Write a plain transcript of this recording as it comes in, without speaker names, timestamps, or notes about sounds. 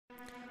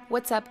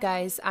What's up,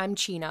 guys? I'm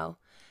Chino.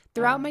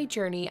 Throughout my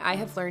journey, I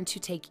have learned to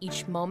take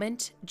each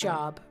moment,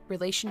 job,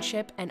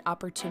 relationship, and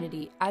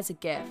opportunity as a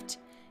gift.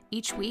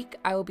 Each week,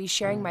 I will be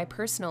sharing my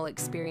personal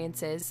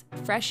experiences,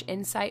 fresh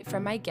insight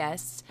from my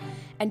guests,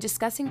 and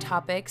discussing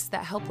topics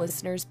that help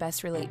listeners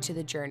best relate to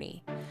the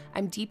journey.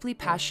 I'm deeply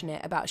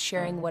passionate about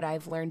sharing what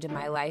I've learned in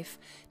my life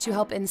to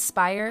help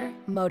inspire,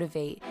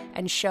 motivate,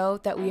 and show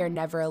that we are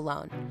never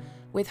alone.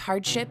 With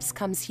hardships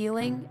comes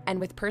healing, and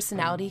with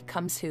personality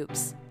comes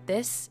hoops.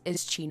 This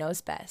is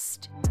Chino's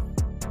Best.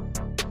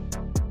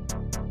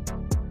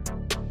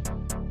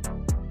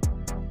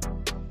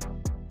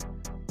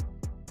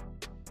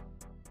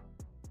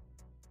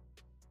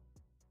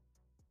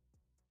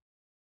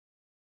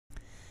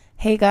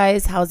 Hey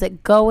guys, how's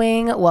it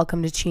going?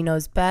 Welcome to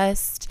Chino's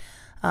Best.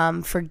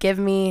 Forgive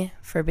me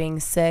for being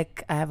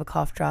sick. I have a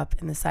cough drop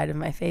in the side of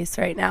my face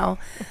right now.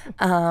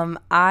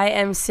 I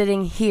am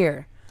sitting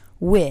here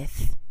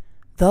with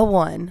the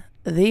one,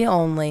 the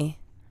only,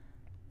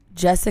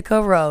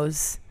 Jessica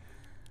Rose,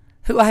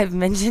 who I've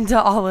mentioned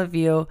to all of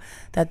you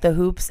that the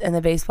hoops and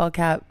the baseball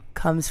cap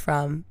comes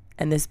from,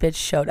 and this bitch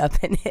showed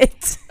up in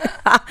it.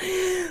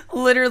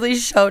 Literally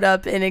showed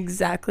up in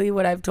exactly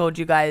what I've told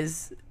you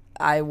guys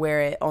I wear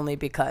it only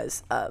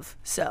because of.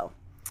 So,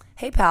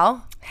 hey,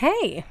 pal.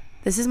 Hey.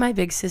 This is my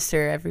big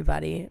sister,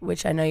 everybody,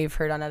 which I know you've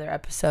heard on other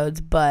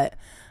episodes, but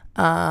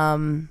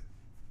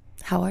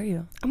how are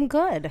you? I'm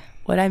good.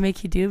 What'd I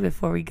make you do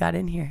before we got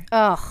in here?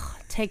 Ugh,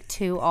 take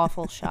 2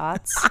 awful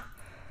shots,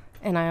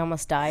 and I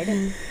almost died.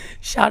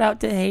 Shout out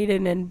to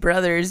Hayden and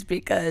Brothers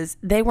because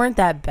they weren't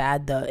that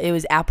bad, though. It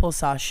was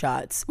applesauce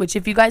shots, which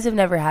if you guys have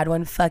never had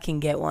one,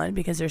 fucking get one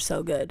because they're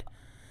so good.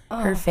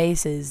 Her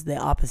face is the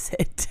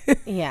opposite.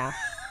 Yeah,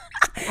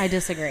 I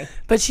disagree.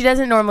 But she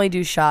doesn't normally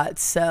do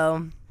shots,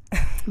 so...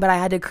 But I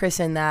had to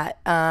christen that.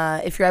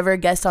 If you're ever a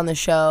guest on the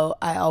show,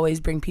 I always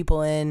bring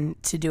people in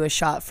to do a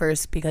shot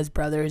first because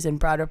Brothers in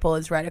Broad Ripple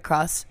is right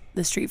across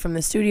the street from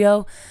the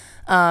studio.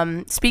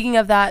 Speaking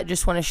of that,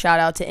 just want to shout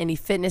out to Indie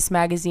Fitness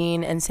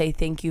Magazine and say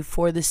thank you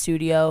for the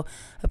studio.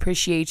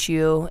 Appreciate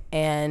you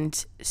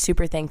and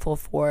super thankful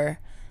for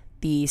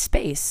the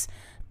space.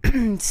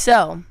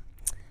 So...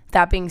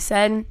 That being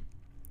said,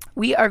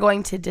 we are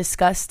going to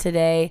discuss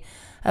today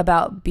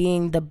about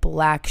being the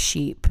black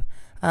sheep.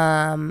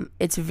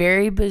 It's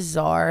very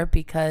bizarre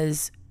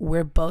because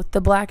we're both the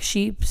black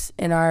sheeps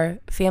in our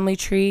family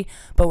tree,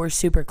 but we're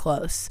super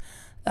close.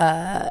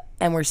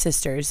 And we're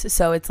sisters.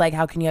 So it's like,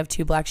 how can you have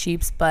 2 black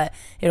sheeps? But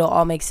it'll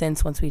all make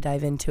sense once we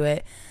dive into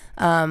it.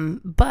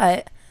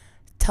 But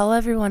tell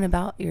everyone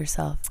about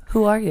yourself.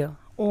 Who are you?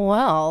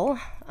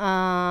 Well,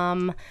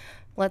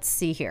 let's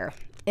see here.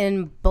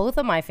 In both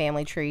of my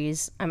family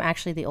trees, I'm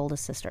actually the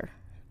oldest sister,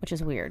 which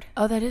is weird.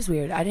 Oh, that is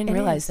weird. I didn't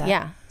realize that.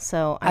 Yeah.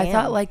 So I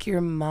thought like your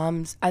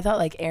mom's, I thought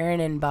like Aaron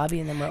and Bobby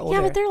and them were older.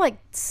 Yeah, but they're like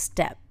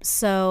step.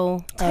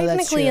 So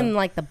technically in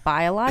like the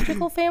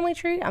biological family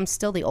tree, I'm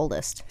still the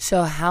oldest.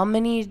 So how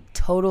many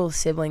total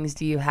siblings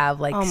do you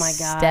have? Like, oh my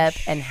gosh, step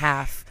and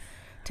half.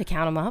 To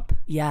count them up?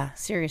 Yeah.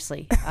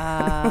 Seriously.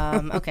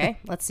 Okay,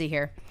 let's see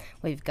here.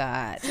 We've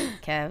got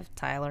Kev,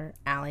 Tyler,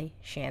 Allie,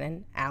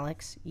 Shannon,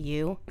 Alex,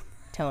 you,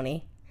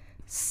 Tony.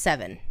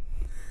 7.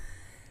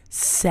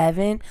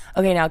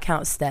 Okay, now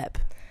count Step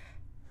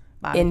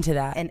Bobby into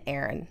that. And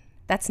Aaron.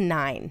 That's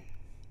 9.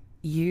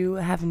 You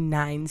have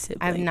 9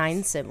 siblings. I have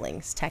 9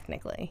 siblings,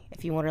 technically.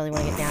 If you really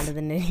want to get down to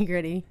the nitty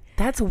gritty.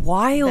 That's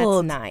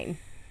wild.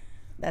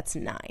 That's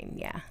 9,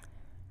 yeah.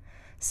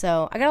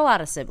 So I got a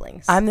lot of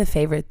siblings. I'm the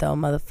favorite though,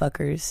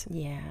 motherfuckers.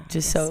 Yeah.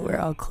 Just so we're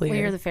all clear. Well,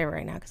 you're the favorite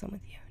right now because I'm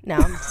with you. No,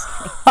 I'm just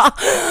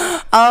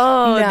kidding.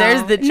 Oh, no.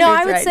 There's the truth. No,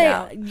 I would right say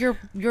now. you're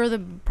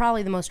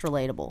probably the most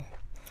relatable.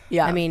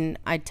 Yeah. I mean,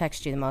 I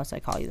text you the most. I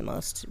call you the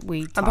most.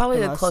 I'm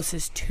probably the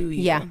closest to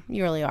you. Yeah,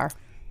 you really are.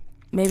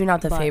 Maybe not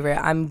the favorite.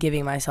 I'm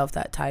giving myself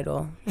that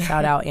title.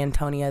 Shout out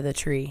Antonia the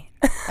tree.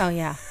 Oh,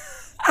 yeah.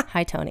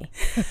 Hi, Tony.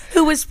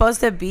 Who was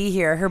supposed to be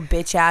here. Her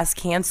bitch ass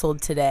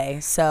canceled today.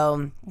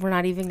 So we're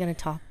not even going to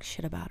talk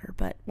shit about her,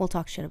 but we'll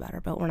talk shit about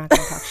her, but we're not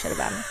going to talk shit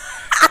about her.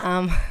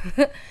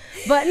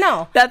 But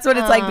no. That's what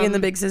it's like being the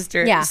big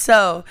sister. Yeah.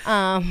 So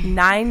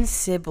 9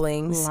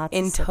 siblings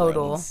in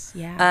total.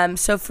 Yeah.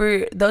 So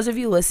for those of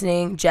you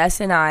listening, Jess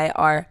and I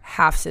are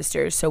half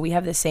sisters. So we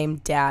have the same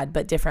dad,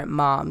 but different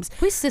moms.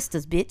 We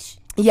sisters, bitch.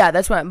 Yeah,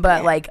 that's what,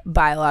 but like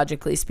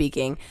biologically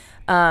speaking.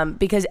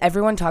 Because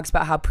everyone talks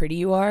about how pretty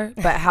you are,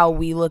 but how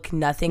we look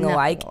nothing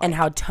alike, and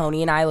how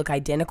Tony and I look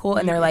identical,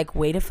 and they're like,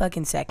 wait a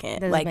fucking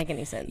second. Doesn't like, make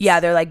any sense. Yeah,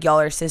 they're like, y'all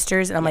are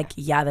sisters, and I'm like,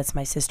 yeah, that's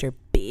my sister,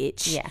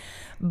 bitch. Yeah.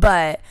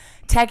 But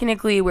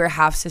technically we're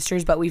half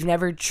sisters, but we've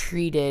never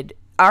treated,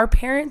 our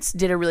parents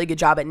did a really good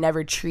job at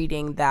never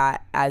treating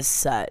that as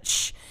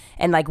such,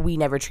 and like we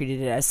never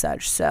treated it as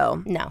such.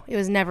 So no, it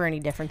was never any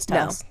difference to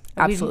us.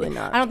 Absolutely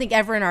not. I don't think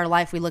ever in our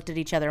life we looked at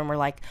each other and we're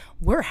like,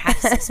 we're half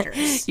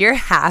sisters. You're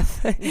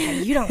half. Yeah,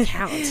 you don't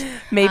count.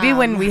 Maybe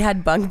when we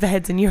had bunk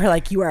beds and you were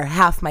like, you are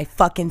half my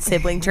fucking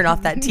sibling, turn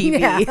off that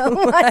TV. Yeah,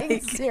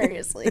 like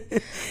seriously.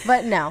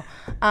 But no.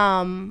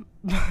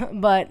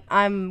 But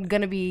I'm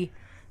going to be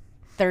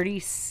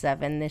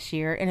 37 this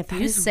year, and if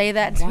you is say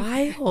that to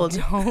wild.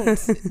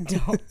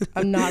 don't.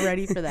 I'm not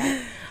ready for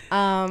that.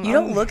 You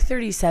don't look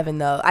 37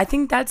 though. I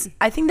think that's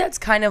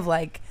kind of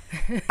like,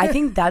 I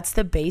think that's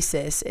the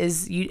basis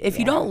is if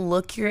you don't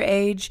look your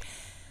age,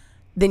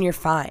 then you're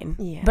fine.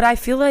 Yeah. But I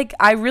feel like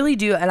I really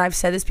do, and I've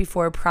said this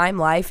before, prime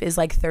life is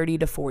like 30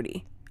 to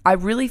 40. I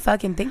really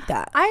fucking think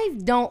that. I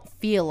don't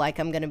feel like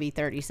I'm going to be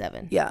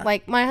 37. Yeah.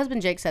 Like, my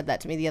husband Jake said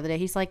that to me the other day.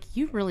 He's like,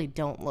 you really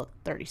don't look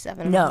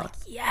 37. And No. I'm like,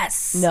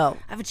 yes. No.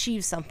 I've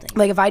achieved something.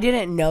 Like if I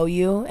didn't know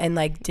you and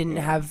like didn't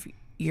have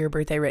your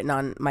birthday written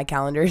on my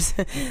calendars,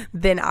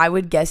 then I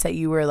would guess that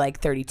you were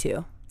like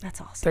 32. That's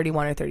awesome.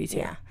 31 or 32.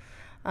 Yeah.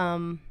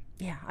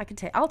 Yeah,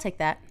 I'll take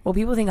that. Well,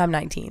 people think I'm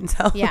 19,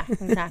 so. Yeah,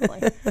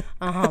 exactly.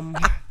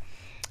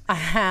 I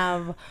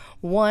have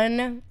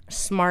one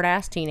smart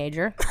ass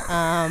teenager.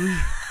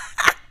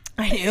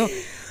 I do.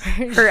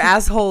 Her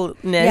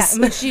assholeness. Yeah, I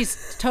mean,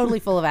 she's totally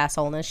full of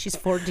assholeness. She's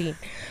 14.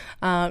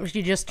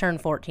 She just turned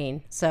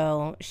 14,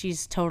 so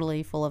she's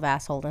totally full of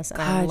assholeness,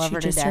 and I love her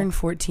to death. She just turned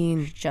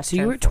 14. Just so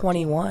you turned were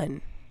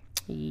 21.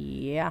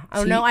 Yeah.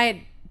 Oh, no,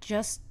 I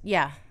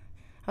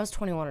was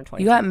 21 or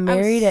 22. You got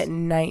married at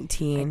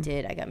 19. I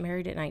did. I got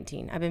married at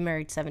 19. I've been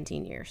married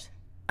 17 years.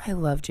 I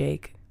love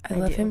Jake. I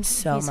love him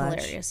so He's much.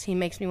 He's hilarious. He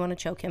makes me want to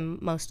choke him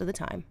most of the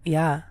time.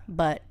 Yeah.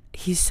 But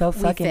he's so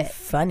fucking fit.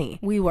 funny.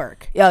 We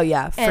work. Oh,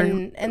 yeah.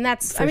 And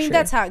that's, I mean, sure.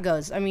 that's how it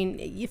goes. I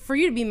mean, for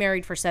you to be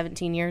married for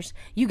 17 years,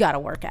 you got to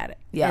work at it.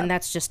 Yeah. And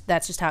that's just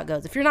how it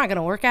goes. If you're not going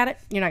to work at it,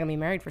 you're not going to be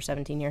married for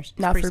 17 years. It's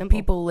now, pretty for simple.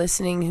 people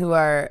listening who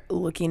are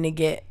looking to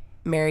get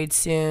married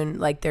soon,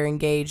 like they're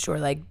engaged or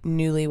like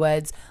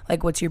newlyweds,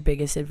 like what's your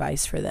biggest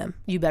advice for them?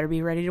 You better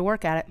be ready to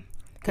work at it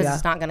because Yeah.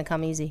 it's not going to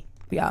come easy.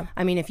 Yeah.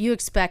 I mean, if you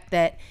expect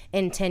that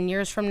in 10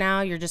 years from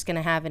now you're just going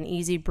to have an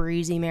easy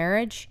breezy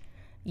marriage,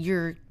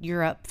 you're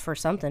up for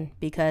something,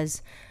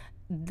 because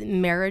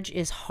marriage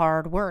is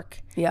hard work.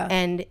 Yeah.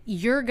 And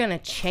you're going to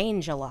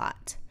change a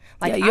lot.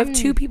 Like, yeah, you have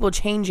two people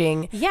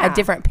changing at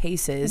different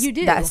paces. You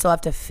do. That still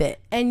have to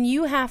fit. And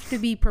you have to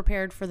be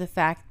prepared for the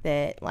fact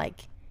that,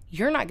 like,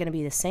 you're not going to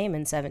be the same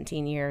in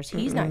 17 years.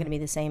 He's not going to be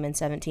the same in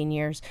 17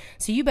 years.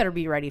 So you better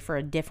be ready for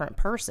a different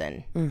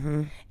person.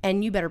 Mm-hmm.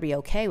 And you better be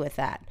okay with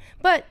that.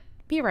 But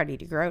be ready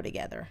to grow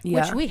together,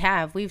 which we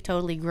have. We've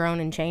totally grown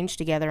and changed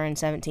together in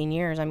 17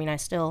 years. I mean, I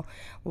still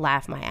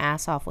laugh my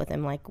ass off with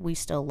him. Like, we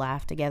still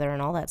laugh together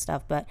and all that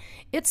stuff. But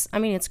it's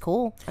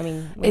cool. I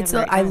mean,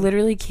 I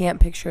literally can't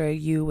picture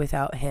you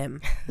without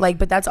him. Like,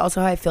 but that's also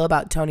how I feel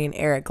about Tony and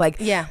Eric.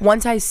 Like,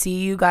 once I see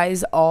you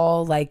guys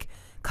all like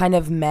kind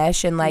of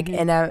mesh and like,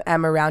 and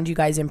I'm around you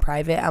guys in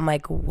private, I'm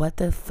like, what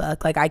the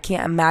fuck? Like, I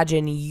can't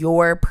imagine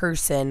your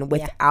person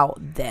without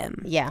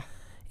them. Yeah.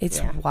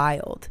 It's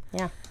wild.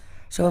 Yeah.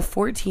 So a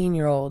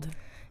 14-year-old.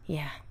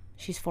 Yeah.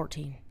 She's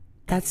 14.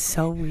 That's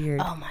so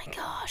weird. Oh my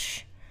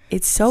gosh.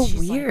 It's so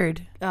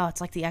weird. It's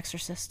like The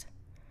Exorcist.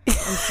 I'm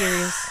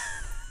serious.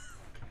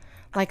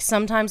 Like,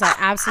 sometimes I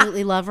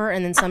absolutely love her,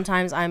 and then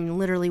sometimes I'm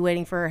literally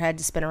waiting for her head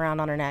to spin around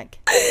on her neck.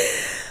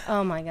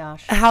 Oh my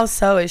gosh. How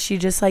so? Is she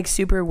just like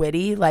super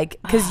witty?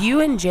 Like, because you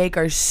and Jake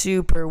are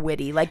super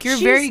witty. Like, you're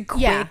very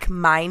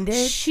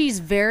quick-minded. She's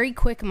very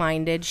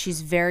quick-minded.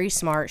 She's very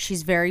smart.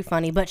 She's very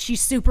funny, but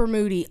she's super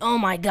moody. Oh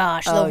my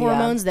gosh. The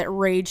hormones that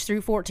rage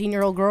through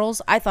 14-year-old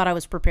girls, I thought I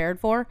was prepared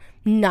for.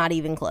 Not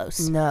even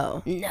close.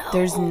 No.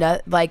 There's no,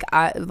 like,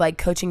 I like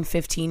coaching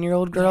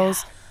 15-year-old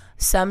girls. Yeah.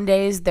 Some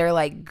days they're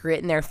like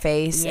grit in their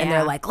face and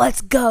they're like,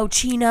 let's go,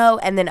 Chino.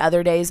 And then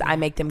other days I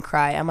make them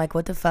cry. I'm like,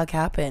 what the fuck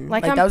happened?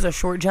 Like that was a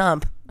short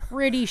jump.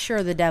 Pretty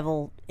sure the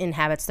devil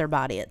inhabits their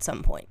body at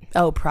some point.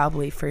 Oh,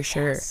 probably, for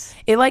sure.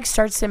 It like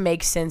starts to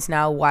make sense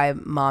now why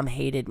mom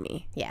hated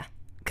me. Yeah.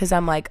 Because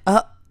I'm like,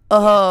 like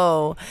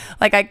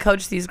I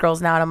coach these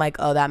girls now and I'm like,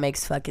 oh, that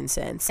makes fucking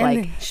sense. And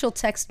like, then she'll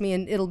text me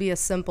and it'll be a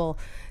simple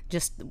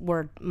just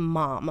word,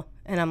 mom.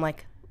 And I'm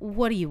like,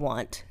 what do you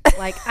want?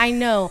 Like, I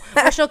know.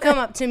 Or she'll come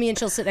up to me and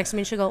she'll sit next to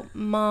me and she'll go,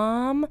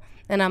 Mom.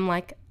 And I'm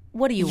like,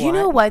 what do you want? You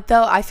know what,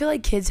 though? I feel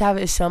like kids have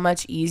it so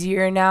much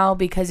easier now,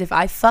 because if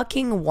I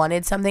fucking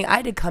wanted something, I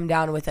had to come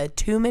down with a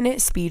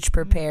 2-minute speech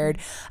prepared.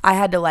 I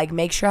had to, like,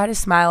 make sure I had a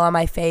smile on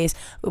my face.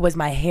 Was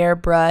my hair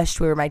brushed?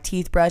 Were my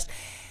teeth brushed?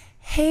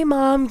 Hey,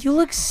 Mom, you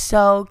look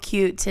so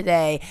cute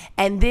today.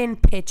 And then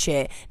pitch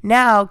it.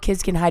 Now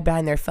kids can hide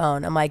behind their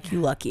phone. I'm like, you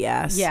lucky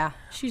ass. Yeah,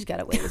 she's got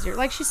it way easier.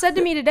 Like, she said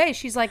to me today,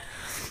 she's like,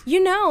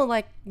 you know,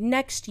 like,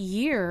 next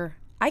year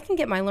I can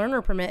get my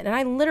learner permit. And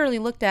I literally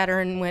looked at her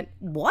and went,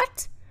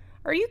 what?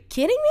 Are you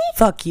kidding me?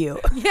 Fuck you.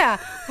 Yeah.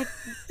 Like,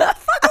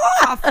 fuck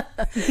off.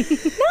 No.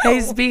 Hey,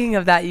 speaking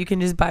of that, you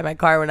can just buy my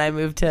car when I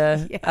move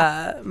to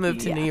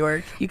New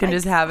York. You can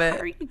just have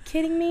it. Are you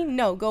kidding me?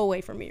 No, go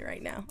away from me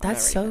right now.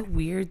 That's so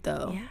weird,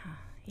 though.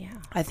 Yeah.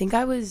 I think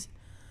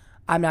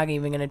I'm not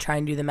even going to try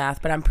and do the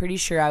math, but I'm pretty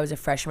sure I was a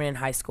freshman in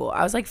high school.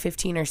 I was like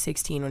 15 or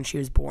 16 when she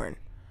was born.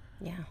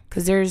 Yeah.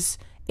 Because there's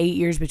 8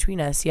 years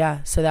between us.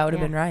 Yeah. So that would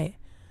have been right.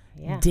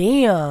 Yeah.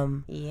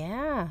 Damn.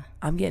 Yeah.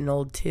 I'm getting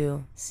old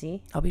too.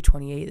 See? I'll be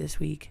 28 this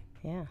week.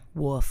 Yeah.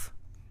 Woof.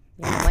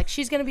 You know, like,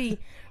 she's going to be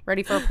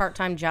ready for a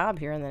part-time job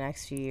here in the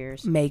next few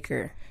years. Make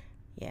her.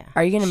 Yeah.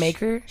 Are you going to make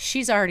her?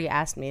 She's already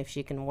asked me if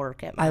she can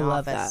work at my office. I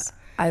love that.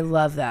 I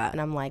love that.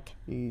 And I'm like,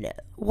 no.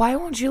 Why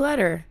won't you let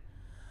her?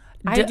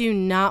 I do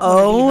not want to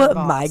be her Oh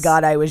boss. my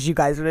God, I wish you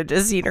guys would have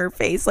just seen her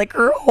face. Like,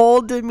 her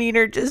whole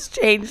demeanor just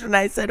changed when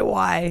I said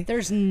why.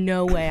 There's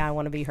no way I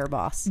want to be her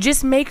boss.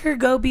 Just make her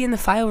go be in the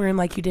file room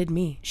like you did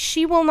me.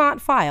 She will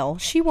not file.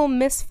 She will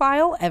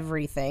misfile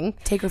everything.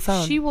 Take her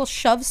phone. She will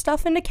shove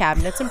stuff into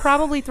cabinets and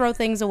probably throw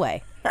things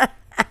away.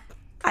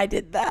 I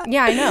did that.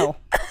 Yeah, I know.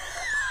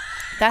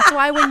 That's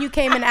why when you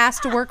came and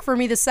asked to work for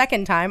me the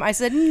second time, I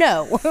said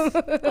no.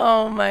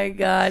 Oh my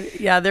God.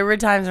 Yeah, there were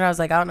times when I was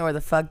like, I don't know where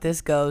the fuck this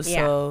goes.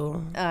 Yeah.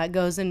 So, It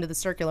goes into the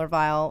circular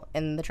vial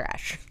in the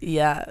trash.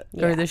 yeah.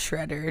 Or Yeah. the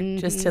shredder.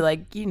 Just to,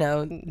 like,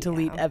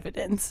 delete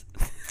evidence.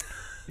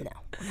 No,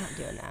 I'm not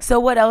doing that. So,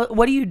 what else?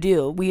 What do you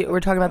do? We're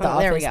talking about the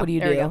There we office. go. What do you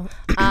There we do?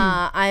 go.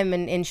 I'm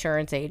an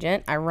insurance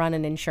agent. I run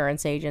an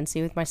insurance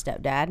agency with my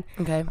stepdad.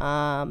 Okay.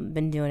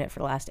 Been doing it for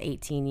the last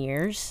 18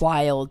 years.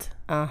 Wild.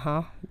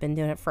 Been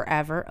doing it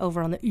forever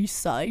over on the east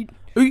side.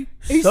 East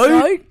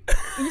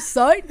East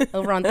side.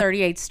 Over on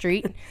 38th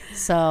Street.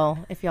 So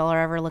if y'all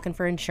are ever looking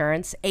for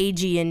insurance,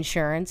 AG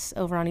Insurance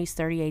over on East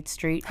 38th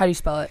Street. How do you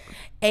spell it?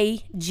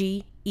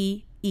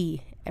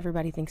 AGEE.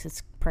 Everybody thinks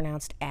it's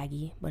pronounced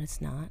Aggie, but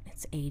it's not.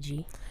 It's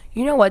AG.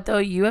 You know what, though?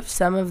 You have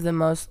some of the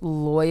most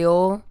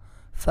loyal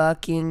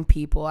fucking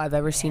people I've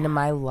ever seen in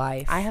my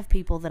life. I have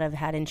people that have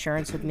had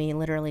insurance with me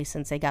literally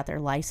since they got their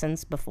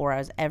license before I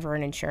was ever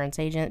an insurance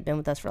agent. Been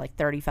with us for like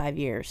 35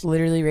 years.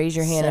 Literally raise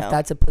your hand if So-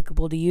 that's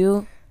applicable to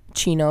you.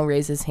 Chino,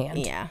 raise his hand.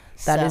 Yeah.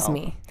 That is so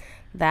me.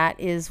 That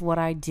is what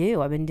I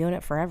do. I've been doing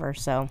it forever.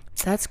 So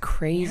That's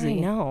crazy.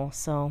 I know.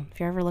 So if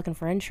you're ever looking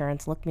for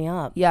insurance, look me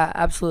up. Yeah,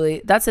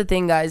 absolutely. That's the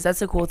thing, guys. That's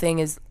the cool thing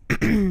is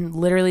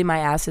literally my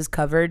ass is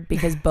covered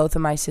because both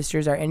of my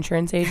sisters are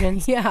insurance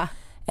agents. Yeah.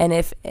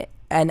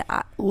 And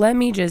let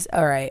me just,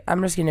 all right,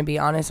 I'm just going to be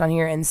honest on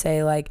here and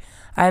say, like,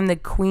 I'm the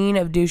queen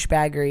of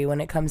douchebaggery when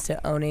it comes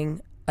to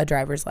owning a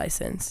driver's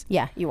license.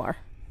 Yeah, you are.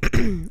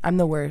 I'm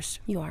the worst.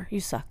 You are.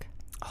 You suck.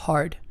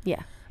 Hard.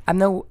 Yeah.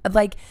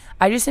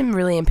 I just am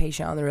really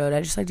impatient on the road.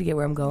 I just like to get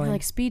where I'm going. You're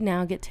like, speed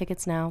now, get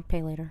tickets now,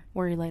 pay later,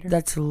 worry later.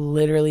 That's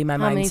literally my mindset.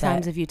 How many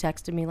times have you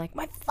texted me like,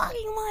 my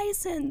fucking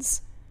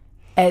license?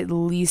 At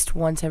least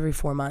once every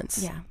 4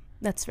 months. Yeah,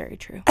 that's very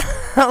true.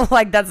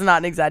 Like, that's not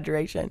an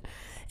exaggeration.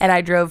 And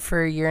I drove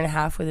for a year and a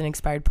half with an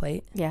expired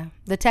plate. Yeah.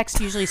 The text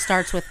usually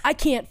starts with, I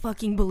can't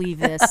fucking believe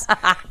this.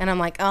 And I'm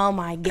like, oh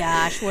my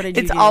gosh, what did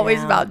you do? It's always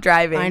now? about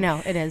driving. I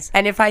know, it is.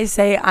 And if I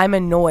say I'm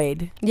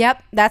annoyed,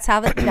 Yep, that's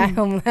how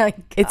I'm like,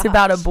 it's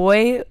about a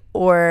boy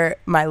or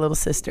my little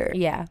sister.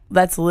 yeah.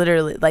 That's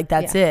literally, like,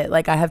 that's it.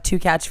 Like, I have two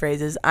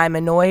catchphrases. I'm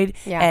annoyed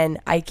and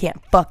I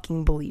can't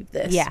fucking believe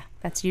this. Yeah,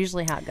 that's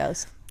usually how it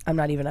goes. I'm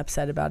not even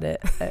upset about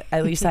it.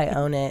 At least I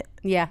own it.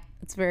 Yeah,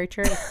 it's very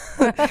true.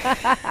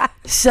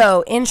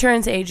 So,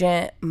 insurance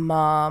agent,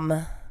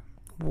 mom,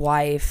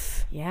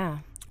 wife. Yeah.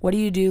 What do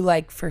you do,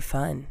 like, for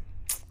fun?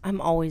 I'm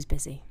always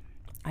busy.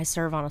 I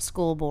serve on a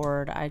school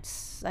board. I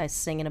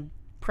sing in a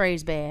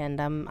praise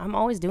band. I'm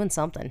always doing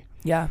something.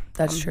 Yeah,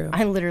 that's true.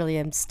 I literally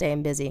am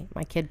staying busy.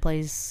 My kid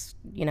plays,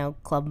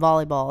 club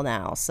volleyball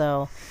now.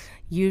 So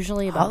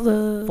usually about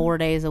 4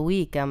 days a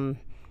week, I'm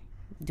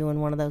doing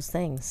one of those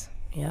things.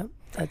 Yep.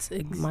 That's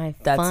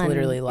fun,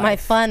 literally life. My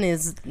fun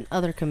is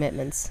other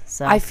commitments.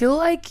 So I feel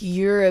like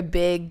you're a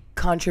big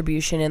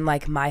contribution in,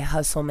 like, my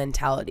hustle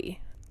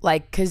mentality.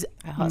 Like, because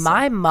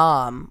my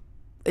mom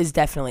is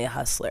definitely a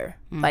hustler.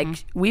 Mm-hmm.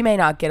 Like, we may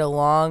not get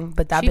along,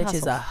 but that bitch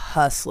is a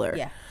hustler.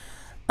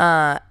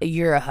 Yeah.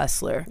 You're a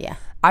hustler. Yeah.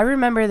 I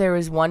remember there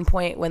was one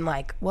point when,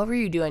 like, what were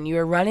you doing? You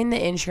were running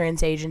the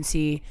insurance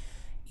agency.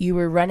 You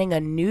were running a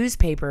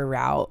newspaper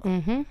route.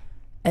 Mm-hmm.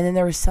 And then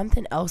there was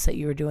something else that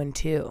you were doing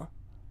too.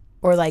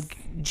 Or, like,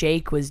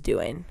 Jake was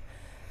doing.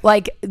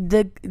 Like,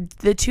 the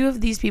two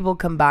of these people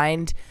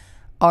combined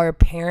are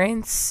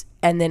parents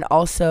and then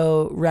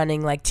also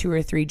running, like, 2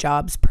 or 3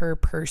 jobs per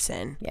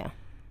person. Yeah.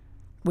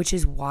 Which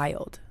is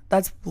wild.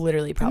 That's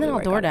literally probably And then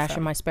I'll where I got it DoorDash in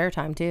from. my spare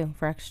time too,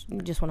 for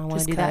just when I want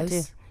to Just do that too.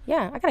 'cause?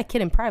 Yeah, I got a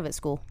kid in private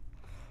school.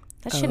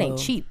 That shit ain't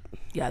cheap.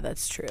 Yeah,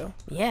 that's true.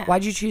 Yeah.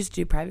 Why'd you choose to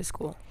do private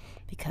school?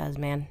 Because,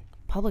 man,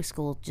 public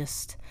school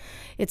just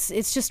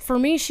it's just, for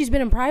me, she's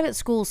been in private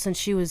school since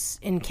she was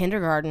in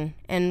kindergarten,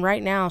 and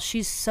right now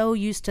she's so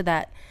used to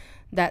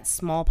that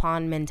small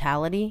pond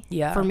mentality.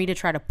 Yeah. For me to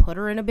try to put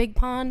her in a big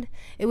pond,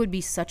 it would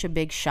be such a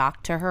big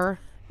shock to her.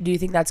 Do you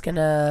think that's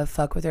gonna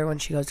fuck with her when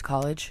she goes to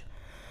college?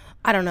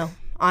 I don't know.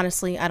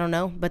 Honestly, I don't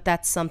know, but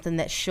that's something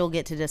that she'll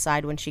get to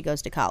decide when she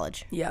goes to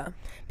college, Yeah.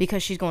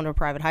 because she's going to a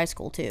private high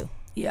school too.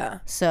 Yeah.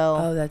 So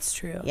Oh, that's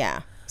true.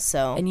 yeah.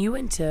 So And you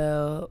went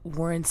to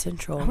Warren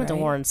Central, I went to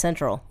right? Warren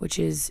Central, Which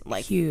is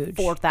like huge.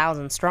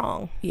 4,000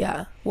 strong.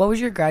 Yeah. What was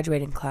your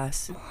graduating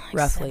class,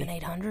 roughly?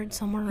 700-800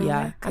 somewhere around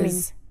Yeah, there. I mean,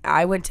 because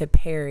I went to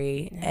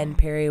Perry, and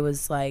Perry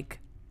was like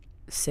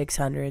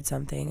 600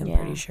 something, I'm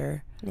pretty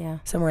sure. yeah,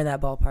 Somewhere in that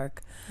ballpark.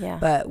 yeah,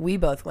 But we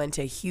both went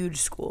to huge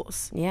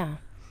schools. yeah.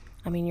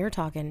 I mean, you're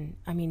talking,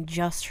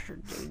 just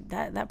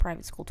that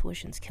private school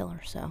tuition's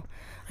killer. So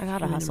I got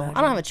to hustle.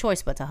 I don't have a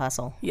choice but to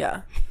hustle.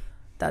 Yeah,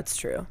 that's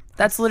true.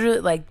 That's literally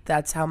like,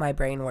 that's how my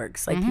brain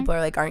works. Like people are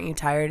like, aren't you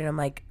tired? And I'm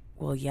like,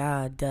 well,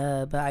 yeah,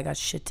 duh, but I got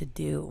shit to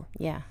do.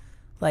 Yeah.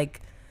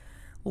 Like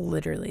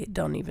literally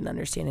don't even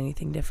understand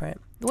anything different.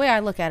 The way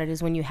I look at it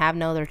is when you have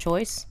no other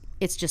choice,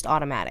 it's just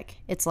automatic.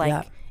 It's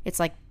like, it's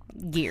like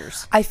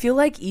gears. I feel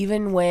like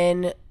even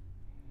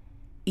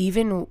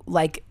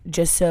like,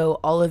 just so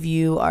all of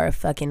you are a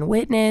fucking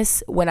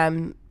witness, when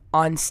I'm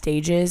on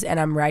stages and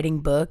I'm writing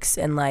books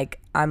and like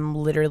I'm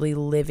literally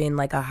living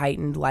like a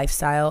heightened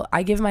lifestyle,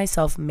 I give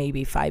myself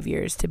maybe 5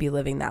 years to be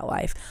living that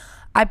life.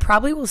 I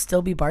probably will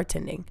still be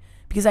bartending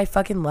because I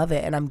fucking love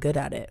it and I'm good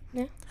at it.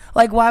 Yeah.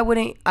 Like, why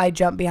wouldn't I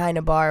jump behind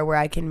a bar where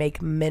I can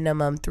make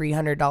minimum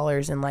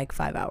 $300 in like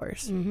 5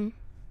 hours? Mm-hmm.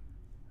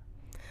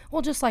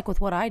 Well, just like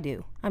with what I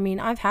do. I mean,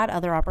 I've had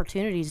other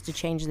opportunities to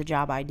change the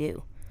job I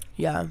do.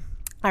 Yeah.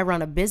 I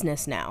run a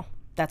business now.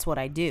 That's what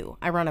I do.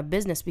 I run a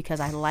business because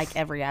I like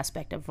every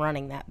aspect of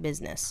running that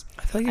business.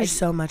 I feel like there's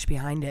so much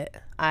behind it.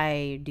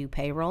 I do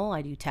payroll.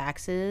 I do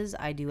taxes.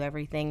 I do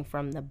everything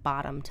from the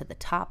bottom to the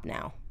top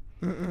now.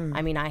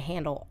 I mean, I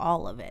handle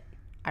all of it.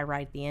 I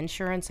write the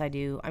insurance.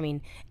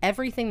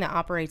 Everything that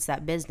operates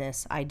that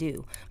business, I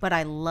do. But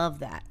I love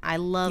that. I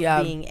love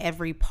being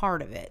every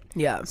part of it.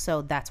 Yeah.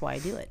 So that's why I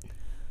do it.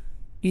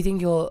 You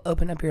think you'll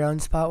open up your own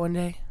spot one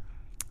day?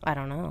 I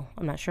don't know.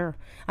 I'm not sure.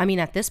 I mean,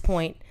 at this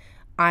point,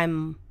 I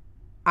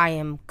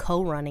am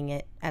co-running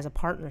it as a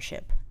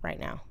partnership right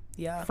now.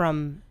 Yeah.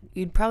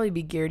 You'd probably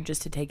be geared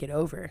just to take it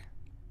over.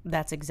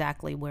 That's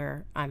exactly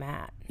where I'm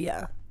at.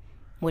 Yeah.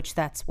 Which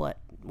that's what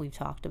we've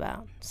talked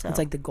about. So it's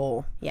like the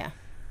goal. Yeah.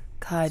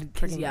 God,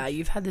 because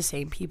you've had the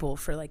same people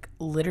for like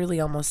literally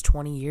almost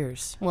 20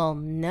 years. Well,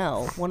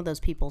 no, one of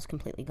those people's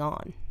completely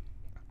gone.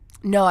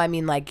 No, I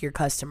mean like your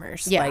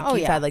customers. Yeah. Like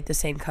you've had like the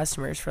same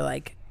customers for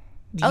like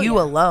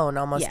alone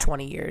almost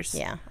 20 years.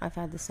 Yeah, I've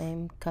had the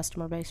same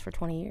customer base for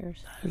 20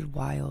 years. That is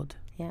wild.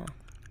 Yeah.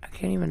 I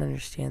can't even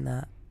understand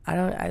that.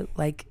 I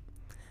like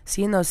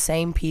seeing those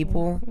same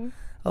people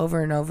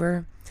over and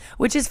over,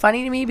 which is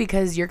funny to me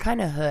because you're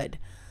kind of hood.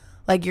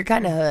 Like you're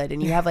kind of hood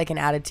and you have like an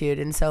attitude.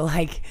 And so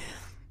like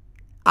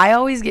I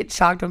always get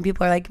shocked when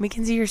people are like,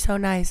 Mackenzie, you're so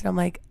nice. And I'm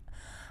like,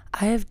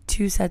 I have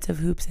 2 sets of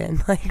hoops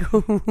in. Like,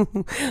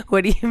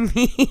 what do you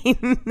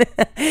mean?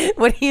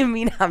 What do you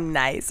mean I'm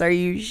nice? Are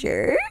you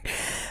sure?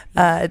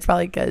 It's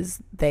probably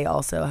because they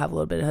also have a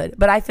little bit of hood.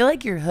 But I feel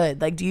like you're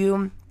hood. Like,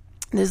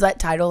 does that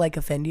title like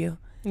offend you?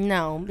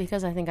 No,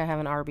 because I think I have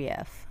an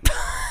RBF.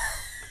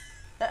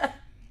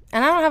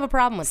 And I don't have a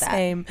problem with that.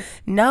 Same.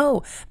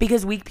 No,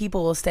 because weak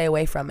people will stay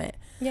away from it.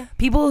 Yeah.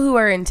 People who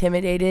are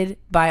intimidated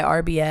by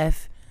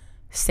RBF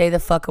stay the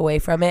fuck away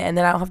from it, and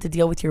then I don't have to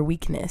deal with your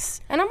weakness.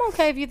 And I'm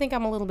okay if you think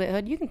I'm a little bit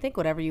hood. You can think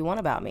whatever you want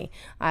about me.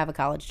 I have a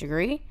college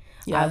degree.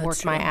 Yeah, I've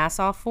worked my ass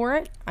off for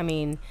it. I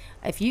mean,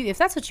 if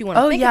that's what you want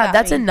to think about. Oh yeah,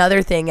 that's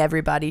another thing,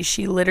 everybody.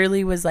 She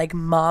literally was like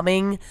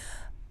momming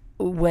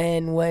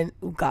when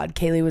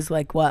Kaylee was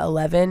like what,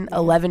 11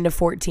 to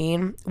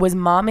 14, was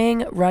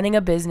momming, running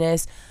a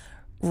business,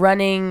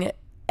 running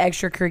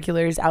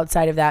extracurriculars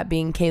outside of that,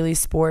 being Kaylee's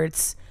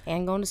sports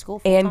and going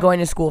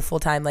to school full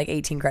time, like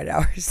 18 credit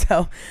hours.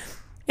 So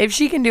if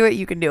she can do it,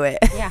 you can do it.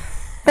 Yeah.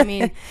 I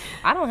mean,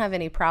 I don't have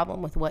any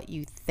problem with what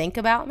you think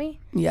about me.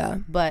 Yeah.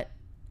 But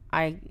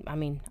I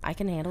mean, I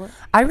can handle it.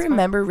 I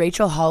remember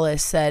Rachel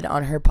Hollis said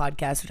on her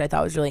podcast, which I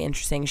thought was really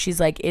interesting. She's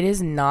like, it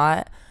is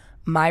not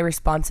my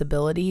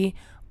responsibility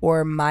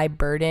or my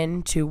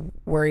burden to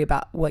worry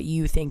about what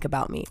you think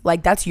about me.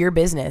 Like, that's your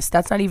business.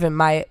 That's not even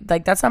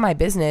that's not my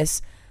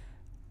business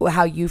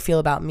how you feel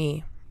about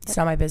me. It's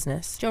not my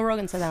business. Joe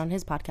Rogan said that on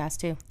his podcast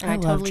too. And I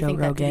totally Joe think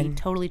Rogan. that to be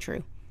totally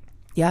true.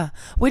 Yeah.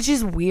 Which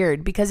is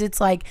weird because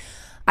it's like,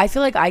 I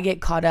feel like I get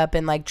caught up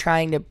in like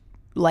trying to,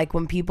 like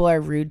when people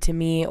are rude to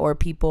me or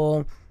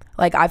people,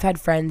 like I've had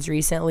friends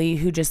recently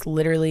who just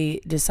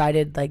literally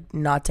decided like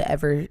not to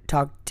ever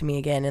talk to me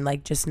again and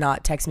like just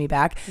not text me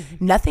back.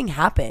 Mm-hmm. Nothing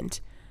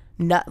happened.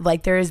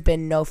 Like there has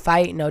been no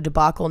fight, no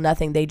debacle,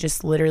 nothing. They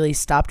just literally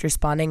stopped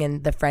responding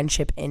and the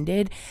friendship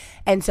ended.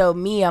 And so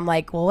I'm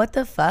like, well, what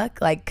the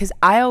fuck? Like, cause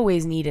I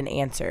always need an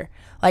answer.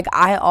 Like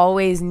I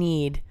always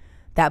need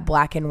that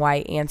black and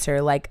white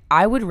answer. Like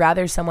I would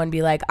rather someone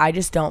be like, I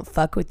just don't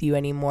fuck with you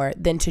anymore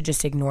than to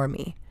just ignore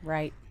me.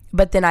 Right.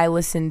 But then I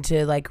listen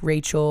to like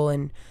Rachel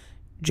and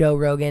Joe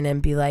Rogan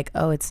and be like,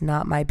 oh, it's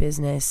not my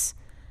business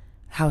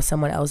how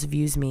someone else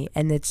views me.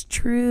 And it's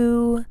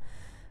true,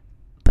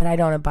 but I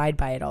don't abide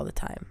by it all the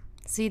time.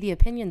 See, the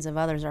opinions of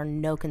others are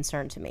no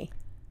concern to me.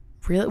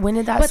 Really? When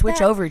did that switch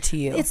over to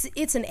you?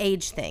 It's an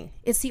age thing.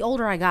 It's the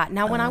older I got.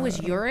 Now, when I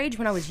was your age,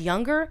 when I was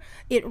younger,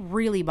 it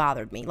really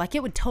bothered me. Like,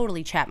 it would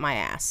totally chap my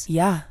ass.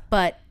 Yeah.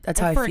 But that's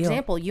how I feel. For feel.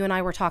 example, you and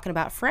I were talking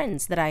about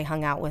friends that I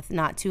hung out with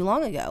not too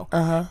long ago.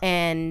 Uh-huh.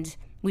 And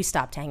we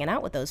stopped hanging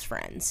out with those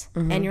friends.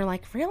 Mm-hmm. And you're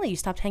like, really? You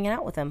stopped hanging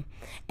out with them?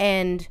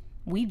 And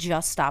we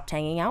just stopped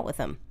hanging out with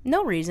them.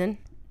 No reason.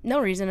 No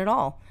reason at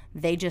all.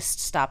 They just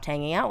stopped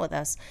hanging out with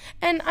us.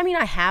 And, I mean,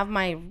 I have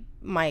my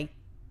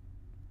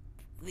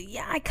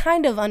yeah, I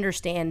kind of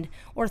understand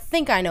or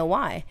think I know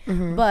why,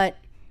 Mm-hmm. but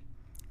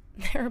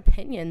their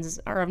opinions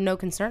are of no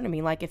concern to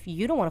me. Like, if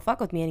you don't want to fuck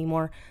with me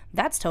anymore,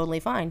 that's totally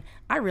fine.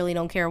 I really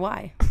don't care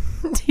why.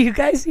 Do you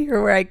guys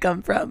hear where I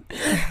come from?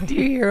 Do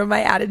you hear where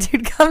my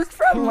attitude comes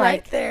from?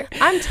 Right there.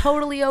 I'm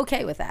totally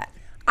okay with that.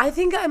 I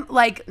think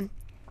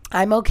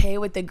I'm okay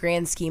with the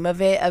grand scheme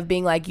of it, of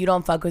being like, you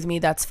don't fuck with me,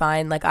 that's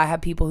fine. Like, I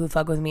have people who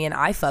fuck with me and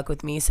I fuck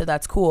with me, so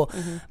that's cool.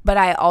 Mm-hmm. But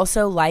I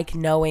also like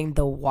knowing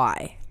the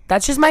why.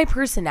 That's just my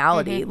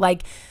personality. Mm-hmm.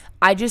 Like,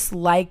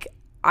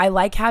 I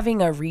like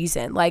having a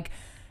reason. Like,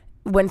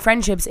 when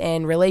friendships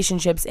end,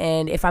 relationships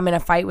end, if I'm in a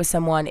fight with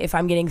someone, if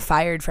I'm getting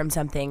fired from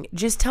something,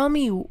 just tell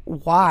me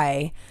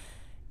why.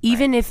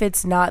 Even if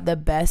it's not the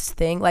best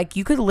thing. Like,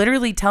 you could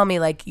literally tell me,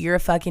 like, you're a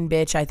fucking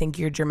bitch, I think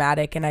you're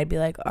dramatic, and I'd be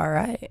like, all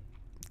right,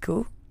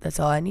 cool. That's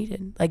all I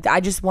needed. Like, I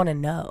just want to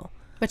know.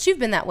 But you've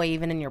been that way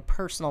even in your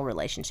personal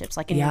relationships,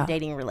 like in your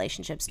dating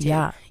relationships too.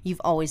 Yeah.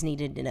 You've always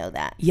needed to know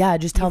that. Yeah,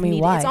 just tell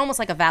me why. It's almost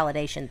like a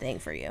validation thing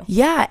for you.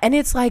 Yeah, and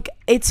it's like,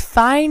 it's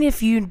fine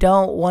if you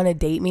don't want to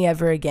date me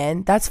ever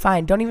again. That's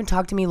fine. Don't even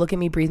talk to me, look at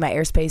me, breathe my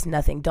airspace,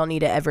 nothing. Don't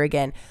need it ever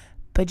again.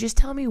 But just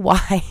tell me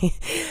why.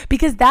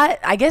 Because that,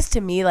 I guess to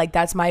me, like,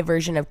 that's my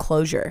version of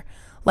closure.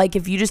 Like,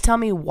 if you just tell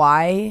me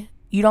why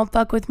you don't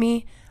fuck with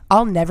me,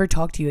 I'll never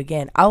talk to you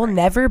again. I will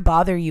never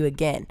bother you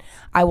again.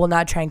 I will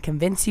not try and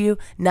convince you,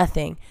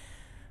 nothing.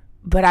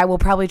 But I will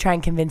probably try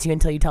and convince you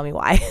until you tell me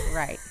why.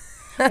 Right.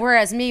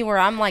 Whereas me, where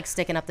I'm like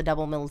sticking up the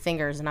double middle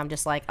fingers and I'm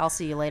just like, I'll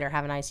see you later.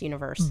 Have a nice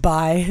universe.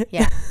 Bye.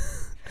 Yeah.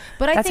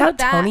 But I That's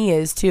think how Tony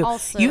is too.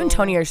 also, You and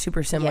Tony are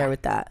super similar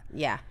with that.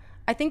 Yeah.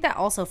 I think that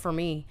also for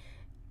me,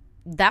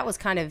 that was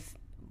kind of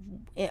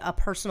a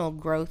personal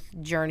growth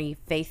journey,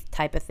 faith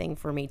type of thing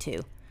for me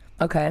too.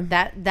 Okay.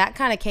 That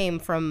kind of came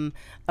from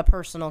a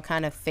personal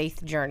kind of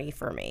faith journey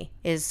for me.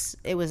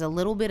 It was a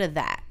little bit of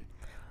that.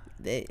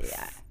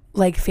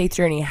 Like faith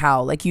journey,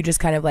 how? Like you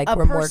just kind of like A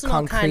were more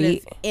personal concrete. kind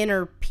of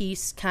inner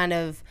peace, kind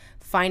of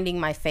finding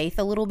my faith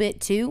a little bit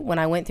too. When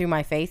I went through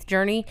my faith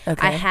journey,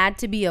 Okay. I had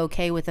to be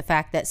okay with the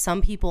fact that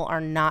some people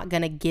are not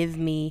going to give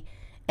me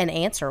an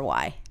answer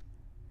why.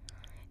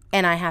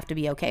 And I have to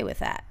be okay with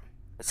that.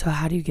 So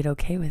how do you get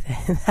okay with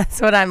it? That's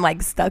what I'm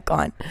like stuck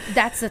on.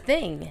 That's the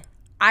thing.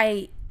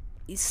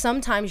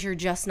 Sometimes you're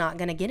just not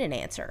going to get an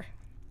answer.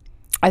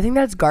 I think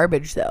that's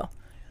garbage though.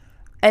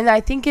 And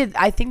I think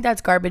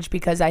that's garbage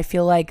because I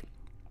feel like,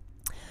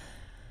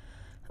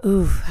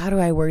 ooh, how do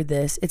I word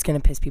this? It's going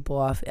to piss people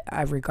off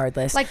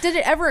regardless. Like, did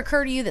it ever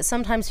occur to you that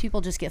sometimes people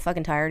just get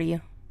fucking tired of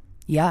you?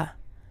 Yeah.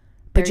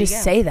 But There you just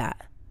go. say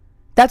that.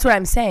 That's what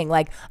I'm saying.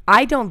 Like,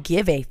 I don't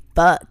give a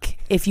fuck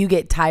if you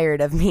get tired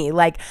of me.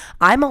 Like,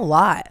 I'm a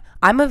lot.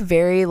 I'm a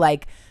very,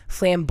 like,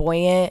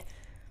 flamboyant,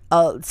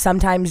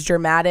 sometimes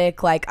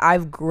dramatic. Like,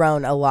 I've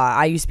grown a lot.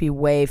 I used to be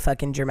way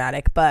fucking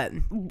dramatic, but...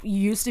 You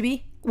used to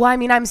be? Well, I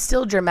mean, I'm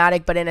still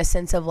dramatic, but in a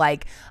sense of,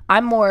 like,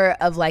 I'm more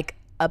of, like,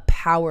 a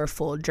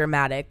powerful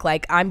dramatic.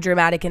 Like, I'm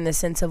dramatic in the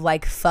sense of,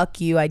 like, fuck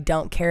you, I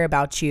don't care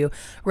about you,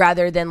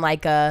 rather than,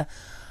 like,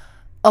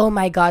 oh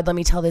my God, let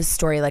me tell this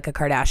story like a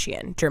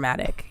Kardashian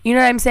dramatic. You know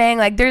what I'm saying?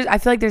 Like, I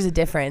feel like there's a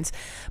difference.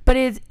 But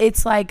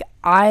it's like,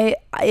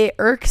 it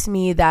irks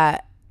me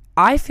that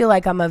I feel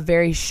like I'm a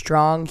very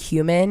strong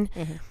human.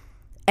 Mm-hmm.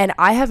 And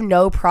I have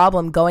no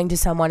problem going to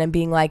someone and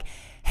being like,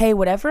 hey,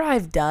 whatever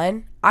I've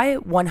done, I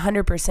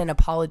 100%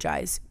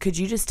 apologize. Could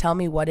you just tell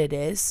me what it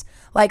is?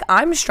 Like,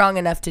 I'm strong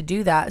enough to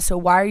do that. So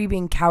why are you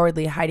being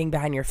cowardly hiding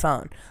behind your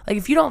phone? Like,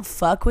 if you don't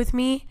fuck with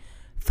me,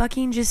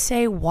 fucking just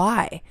say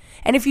why.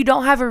 And if you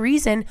don't have a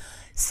reason,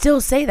 still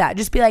say that.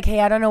 Just be like, hey,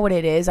 I don't know what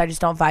it is. I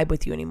just don't vibe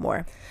with you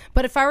anymore.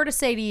 But if I were to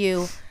say to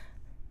you,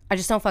 I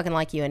just don't fucking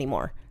like you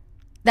anymore,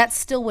 that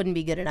still wouldn't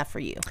be good enough for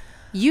you.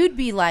 You'd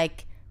be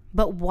like,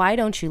 but why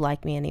don't you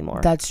like me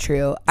anymore? That's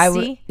true. I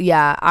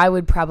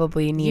would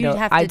probably need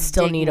I'd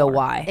still need a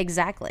why.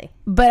 Exactly.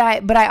 But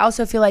I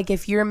also feel like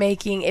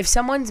if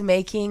someone's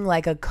making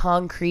like a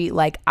concrete,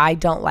 like, I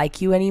don't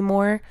like you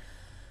anymore,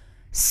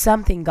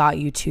 something got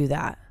you to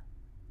that.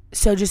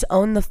 So just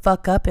own the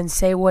fuck up and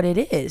say what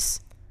it is.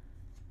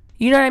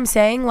 You know what I'm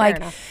saying?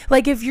 Like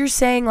if you're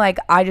saying like,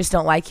 I just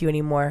don't like you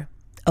anymore.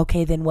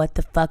 Okay, then what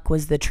the fuck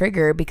was the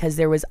trigger? Because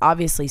there was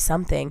obviously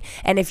something.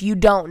 And if you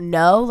don't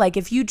know, like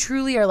if you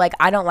truly are like,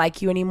 I don't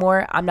like you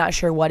anymore, I'm not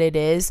sure what it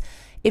is.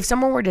 If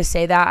someone were to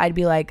say that, I'd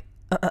be like,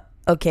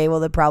 okay, well,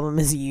 the problem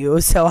is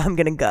you, so I'm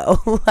gonna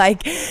go.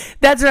 Like,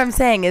 that's what I'm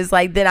saying is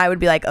like, then I would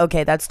be like,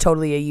 okay, that's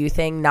totally a you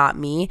thing, not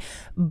me.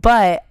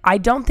 But I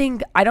don't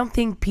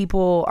think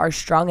people are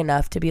strong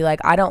enough to be like,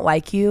 I don't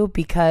like you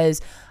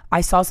because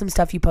I saw some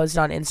stuff you posted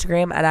on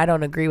Instagram and I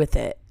don't agree with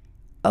it.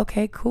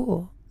 Okay,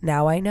 cool.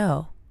 Now I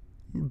know.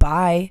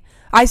 Bye.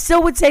 I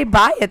still would say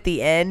bye at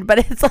the end, but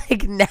it's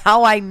like,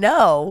 now I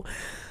know.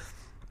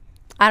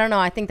 I don't know.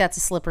 I think that's a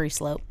slippery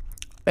slope.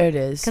 It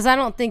is. Because I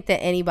don't think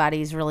that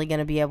anybody's really going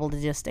to be able to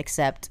just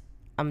accept,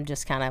 I'm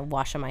just kind of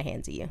washing my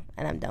hands of you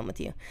and I'm done with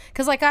you.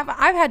 Because like I've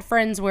had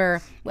friends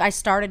where I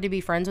started to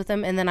be friends with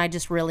them and then I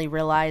just really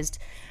realized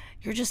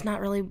you're just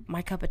not really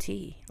my cup of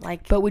tea.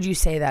 Like, but would you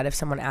say that if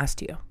someone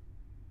asked you?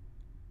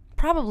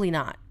 Probably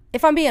not.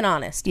 If I'm being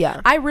honest.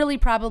 Yeah. I really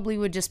probably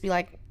would just be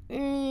like, let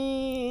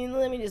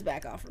me just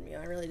back off from you.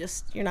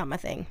 You're not my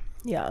thing.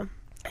 Yeah.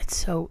 It's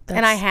so...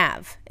 And I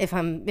have. If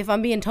I'm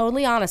being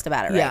totally honest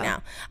about it right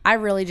now. I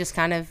really just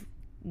kind of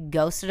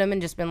ghosted him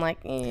and just been like,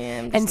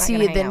 I'm just and not see,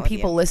 gonna hang then out with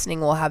people you. listening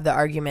will have the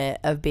argument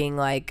of being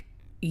like,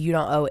 you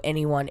don't owe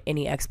anyone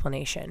any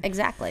explanation.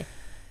 Exactly.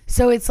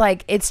 So it's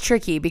like, it's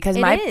tricky because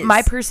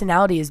my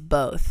personality is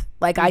both.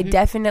 Like, I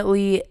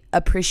definitely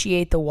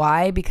appreciate the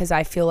why because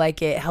I feel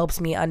like it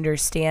helps me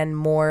understand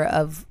more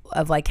of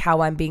like how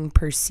I'm being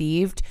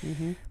perceived.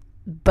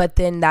 But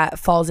then that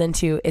falls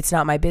into, it's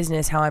not my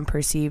business how I'm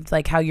perceived.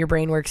 Like, how your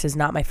brain works is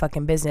not my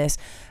fucking business.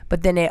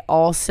 But then it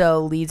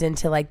also leads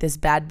into like this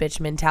bad bitch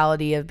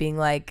mentality of being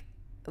like,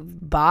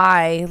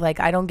 bye, like,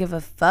 I don't give a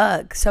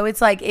fuck. So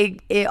it's like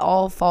it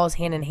all falls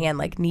hand in hand,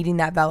 like needing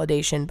that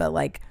validation, but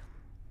like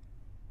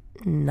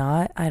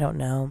not, I don't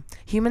know.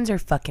 Humans are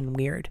fucking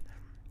weird.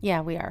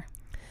 Yeah, we are.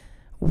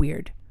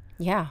 Weird.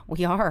 Yeah,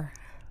 we are.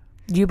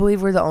 Do you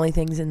believe we're the only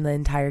things in the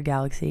entire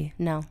galaxy?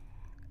 No.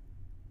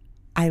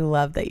 I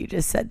love that you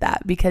just said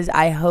that because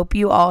I hope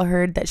you all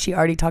heard that she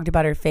already talked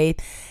about her faith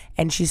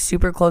and she's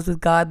super close with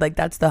God. Like,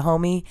 that's the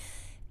homie.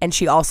 And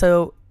she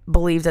also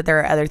believes that there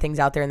are other things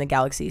out there in the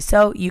galaxy.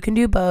 So you can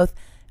do both.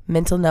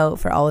 Mental note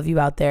for all of you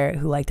out there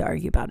who like to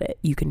argue about it.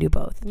 You can do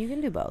both. You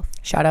can do both.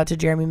 Shout out to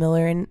Jeremy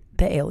Miller and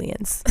the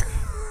aliens.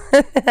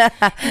 You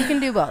can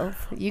do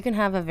both. You can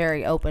have a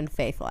very open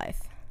faith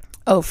life.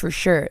 Oh, for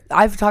sure.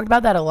 I've talked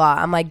about that a lot.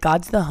 I'm like,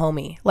 God's the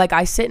homie. Like,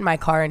 I sit in my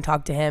car and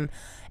talk to him,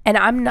 and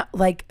I'm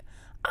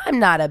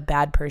not a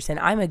bad person.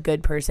 I'm a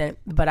good person,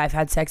 but I've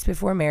had sex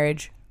before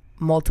marriage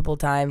multiple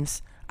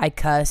times. I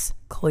cuss,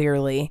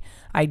 clearly.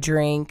 I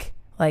drink.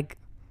 Like,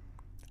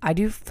 I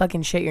do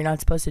fucking shit you're not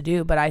supposed to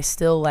do, but I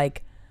still,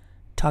 like,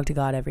 talk to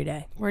God every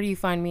day. Where do you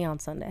find me on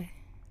Sunday?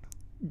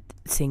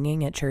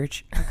 Singing at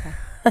church. Okay.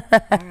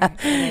 All right.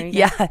 There you go.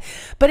 Yeah.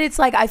 But it's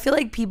like, I feel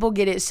like people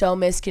get it so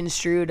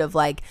misconstrued of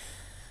like,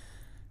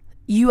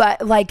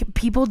 like,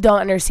 people don't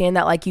understand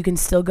that, like, you can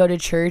still go to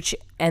church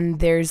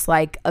and there's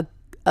like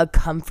a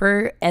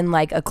comfort and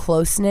like a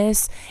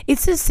closeness.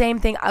 It's the same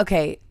thing.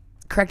 Okay,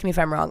 correct me if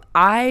I'm wrong.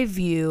 I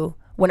view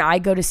when I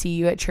go to see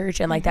you at church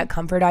and like that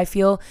comfort I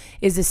feel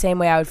is the same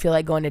way I would feel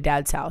like going to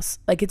Dad's house.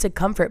 Like, it's a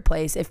comfort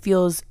place. It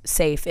feels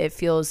safe. It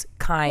feels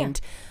kind.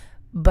 Yeah.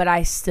 But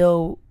I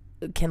still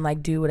can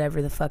like do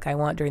whatever the fuck I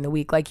want during the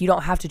week. Like, you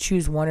don't have to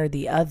choose one or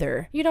the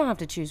other. You don't have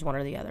to choose one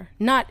or the other.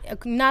 Not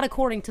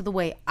according to the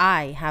way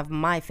I have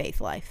my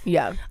faith life.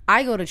 Yeah.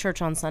 I go to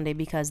church on Sunday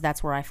because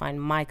that's where I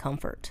find my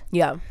comfort.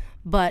 Yeah.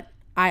 But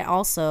I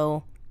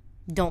also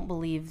don't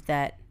believe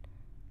that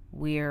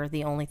we're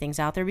the only things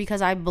out there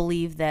because I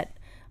believe that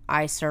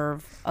I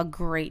serve a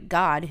great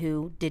God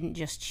who didn't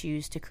just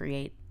choose to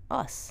create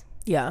us.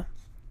 Yeah.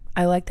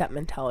 I like that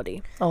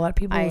mentality. A lot of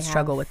people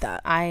struggle with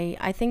that. I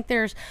think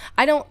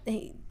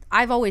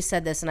I've always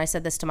said this, and I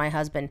said this to my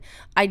husband.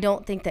 I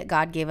don't think that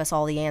God gave us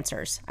all the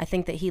answers. I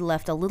think that he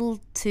left a little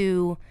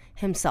to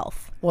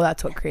himself. Well,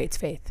 that's what creates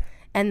faith.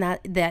 And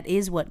that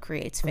is what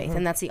creates faith.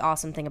 And that's the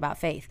awesome thing about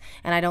faith.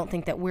 And I don't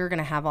think that we're going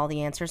to have all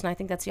the answers. And I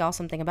think that's the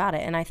awesome thing about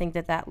it. And I think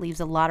that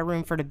leaves a lot of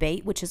room for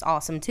debate, which is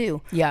awesome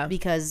too. Yeah.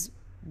 Because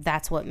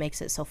that's what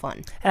makes it so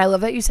fun. And I love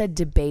that you said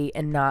debate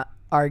and not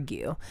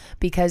argue,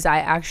 because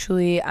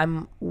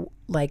I'm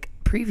like,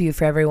 preview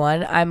for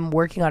everyone. I'm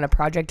working on a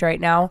project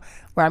right now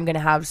where I'm going to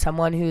have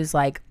someone who's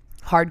like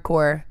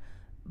hardcore,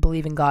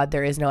 believe in God,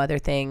 there is no other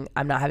thing,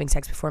 I'm not having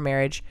sex before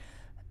marriage,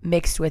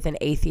 mixed with an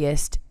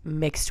atheist,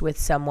 mixed with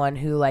someone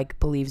who like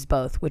believes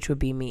both, which would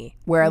be me,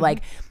 where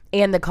like,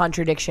 and the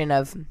contradiction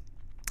of,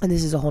 and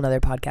this is a whole nother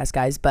podcast,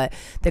 guys, but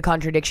the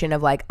contradiction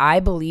of like,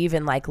 I believe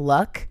in like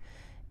luck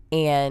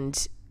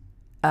and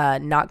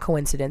not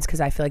coincidence,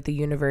 because I feel like the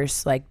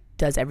universe like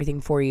does everything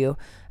for you,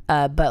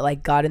 but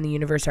like God and the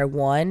universe are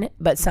one.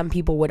 But some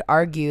people would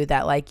argue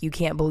that like you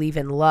can't believe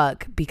in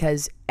luck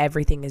because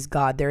everything is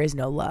God, there is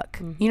no luck.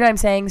 You know what I'm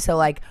saying? So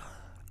like,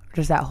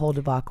 just that whole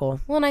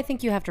debacle. Well, and I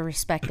think you have to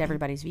respect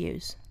everybody's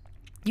views.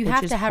 You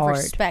have to have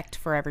respect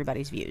for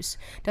everybody's views.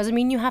 Doesn't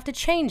mean you have to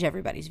change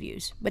everybody's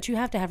views, but you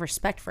have to have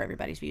respect for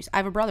everybody's views. I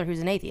have a brother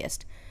who's an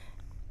atheist,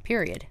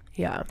 period.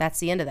 Yeah. That's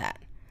the end of that.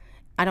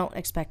 I don't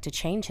expect to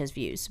change his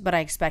views, but I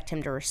expect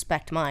him to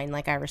respect mine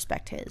like I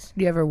respect his.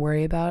 Do you ever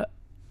worry about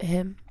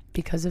him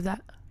because of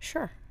that?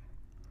 Sure.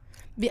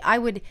 I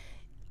would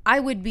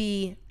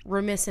be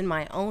remiss in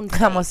my own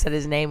faith. I almost said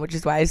his name, which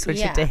is why I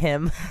switched it to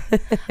him.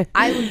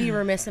 I would be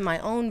remiss in my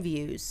own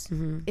views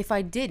if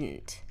I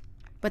didn't.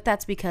 But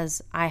that's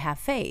because I have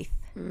faith.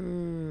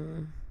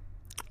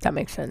 That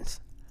makes sense.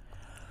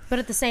 But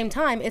at the same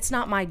time, it's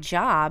not my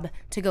job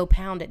to go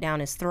pound it down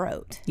his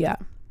throat. Yeah.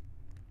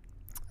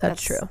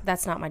 That's true.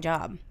 That's not my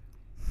job.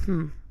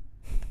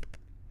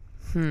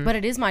 But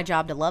it is my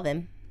job to love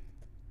him,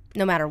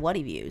 no matter what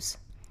he views.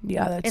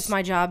 Yeah, it's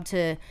my job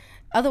to.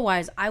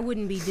 Otherwise, I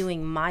wouldn't be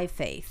doing my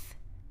faith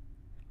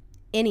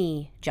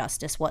any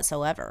justice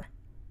whatsoever.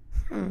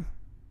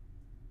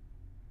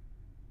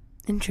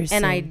 Interesting.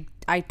 And I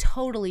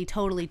totally,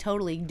 totally,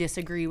 totally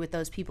disagree with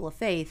those people of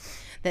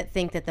faith that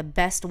think that the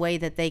best way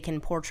that they can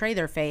portray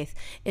their faith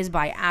is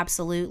by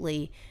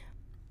absolutely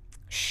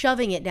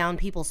shoving it down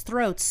people's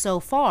throats so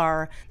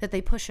far that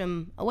they push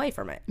them away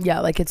from it. Yeah,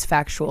 like it's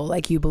factual.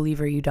 Like you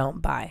believe or you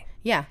don't buy.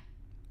 Yeah.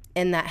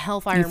 And that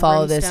hellfire You and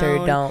follow this or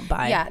brimstone, don't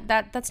buy. Yeah,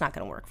 that's not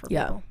going to work for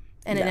people.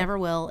 And it never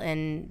will,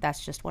 and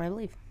that's just what I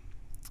believe.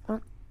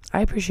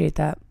 I appreciate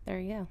that. There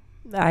you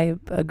go. I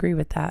agree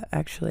with that,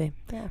 actually.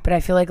 Yeah. But I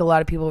feel like a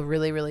lot of people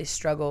really, really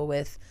struggle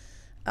with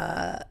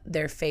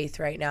their faith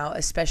right now,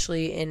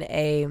 especially in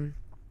a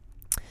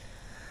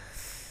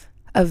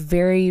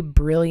very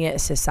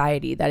brilliant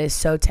society that is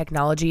so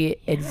technology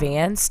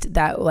advanced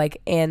that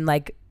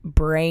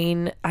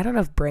brain, I don't know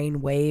if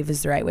brain wave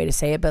is the right way to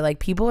say it, but like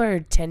people are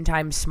 10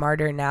 times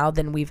smarter now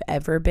than we've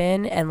ever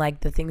been, and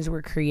like the things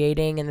we're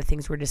creating and the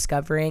things we're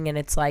discovering, and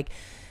it's like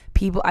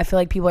I feel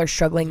like people are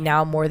struggling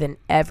now more than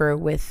ever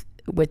with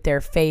their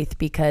faith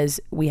because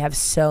we have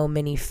so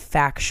many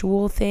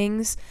factual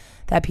things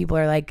that people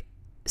are like,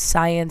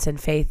 science and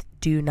faith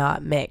do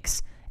not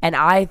mix. And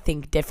I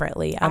think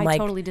differently. I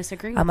totally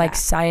disagree with I'm like, that.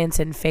 science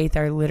and faith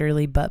are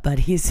literally butt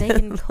buddies. They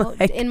can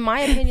in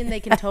my opinion,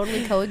 they can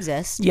totally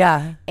coexist.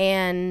 Yeah.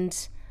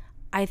 And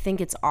I think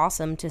it's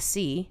awesome to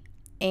see.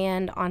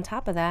 And on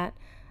top of that,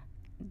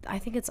 I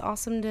think it's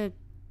awesome to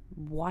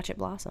watch it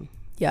blossom.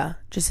 Yeah.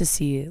 Just to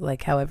see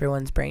like how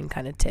everyone's brain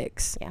kind of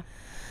ticks. Yeah.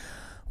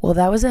 Well,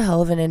 that was a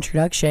hell of an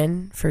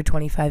introduction for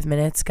 25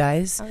 minutes,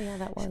 guys. Oh, yeah,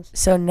 that was.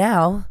 So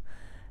now,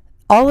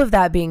 all of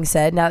that being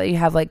said, now that you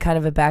have like kind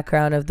of a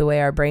background of the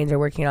way our brains are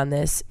working on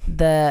this,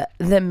 the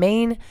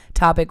main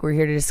topic we're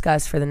here to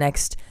discuss for the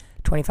next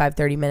 25,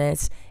 30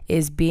 minutes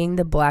is being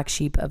the black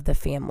sheep of the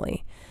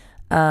family.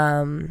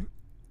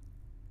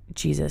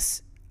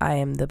 Jesus, I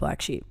am the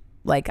black sheep.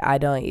 Like,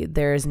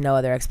 there is no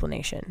other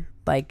explanation.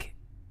 Like,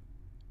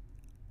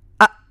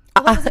 well,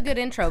 that was a good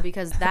intro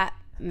because that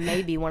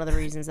may be one of the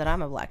reasons that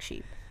I'm a black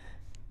sheep.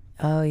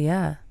 Oh,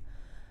 yeah.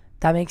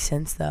 That makes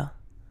sense, though.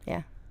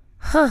 Yeah.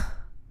 Huh.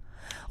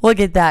 Look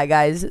at that,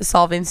 guys.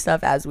 Solving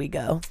stuff as we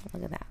go.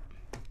 Look at that.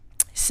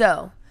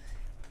 So,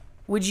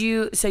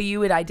 you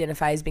would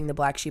identify as being the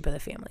black sheep of the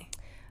family?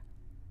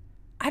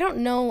 I don't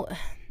know.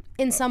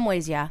 In some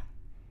ways, yeah.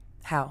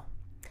 How?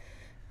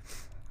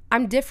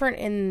 I'm different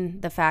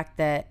in the fact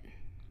that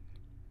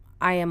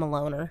I am a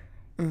loner.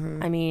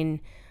 Mm-hmm. I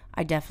mean,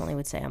 I definitely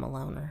would say I'm a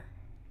loner.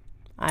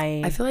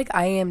 I feel like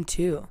I am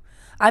too.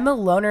 I'm a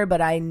loner,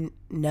 but I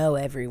know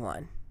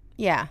everyone.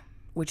 Yeah.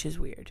 Which is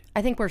weird.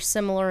 I think we're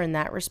similar in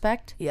that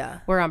respect. Yeah.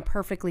 Where I'm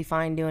perfectly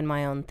fine doing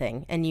my own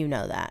thing. And you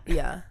know that.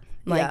 Yeah.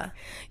 Like,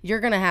 you're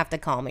going to have to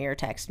call me or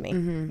text me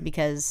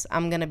because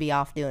I'm going to be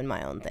off doing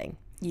my own thing.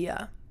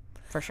 Yeah.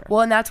 For sure.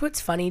 Well, and that's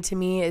what's funny to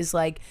me is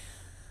like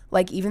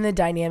even the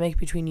dynamic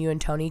between you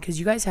and Tony, because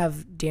you guys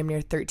have damn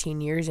near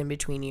 13 years in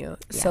between you.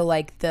 Yeah. So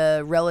like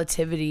the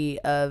relativity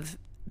of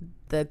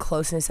the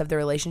closeness of the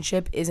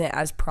relationship isn't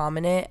as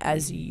prominent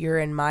as your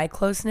and my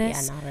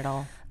closeness. Yeah, not at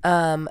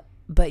all.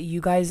 But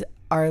you guys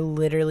are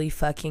literally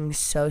fucking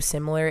so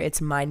similar.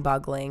 It's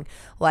mind-boggling.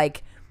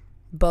 Like,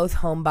 both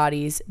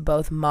homebodies,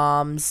 both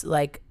moms,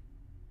 like,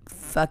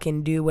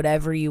 fucking do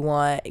whatever you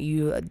want.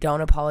 You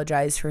don't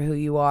apologize for who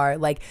you are.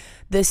 Like,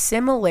 the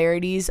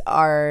similarities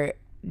are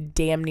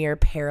damn near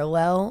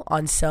parallel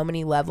on so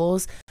many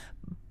levels,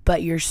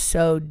 but you're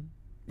so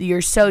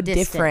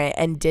different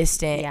and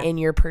distant in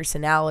your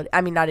personality.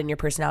 I mean, not in your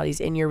personalities,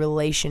 in your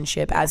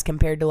relationship as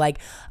compared to, like,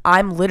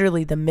 I'm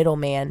literally the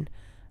middleman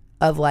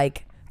of,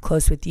 like,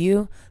 close with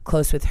you,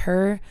 close with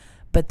her,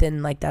 but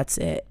then like that's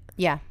it.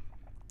 Yeah.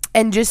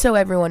 And just so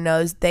everyone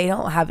knows, they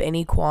don't have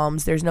any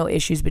qualms. There's no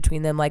issues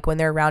between them. Like when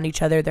they're around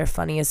each other, they're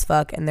funny as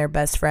fuck and they're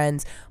best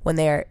friends when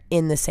they are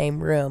in the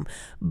same room.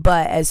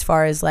 But as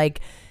far as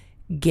like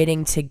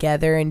getting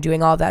together and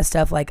doing all that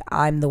stuff, like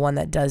I'm the one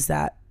that does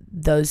that.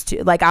 Those two,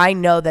 like I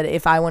know that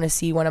if I want to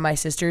see one of my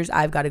sisters,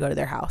 I've got to go to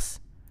their house.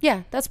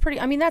 Yeah, that's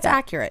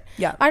accurate.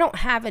 Yeah. I don't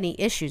have any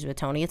issues with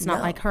Tony. It's not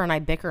like her and I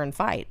bicker and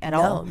fight at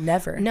all. No,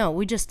 never. No,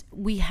 we're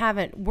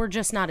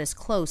just not as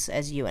close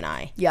as you and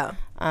I. Yeah.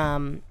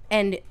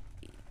 And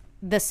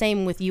the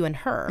same with you and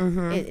her.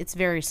 It's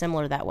very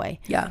similar that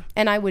way. Yeah.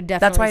 And I would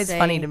definitely That's why it's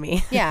funny to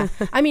me. Yeah.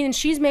 I mean, and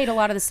she's made a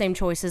lot of the same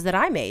choices that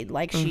I made.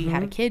 Like she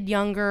had a kid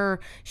younger.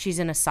 She's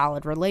in a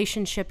solid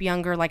relationship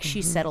younger. Like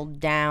she settled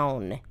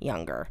down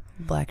younger.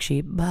 Black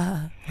sheep.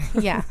 Bah.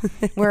 Yeah.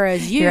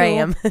 Whereas you. Here I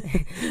am.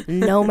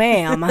 No,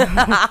 ma'am.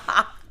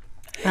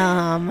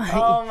 Oh my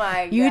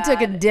God. You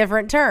took a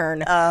different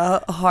turn.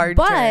 Hard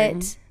turn.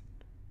 But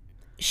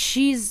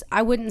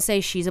I wouldn't say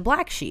she's a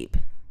black sheep.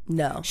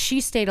 No.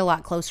 She stayed a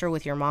lot closer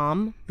with your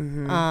mom,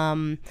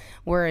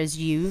 whereas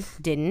you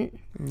didn't.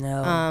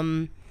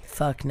 No.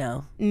 Fuck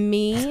no.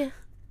 Me,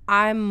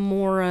 I'm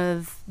more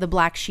of the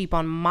black sheep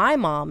on my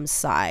mom's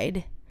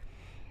side.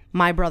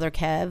 My brother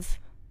Kev,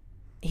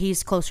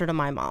 he's closer to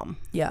my mom.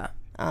 Yeah.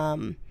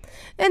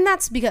 And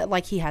that's because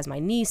like he has my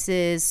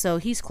nieces, so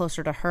he's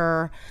closer to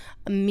her.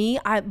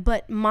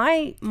 But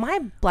my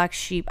black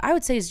sheep, I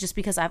would say, is just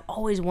because I've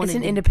always wanted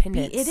an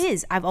independence. It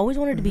is. I've always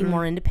wanted to be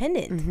more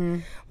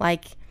independent.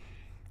 Like,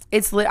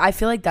 I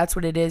feel like that's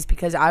what it is,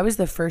 because I was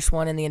the first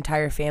one in the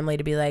entire family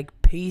to be like,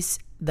 peace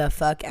the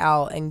fuck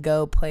out and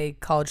go play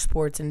college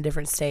sports in a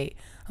different state.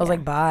 I was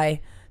like,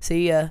 bye,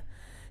 see ya.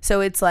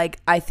 So it's like,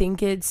 I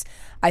think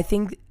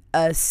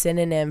a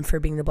synonym for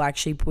being the black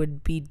sheep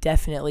would be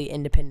definitely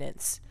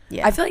independence.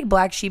 Yeah. I feel like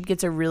black sheep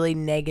gets a really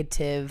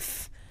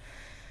negative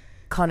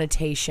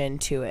connotation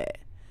to it,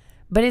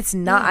 but it's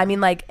not. I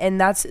mean, like, and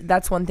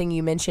that's one thing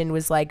you mentioned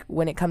was like,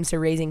 when it comes to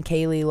raising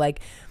Kaylee, like,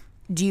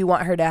 do you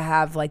want her to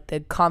have like the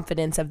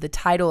confidence of the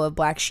title of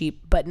black sheep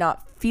but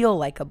not feel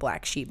like a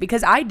black sheep?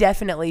 Because I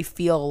definitely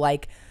feel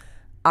like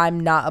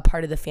I'm not a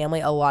part of the family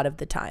a lot of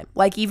the time.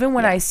 Like, even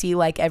when I see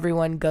like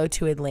everyone go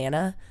to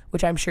Atlanta,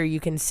 which I'm sure you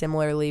can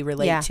similarly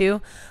relate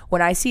to,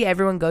 when I see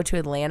everyone go to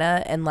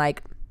Atlanta and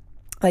like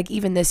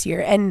even this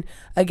year, and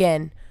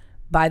again,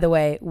 by the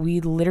way, we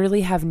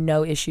literally have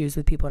no issues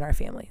with people in our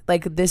family.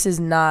 Like, this is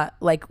not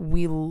like,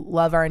 we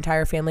love our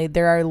entire family.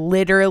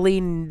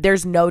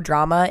 There's no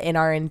drama in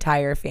our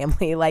entire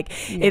family. Like,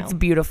 no. It's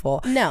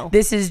beautiful. No.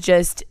 This is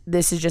just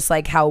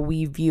like how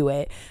we view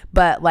it.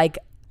 But like,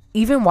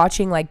 even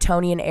watching like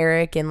Tony and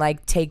Eric and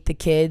like take the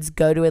kids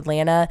go to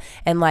Atlanta,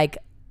 and like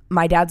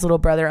my dad's little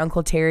brother,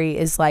 Uncle Terry,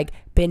 is like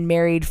been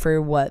married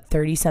for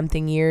 30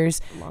 something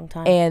years. A long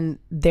time. And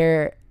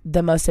they're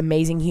the most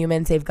amazing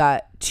humans. They've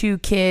got 2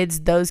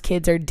 kids. Those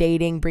kids are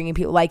dating, bringing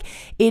people. Like,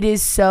 it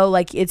is so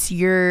like, it's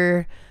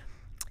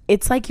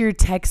like your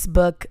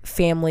textbook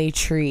family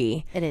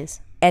tree. It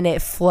is. And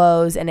it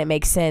flows and it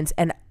makes sense.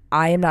 And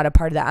I am not a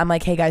part of that. I'm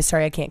like, hey guys,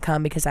 sorry I can't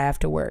come because I have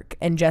to work.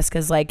 And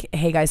Jessica's like,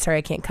 hey guys, sorry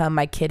I can't come.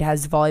 My kid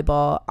has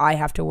volleyball. I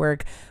have to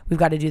work. We've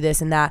got to do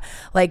this and that.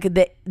 Like,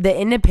 the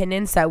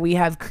independence that we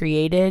have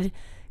created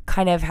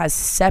kind of has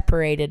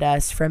separated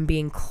us from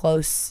being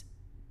close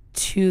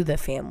to the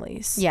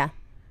families. Yeah.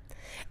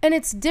 And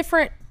it's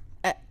different.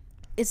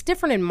 It's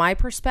different in my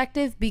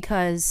perspective,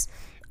 because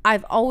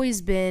I've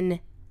always been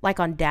like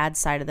on dad's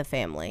side of the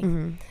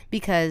family,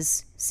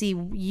 because see,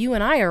 you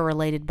and I are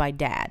related by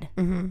dad.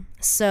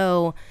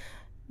 So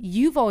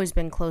you've always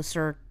been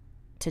closer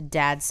to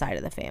dad's side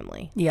of the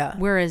family. Yeah.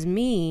 Whereas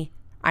me,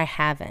 I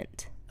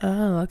haven't.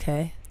 Oh,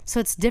 okay. So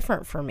it's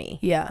different for me.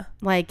 Yeah.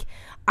 Like,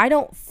 I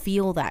don't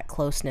feel that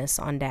closeness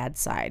on dad's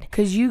side.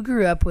 Because you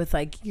grew up with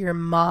like your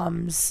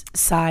mom's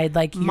side,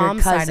 like your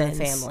mom's cousins. side of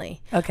the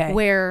family. Okay.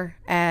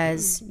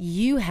 Whereas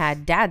you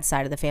had dad's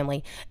side of the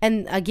family.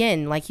 And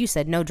again, like you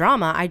said, no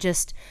drama. I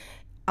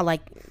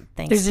like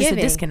Thanksgiving. There's just a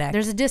disconnect.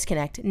 There's a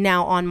disconnect.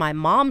 Now, on my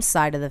mom's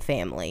side of the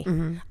family,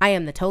 I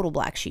am the total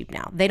black sheep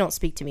now. They don't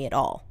speak to me at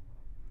all.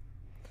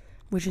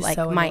 Which is like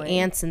so my annoying.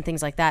 aunts and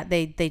things like that,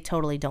 they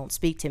totally don't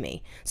speak to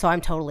me. So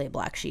I'm totally a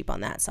black sheep on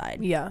that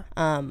side. Yeah.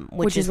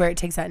 Which is where it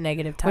takes that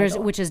negative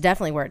title. Which is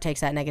definitely where it takes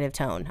that negative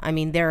tone. I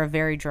mean, they're a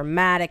very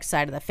dramatic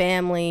side of the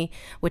family,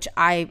 which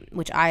I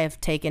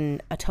have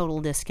taken a total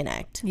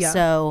disconnect. Yeah.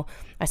 So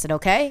I said,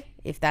 okay,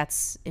 if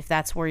that's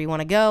where you want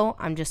to go,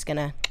 I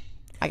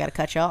got to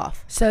cut you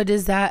off. So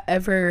does that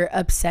ever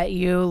upset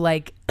you?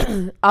 Like,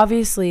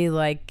 obviously,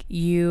 like,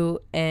 you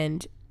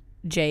and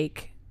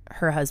Jake,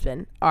 her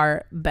husband,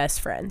 are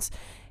best friends.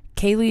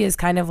 Kaylee is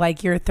kind of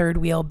like your third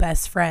wheel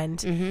best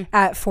friend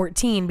at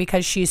 14,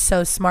 because she's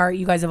so smart.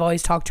 You guys have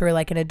always talked to her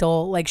like an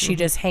adult. Like, she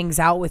just hangs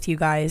out with you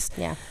guys.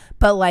 Yeah.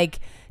 But like,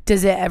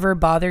 does it ever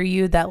bother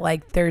you that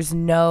like there's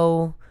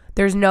no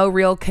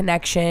real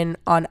connection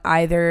on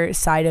either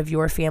side of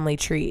your family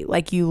tree?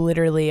 Like, you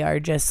literally are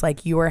just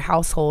like, your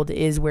household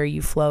is where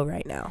you flow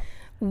right now.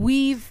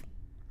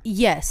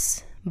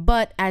 Yes,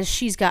 but as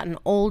she's gotten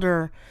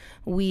older,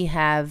 we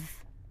have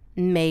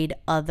made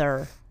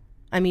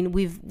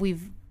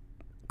we've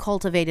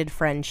cultivated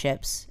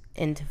friendships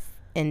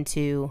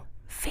into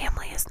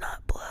family is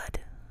not blood.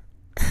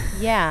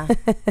 Yeah.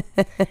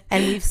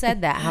 And we've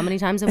said that. How many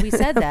times have we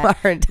said that?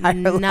 Our entire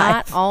Not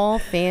life. all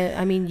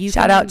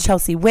shout out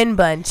Chelsea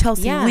Winbun.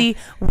 Chelsea Lee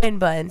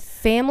Winbun.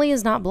 Family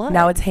is not blood.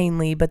 Now it's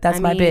Hanley, but that's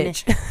my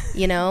bitch.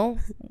 You know,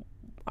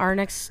 our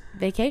next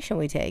vacation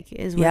we take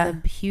is with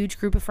a huge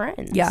group of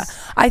friends. Yeah.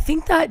 I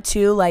think that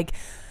too, like,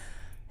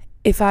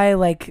 if I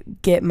like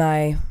get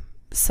my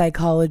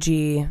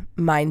psychology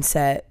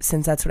mindset,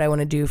 since that's what I want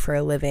to do for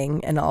a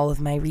living and all of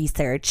my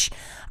research,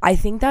 I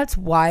think that's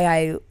why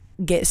I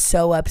get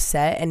so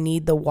upset and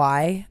need the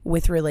why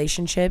with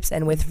relationships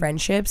and with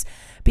friendships,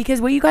 because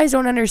what you guys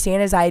don't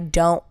understand is I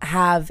don't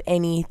have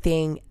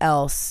anything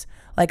else.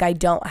 Like, I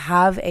don't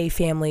have a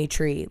family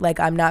tree. Like,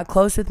 I'm not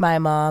close with my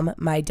mom.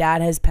 My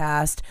dad has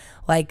passed.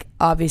 Like,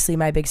 obviously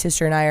my big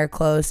sister and I are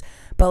close,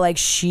 but like,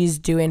 she's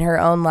doing her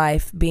own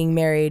life, being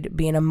married,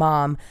 being a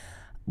mom.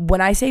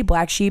 When I say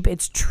black sheep,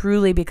 it's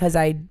truly because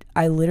I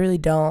literally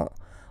don't,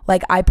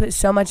 like, I put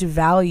so much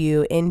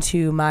value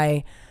into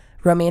my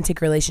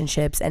romantic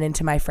relationships and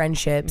into my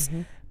friendships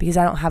because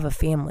I don't have a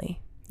family.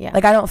 Yeah.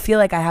 Like, I don't feel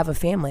like I have a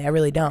family. I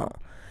really don't.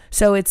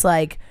 So it's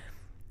like,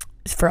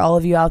 for all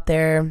of you out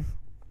there,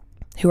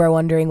 who are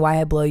wondering why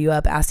I blow you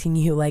up, asking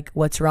you like,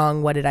 what's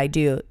wrong? What did I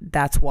do?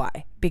 That's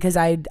why. Because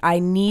I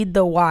need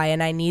the why,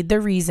 and I need the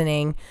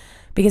reasoning,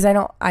 because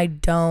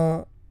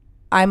I'm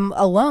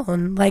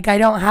alone. Like, I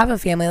don't have a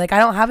family. Like, I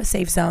don't have a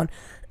safe zone.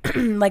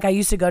 Like, I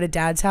used to go to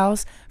Dad's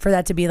house for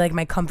that to be like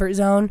my comfort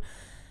zone,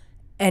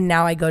 and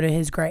now I go to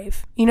his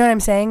grave. You know what I'm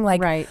saying?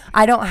 Like, Right.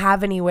 I don't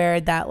have anywhere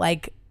that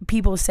like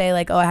people say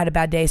like, oh, I had a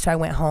bad day, so I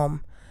went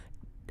home.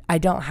 I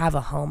don't have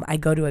a home. I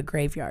go to a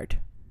graveyard.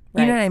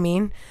 You know Right. what I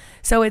mean?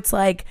 So it's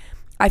like,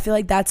 I feel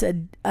like that's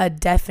a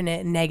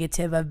definite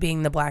negative of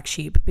being the black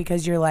sheep,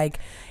 because you're like,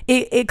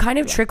 it kind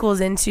of trickles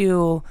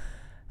into,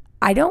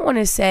 I don't want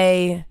to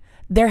say,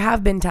 there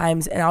have been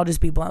times, and I'll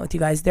just be blunt with you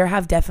guys, there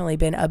have definitely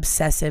been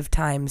obsessive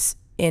times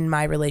in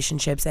my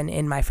relationships and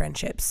in my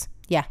friendships.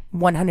 Yeah.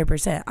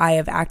 100%. I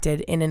have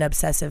acted in an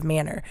obsessive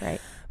manner. Right.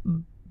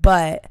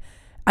 But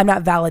I'm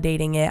not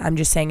validating it. I'm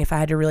just saying, if I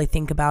had to really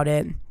think about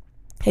it,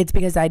 it's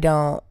because I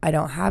don't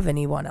have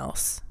anyone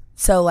else.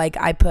 So like,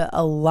 I put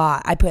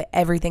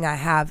everything I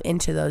have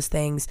into those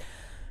things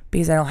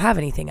because I don't have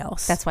anything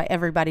else. That's why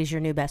everybody's your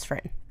new best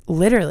friend.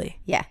 Literally.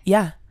 Yeah.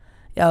 Yeah.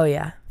 Oh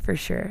yeah, for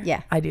sure.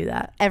 Yeah. I do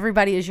that.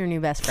 Everybody is your new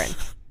best friend.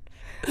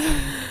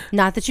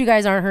 Not that you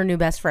guys aren't her new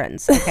best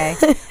friends, okay?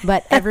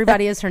 But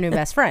everybody is her new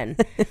best friend.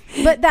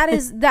 But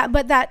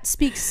that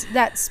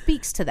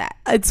speaks to that.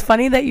 It's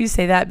funny that you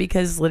say that,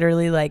 because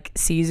literally like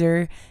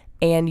Caesar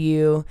and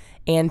you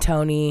and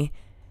Tony,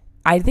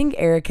 I think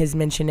Eric has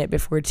mentioned it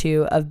before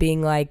too, of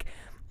being like,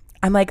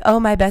 I'm like, oh,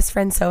 my best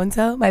friend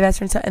so-and-so, my best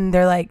friend so, and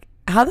they're like,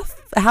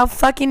 how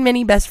fucking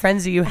many best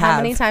friends do you have?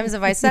 How many times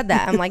have I said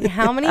that? I'm like,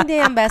 how many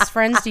damn best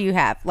friends do you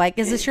have? Like,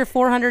 is this your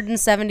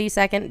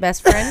 472nd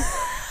best friend?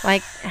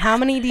 Like, how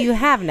many do you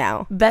have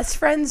now? Best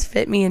friends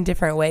fit me in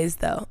different ways,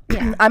 though.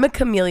 Yeah. I'm a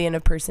chameleon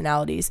of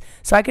personalities.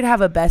 So I could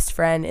have a best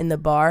friend in the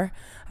bar.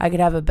 I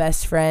could have a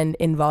best friend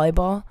in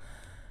volleyball.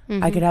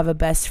 I could have a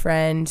best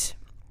friend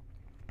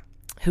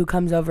who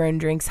comes over and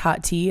drinks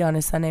hot tea on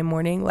a Sunday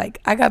morning.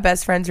 Like, I got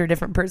best friends who are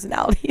different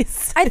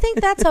personalities. I think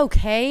that's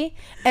okay,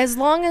 as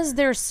long as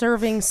they're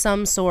serving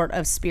some sort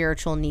of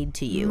spiritual need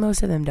to you.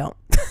 Most of them don't.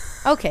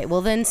 Okay,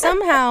 well then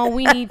somehow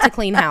we need to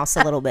clean house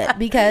a little bit,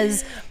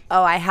 because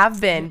Oh, I have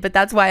been, but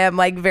that's why I'm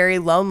like very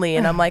lonely,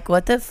 and I'm like,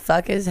 what the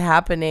fuck is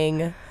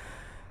happening?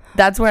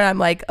 That's where I'm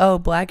like, oh,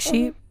 black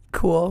sheep?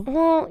 Cool.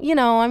 well,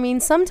 I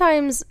mean,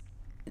 sometimes,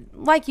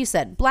 like you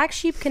said, black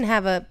sheep can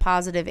have a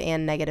positive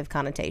and negative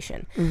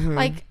connotation.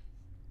 Like,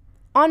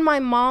 on my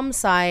mom's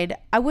side,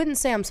 I wouldn't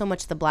say I'm so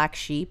much the black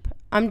sheep.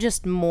 I'm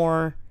just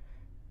more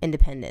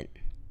independent.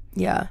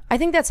 Yeah. I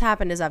think that's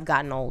happened as I've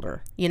gotten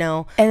older,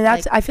 And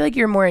that's, I feel like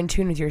you're more in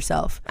tune with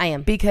yourself. I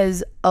am.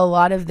 Because a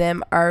lot of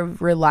them are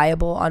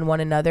reliable on one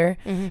another.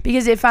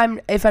 Because if I'm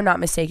not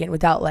mistaken,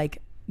 without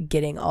like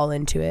getting all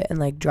into it and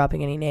like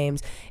dropping any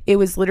names, it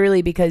was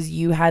literally because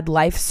you had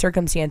life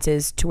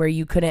circumstances to where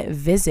you couldn't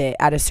visit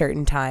at a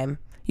certain time.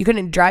 You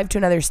couldn't drive to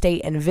another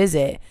state and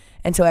visit.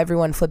 And so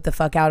everyone flipped the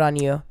fuck out on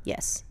you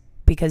Yes.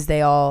 because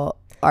they all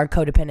are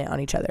codependent on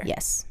each other.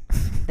 Yes.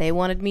 They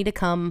wanted me to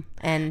come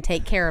and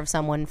take care of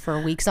someone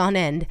for weeks on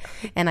end.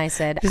 And I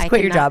said, Just I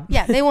quit your cannot- job.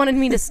 Yeah. They wanted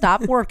me to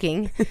stop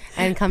working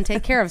and come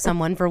take care of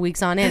someone for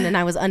weeks on end. And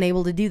I was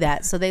unable to do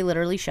that. So they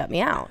literally shut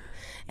me out.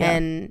 Yeah.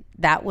 And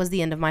that was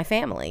the end of my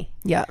family.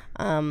 Yeah.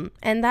 And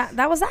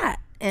that was that.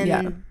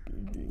 And,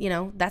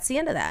 that's the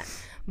end of that.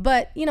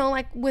 But,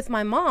 like with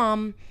my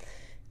mom,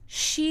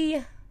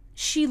 she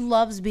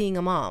loves being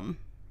a mom.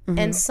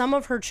 And some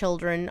of her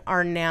children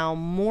are now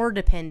more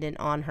dependent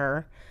on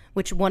her,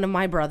 which one of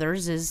my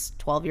brothers is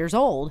 12 years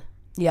old.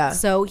 Yeah.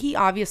 So he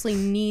obviously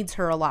needs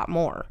her a lot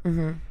more.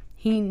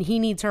 He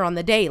needs her on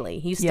the daily.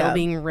 He's still Yeah.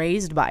 being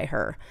raised by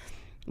her.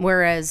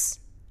 Whereas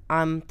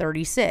I'm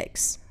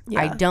 36.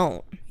 I Yeah.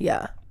 don't.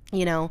 Yeah.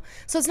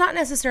 So it's not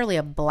necessarily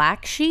a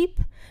black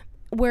sheep,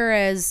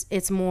 whereas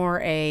it's more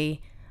I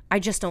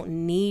just don't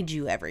need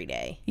you every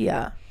day.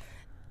 Yeah.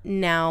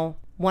 Now,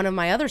 one of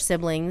my other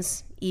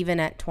siblings, even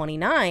at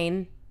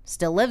 29,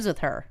 still lives with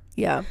her.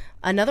 Yeah.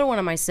 Another one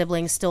of my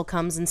siblings still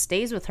comes and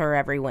stays with her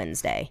every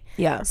Wednesday.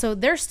 Yeah. So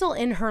they're still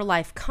in her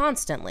life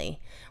constantly,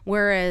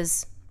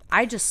 whereas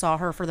I just saw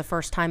her for the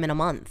first time in a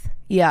month.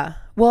 Yeah.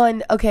 Well,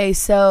 and okay,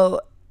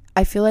 so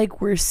I feel like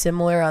we're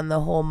similar on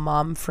the whole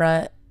mom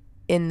front,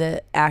 in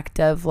the act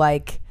of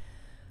like,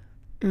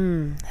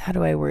 how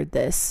do I word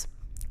this?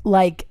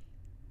 Like,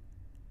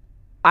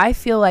 I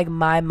feel like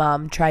my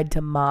mom tried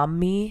to mom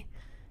me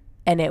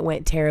and it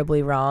went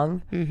terribly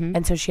wrong.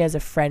 And so she has a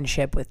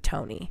friendship with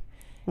Tony.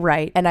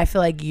 Right. And I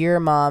feel like your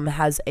mom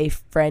has a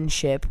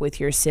friendship with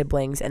your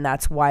siblings, and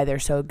that's why they're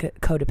so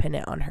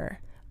codependent on her.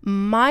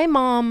 My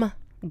mom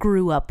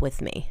grew up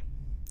with me.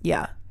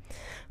 Yeah.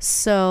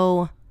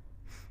 So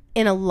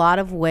in a lot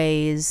of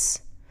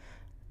ways,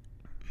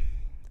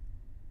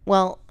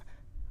 well,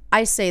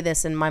 I say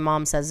this and my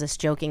mom says this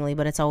jokingly,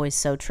 but it's always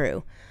so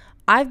true.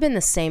 I've been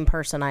the same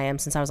person I am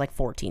since I was like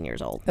 14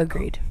 years old.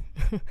 Agreed.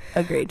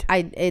 Agreed.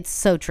 It's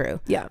so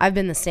true. Yeah. I've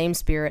been the same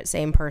spirit,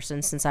 same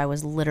person since I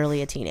was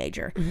literally a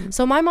teenager.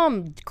 So my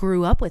mom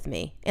grew up with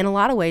me. In a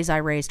lot of ways, I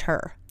raised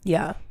her.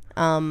 Yeah.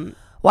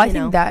 Well, I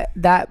think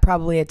that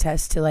probably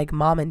attests to like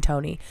mom and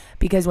Tony,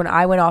 because when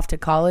I went off to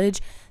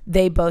college,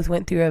 they both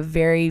went through a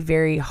very,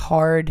 very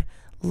hard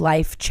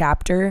life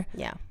chapter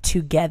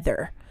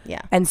together.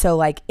 Yeah. And so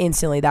like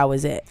instantly that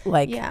was it.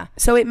 Like, Yeah.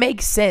 so it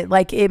makes sense.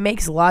 Like it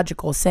makes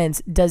logical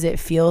sense. Does it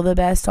feel the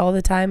best all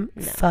the time?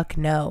 No. Fuck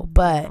no.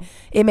 But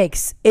it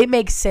makes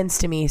sense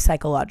to me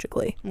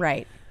psychologically.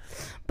 Right.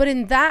 But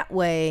in that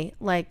way,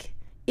 like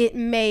it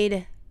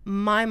made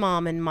my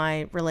mom and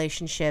my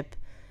relationship,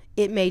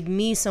 it made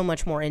me so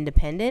much more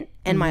independent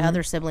and my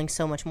other siblings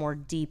so much more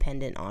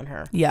dependent on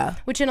her. Yeah.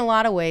 Which in a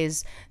lot of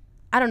ways,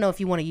 I don't know if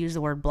you want to use the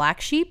word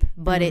black sheep,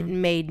 but it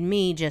made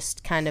me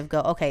just kind of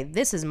go, okay,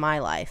 this is my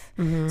life.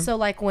 So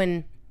like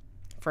when,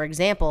 for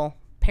example,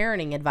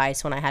 parenting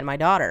advice when I had my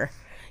daughter,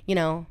 you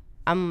know,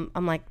 I'm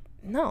like,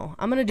 no,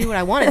 I'm going to do what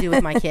I want to do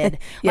with my kid.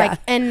 Like,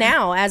 and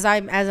now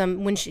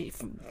when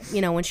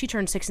she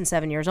turned 6 and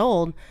 7 years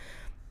old,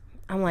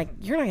 I'm like,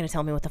 you're not going to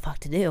tell me what the fuck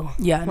to do.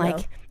 Yeah. Like,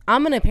 no.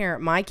 I'm going to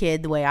parent my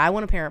kid the way I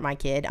want to parent my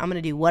kid. I'm going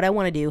to do what I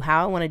want to do,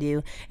 how I want to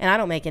do, and I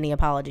don't make any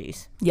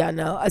apologies. Yeah,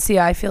 no. See,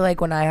 I feel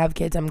like when I have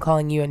kids, I'm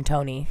calling you and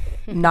Tony,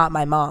 not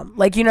my mom.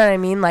 Like, you know what I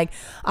mean? Like,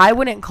 I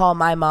wouldn't call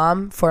my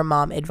mom for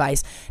mom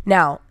advice.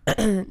 Now,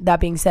 that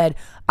being said,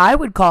 I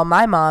would call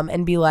my mom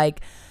and be like,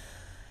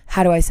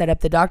 how do I set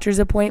up the doctor's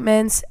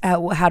appointments?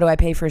 How do I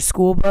pay for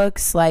school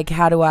books? Like,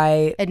 how do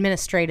I...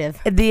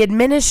 The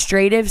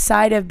administrative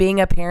side of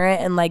being a parent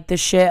and, like, the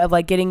shit of,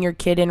 like, getting your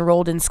kid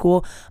enrolled in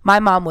school.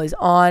 My mom was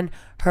on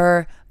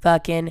her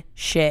fucking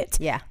shit.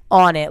 Yeah.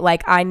 On it.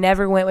 Like, I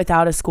never went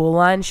without a school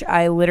lunch.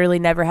 I literally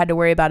never had to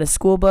worry about a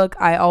school book.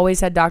 I always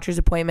had doctor's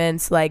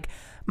appointments. Like...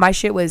 my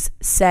shit was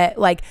set.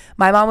 Like,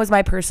 my mom was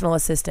my personal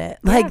assistant.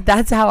 Like,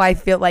 that's how I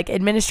feel. Like,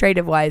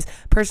 administrative wise,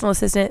 personal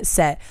assistant,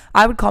 set.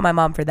 I would call my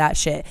mom for that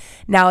shit.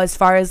 Now, as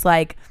far as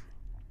like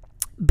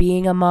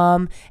being a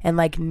mom and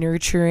like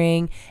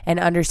nurturing and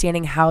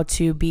understanding how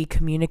to be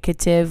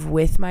communicative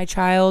with my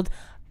child,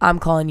 I'm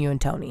calling you and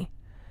Tony.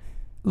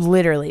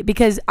 Literally.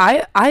 Because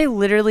I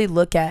literally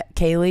look at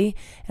Kaylee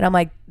and I'm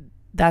like,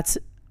 that's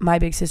my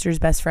big sister's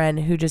best friend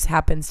who just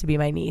happens to be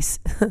my niece.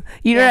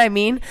 You know what I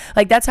mean?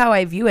 Like, that's how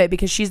I view it,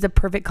 because she's the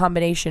perfect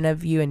combination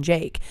of you and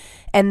Jake.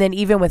 And then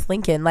even with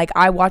Lincoln, like,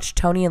 I watched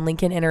Tony and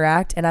Lincoln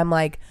interact and I'm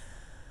like,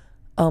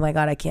 oh my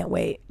God, I can't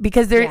wait.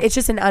 Because it's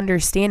just an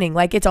understanding.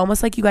 Like, it's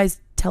almost like you guys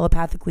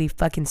telepathically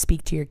fucking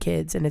speak to your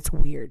kids, and it's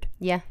weird.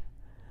 Yeah.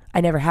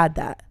 I never had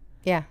that.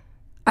 Yeah.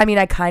 I mean,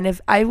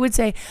 I would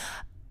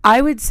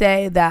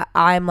say that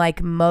I'm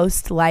like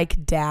most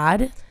like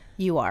Dad.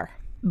 You are.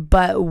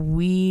 But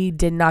we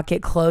did not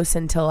get close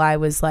until I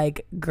was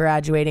like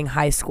graduating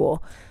high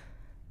school.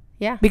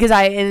 Yeah. Because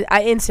I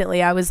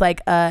instantly, I was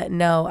like,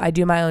 no, I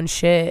do my own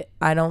shit.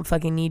 I don't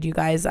fucking need you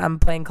guys. I'm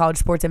playing college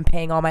sports and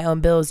paying all my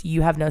own bills.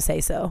 You have no say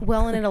so.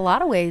 Well, and in a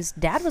lot of ways,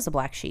 Dad was a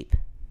black sheep.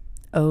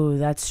 Oh,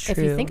 that's true. If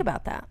you think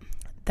about that.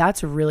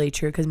 That's really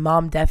true, because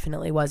Mom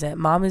definitely wasn't.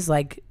 Mom is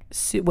like,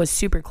 was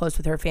super close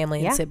with her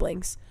family and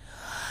siblings.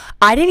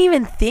 I didn't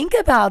even think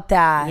about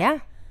that. Yeah.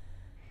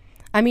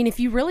 I mean, if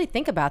you really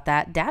think about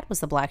that, Dad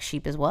was the black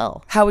sheep as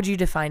well. How would you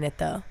define it,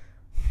 though?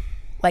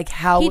 Like,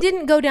 how... He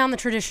didn't go down the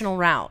traditional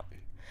route.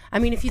 I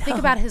mean, if you think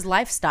about his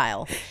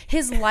lifestyle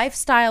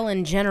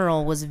in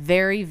general was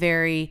very,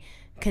 very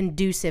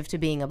conducive to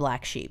being a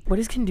black sheep. What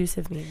does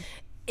conducive mean?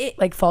 It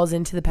like falls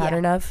into the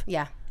pattern of?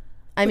 Yeah.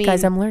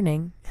 Guys, I'm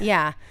learning.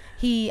 Yeah.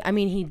 He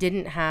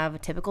didn't have a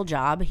typical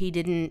job. He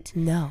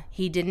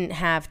didn't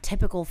have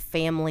typical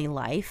family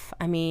life.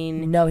 I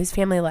mean... No, his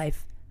family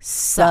life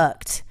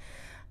sucked.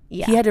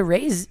 Yeah. He had to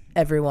raise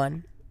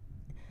everyone.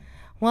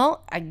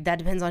 Well, that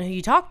depends on who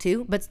you talk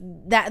to, but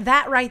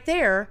that right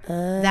there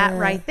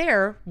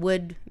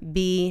would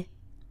be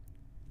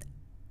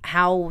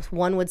how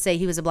one would say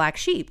he was a black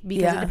sheep,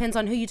 because it depends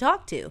on who you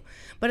talk to.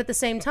 But at the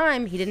same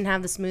time, he didn't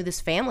have the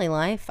smoothest family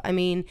life. I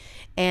mean,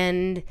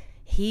 and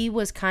he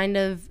was kind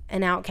of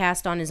an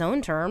outcast on his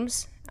own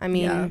terms. I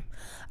mean,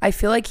 I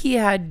feel like he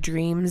had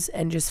dreams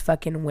and just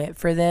fucking went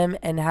for them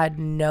and had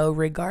no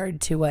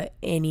regard to what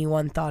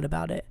anyone thought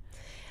about it.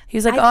 He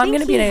was like, I'm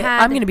going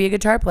to be a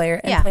guitar player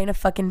and play in a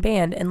fucking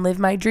band and live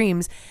my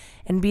dreams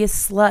and be a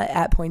slut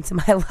at points in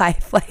my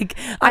life. Like,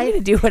 I'm going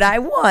to do what I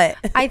want.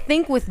 I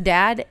think with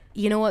Dad,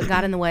 you know what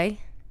got in the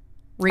way?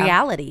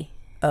 Reality.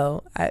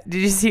 Did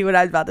you see what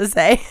I was about to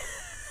say?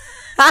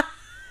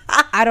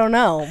 I don't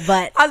know,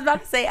 but I was about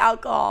to say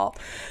alcohol.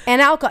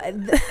 And alcohol,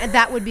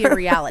 that would be a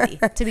reality,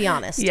 to be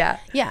honest. Yeah.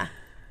 Yeah.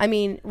 I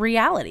mean,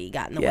 reality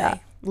got in the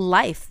way.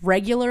 Life,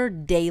 regular,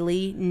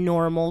 daily,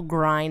 normal,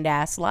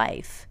 grind-ass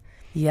life.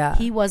 Yeah.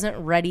 He wasn't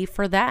ready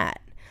for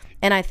that.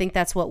 And I think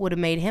that's what would have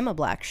made him a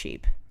black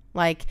sheep.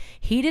 Like,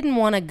 he didn't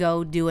want to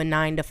go do a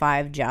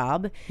 9-to-5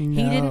 job.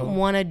 No. He didn't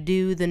want to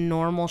do the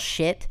normal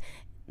shit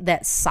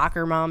that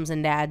soccer moms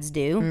and dads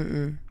do.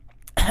 Mm-mm.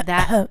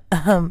 That,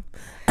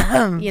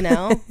 you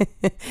know.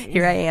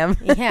 Here I am.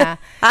 Yeah.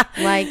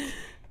 Like,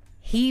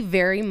 he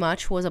very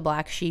much was a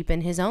black sheep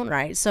in his own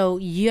right. So,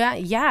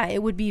 yeah,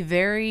 it would be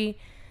very...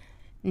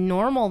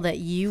 normal that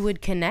you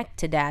would connect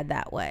to dad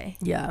that way.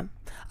 Yeah.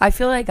 I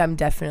feel like I'm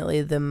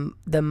definitely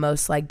the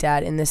most like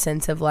dad in the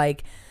sense of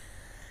like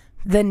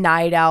the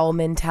night owl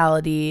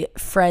mentality,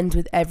 friends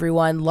with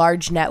everyone,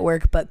 large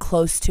network, but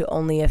close to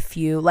only a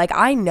few. Like,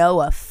 I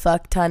know a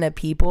fuck ton of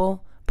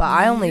people, but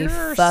I only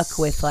fuck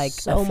with like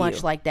so a few.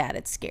 much like dad.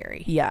 It's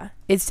scary. Yeah.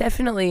 It's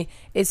definitely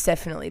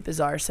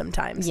bizarre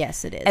sometimes.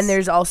 Yes, it is. And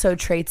there's also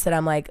traits that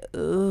I'm like,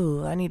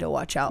 ooh, I need to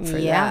watch out for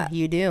yeah, that.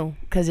 you do.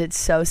 Because it's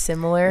so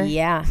similar.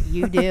 Yeah,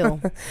 you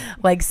do.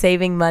 Like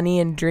saving money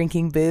and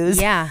drinking booze.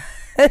 Yeah.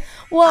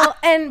 Well,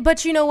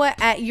 but you know what?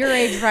 At your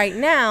age right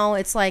now,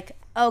 it's like,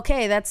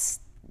 okay, that's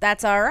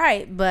all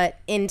right. But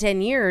in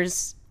 10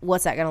 years,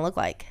 what's that going to look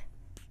like?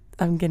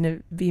 I'm going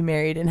to be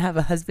married and have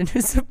a husband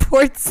who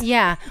supports.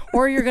 Yeah.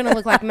 Or you're going to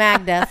look like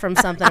Magda from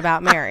Something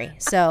About Mary.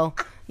 So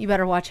you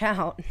better watch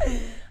out.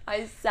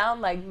 I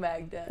sound like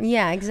Magda.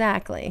 Yeah,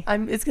 exactly.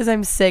 It's because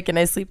I'm sick and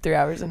I sleep 3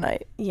 hours a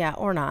night. Yeah,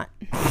 or not.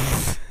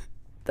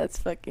 That's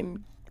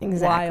fucking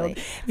Exactly. wild.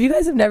 If you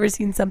guys have never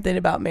seen Something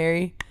About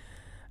Mary,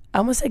 I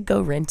almost said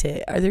go rent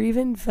it. Are there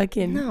even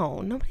fucking... No,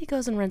 nobody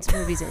goes and rents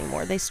movies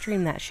anymore. They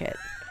stream that shit.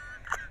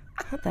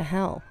 What the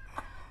hell?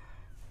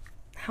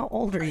 How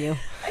old are you?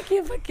 I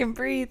can't fucking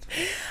breathe.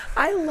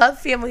 I love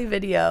Family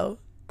Video.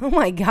 Oh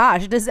my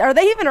gosh. Are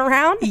they even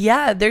around?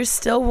 Yeah, there's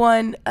still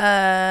one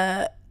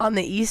on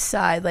the east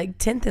side, like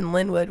 10th and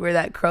Linwood, where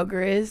that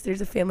Kroger is.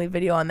 There's a Family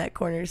Video on that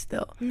corner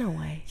still. No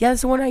way. Yeah,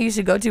 it's the one I used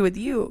to go to with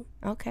you.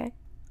 Okay.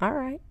 All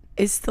right.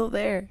 It's still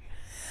there.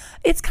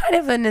 It's kind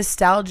of a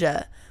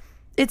nostalgia.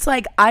 It's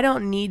like I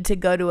don't need to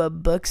go to a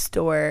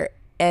bookstore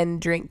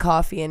and drink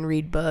coffee and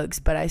read books,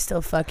 but I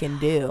still fucking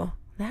do.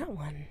 That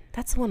one.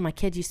 That's the one my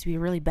kid used to be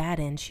really bad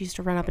in. She used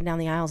to run up and down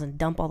the aisles and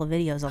dump all the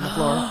videos on the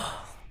floor.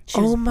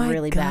 She was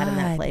really bad in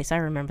that place. I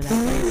remember that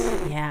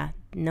place. Yeah.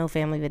 No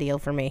Family Video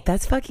for me.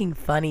 That's fucking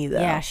funny, though.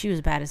 Yeah, she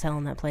was bad as hell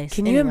in that place.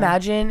 Can you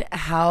imagine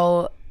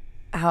how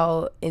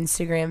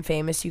Instagram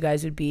famous you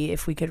guys would be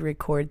if we could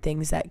record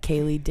things that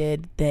Kaylee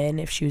did then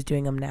if she was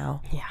doing them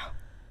now? Yeah.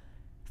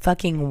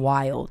 Fucking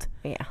wild.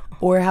 Yeah.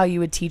 Or how you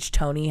would teach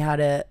Tony how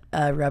to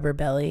rubber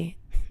belly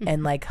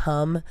and like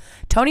hum.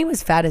 Tony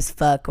was fat as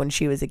fuck when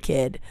she was a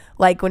kid.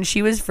 Like when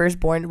she was first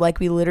born, like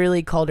we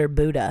literally called her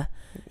Buddha.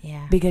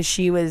 Yeah. Because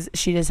she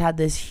just had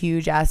this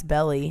huge ass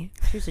belly.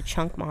 She was a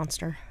chunk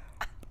monster.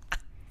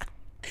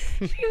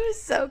 She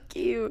was so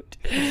cute.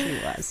 She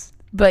was.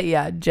 But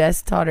yeah,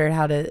 Jess taught her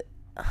how to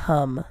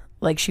hum.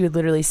 Like she would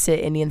literally sit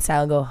Indian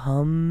style and go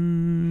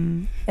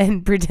hum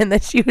and pretend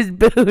that she was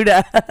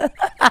Buddha.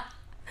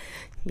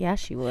 Yeah,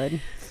 she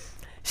would.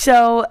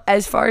 So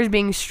as far as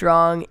being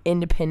strong,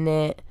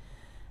 independent,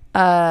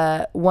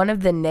 one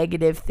of the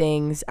negative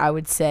things I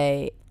would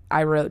say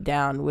I wrote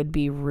down would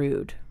be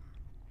rude.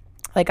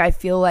 Like I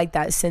feel like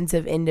that sense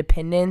of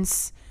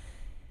independence,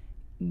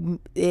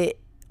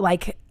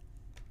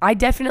 I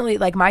definitely,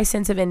 like my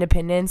sense of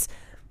independence,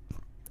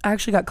 I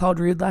actually got called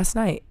rude last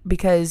night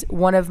because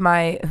one of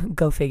my,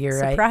 go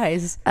figure,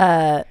 Surprise.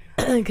 right?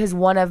 Because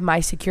one of my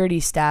security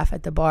staff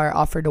at the bar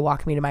offered to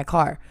walk me to my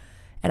car.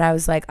 And I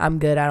was like, I'm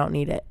good. I don't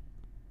need it.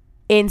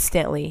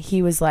 Instantly,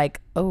 he was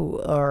like, oh,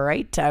 all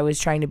right. I was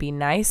trying to be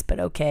nice, but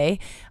okay.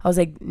 I was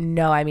like,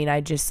 no, I mean,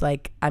 I just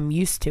like, I'm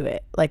used to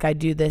it. Like I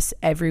do this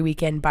every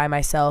weekend by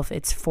myself.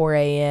 It's 4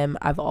 a.m.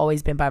 I've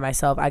always been by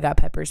myself. I got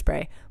pepper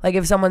spray. Like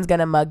if someone's going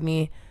to mug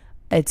me,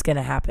 it's going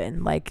to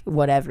happen. Like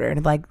whatever.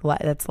 Like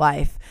that's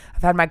life.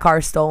 I've had my car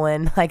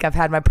stolen. Like I've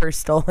had my purse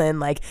stolen.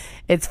 Like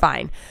it's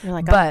fine. You're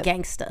like, but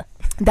I'm gangsta.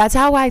 That's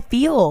how I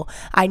feel.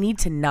 I need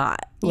to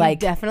not. You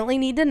definitely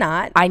need to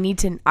not.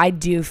 I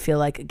do feel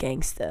like a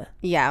gangsta.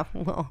 Yeah,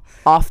 well.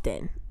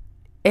 Often.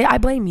 I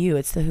blame you.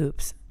 It's the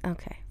hoops.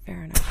 Okay,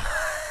 fair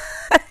enough.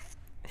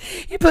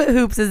 You put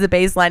hoops as the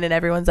baseline and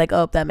everyone's like,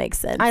 oh, that makes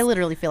sense. I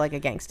literally feel like a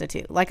gangsta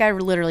too. Like I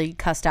literally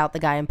cussed out the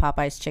guy in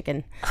Popeye's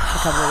Chicken a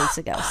couple of weeks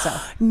ago. So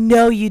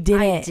no, you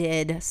didn't. I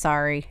did.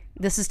 Sorry.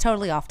 This is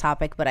totally off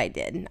topic, but I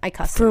did. I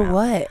cussed for him out.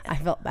 what? I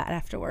felt bad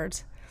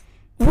afterwards.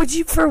 Would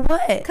you for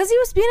what? Because he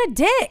was being a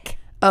dick.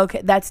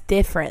 Okay, that's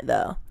different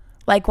though.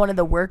 Like one of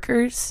the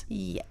workers?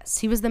 Yes,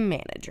 he was the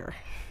manager.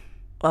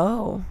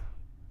 Oh.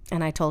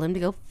 And I told him to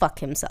go fuck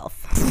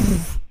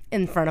himself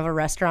in front of a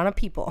restaurant of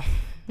people.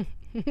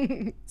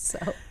 So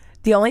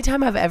the only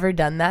time I've ever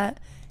done that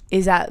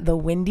is at the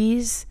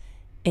Wendy's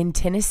in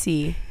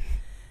Tennessee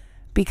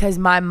because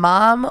my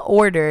mom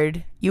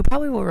ordered, you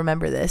probably will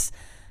remember this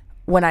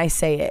when I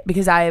say it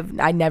because I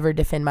never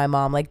defend my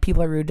mom. Like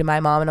people are rude to my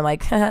mom and I'm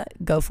like,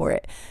 go for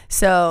it.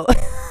 So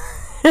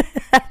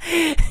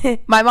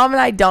my mom and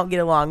I don't get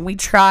along. We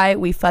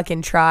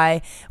fucking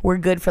try. We're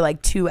good for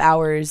like 2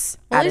 hours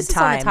at a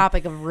time. On the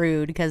topic of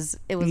rude because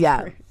it was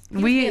rude.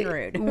 Being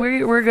rude.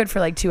 We're good for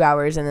like 2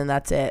 hours and then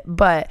that's it.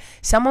 But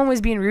someone was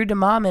being rude to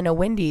mom in a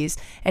Wendy's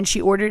and she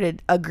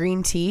ordered a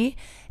green tea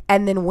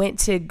and then went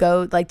to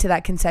go like to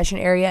that concession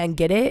area and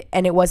get it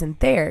and it wasn't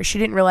there. She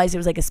didn't realize it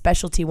was like a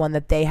specialty one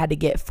that they had to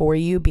get for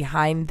you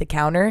behind the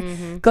counter.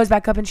 Mm-hmm. Goes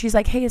back up and she's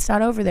like, hey, it's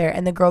not over there.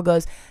 And the girl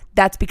goes,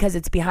 that's because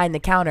it's behind the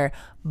counter.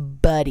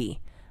 Buddy,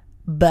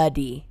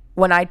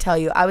 when I tell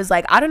you, I was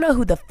like, I don't know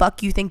who the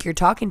fuck you think you're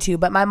talking to,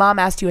 but my mom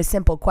asked you a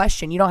simple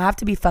question. You don't have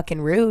to be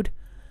fucking rude.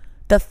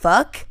 The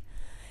fuck?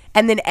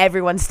 And then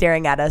everyone's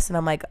staring at us, and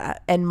I'm like,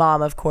 and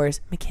mom, of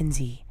course,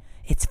 Mackenzie,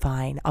 it's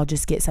fine. I'll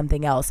just get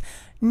something else.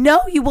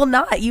 No, you will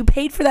not. You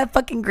paid for that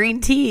fucking green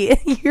tea.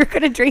 You're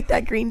going to drink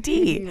that green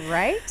tea.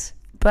 Right?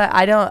 But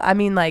I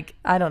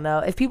don't know.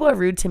 If people are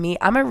rude to me,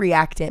 I'm a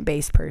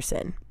reactant-based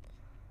person.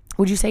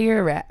 Would you say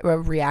you're a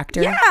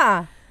reactor?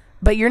 Yeah.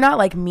 But you're not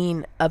like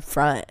mean up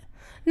front.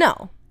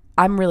 No.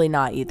 I'm really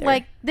not either.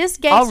 Like this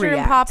gangster in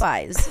react.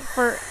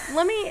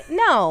 Popeyes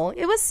no,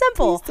 it was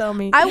simple. Please tell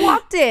me. I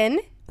walked in,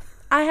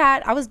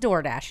 I was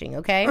door dashing,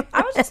 okay?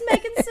 I was just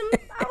making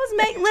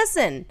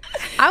listen,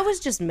 I was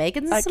just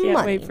making some can't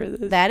money. wait for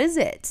this. That is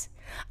it.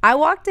 I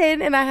walked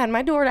in and I had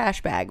my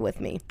DoorDash bag with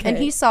me. And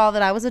he saw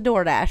that I was a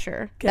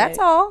DoorDasher. That's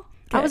all.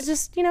 I was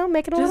just,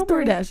 making a little door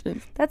money.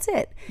 dashing. That's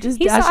it. Just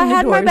he saw dashing I the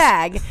had my doors.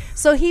 bag.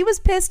 So he was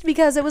pissed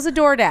because it was a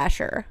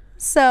DoorDasher.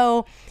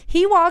 So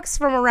he walks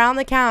from around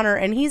the counter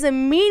and he's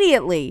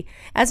immediately,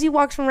 as he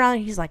walks from around,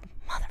 he's like,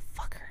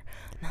 motherfucker,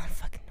 another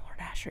fucking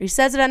DoorDasher. He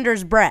says it under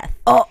his breath.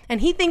 Oh.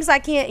 And he thinks I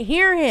can't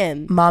hear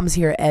him. Moms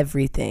hear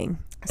everything.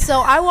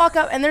 So I walk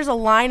up and there's a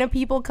line of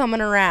people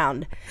coming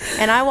around.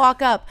 And I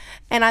walk up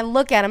and I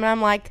look at him and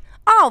I'm like,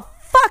 oh,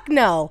 fuck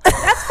no.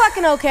 That's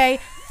fucking okay.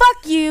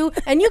 Fuck you.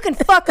 And you can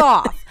fuck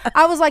off.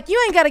 I was like,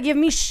 you ain't got to give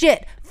me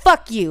shit.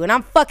 Fuck you. And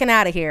I'm fucking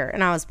out of here.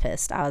 And I was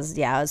pissed. I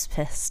was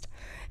pissed.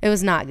 It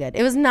was not good.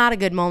 It was not a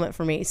good moment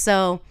for me.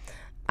 So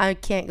I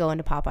can't go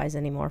into Popeyes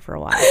anymore for a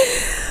while.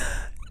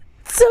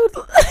 So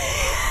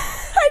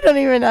I don't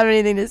even have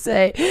anything to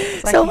say.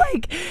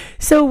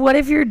 So what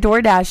if you're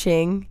door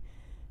dashing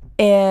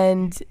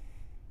and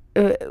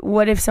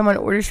what if someone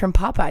orders from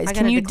Popeyes? I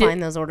gotta decline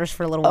those orders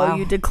for a little while. Oh,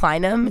 you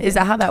decline them? Is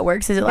that how that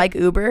works? Is it like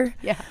Uber?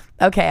 Yeah.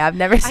 Okay, I've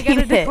never seen it. I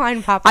gotta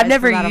decline Popeyes. I've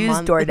never for about a used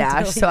month DoorDash,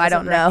 until he so I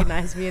don't doesn't know.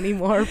 recognize me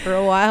anymore for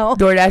a while.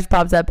 DoorDash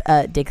pops up,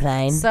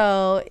 decline.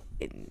 So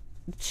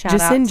shout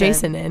Just out send to,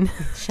 Jason in.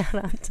 Shout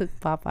out to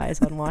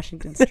Popeyes on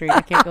Washington Street.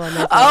 I can't go in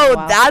there for a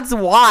while. That's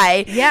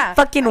why. Yeah.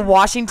 Fucking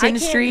Washington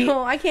Street.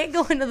 I can't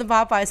go into the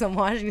Popeyes on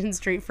Washington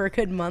Street for a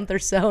good month or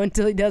so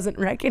until he doesn't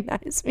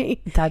recognize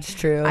me. That's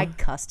true. I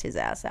cussed his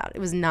ass out. It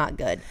was not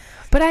good.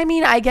 But I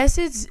mean, I guess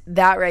it's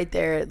that right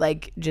there,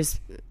 like just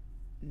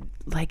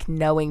like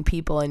knowing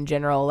people in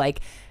general,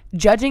 like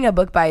judging a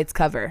book by its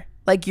cover.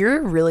 Like you're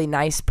a really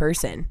nice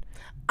person.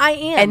 I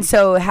am. And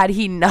so had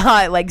he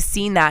not like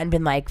seen that and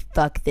been like,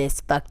 fuck this,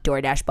 fuck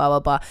DoorDash, blah,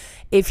 blah, blah.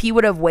 If he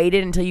would have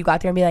waited until you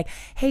got there and be like,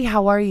 hey,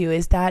 how are you?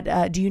 Is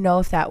that, do you know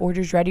if that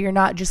order's ready or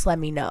not? Just let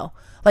me know.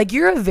 Like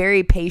you're a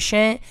very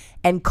patient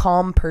and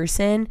calm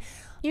person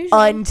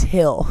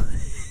until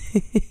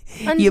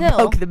you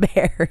poke the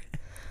bear.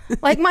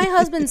 Like my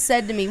husband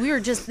said to me,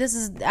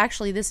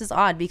 this is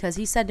odd because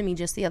he said to me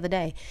just the other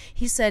day,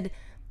 he said,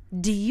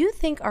 do you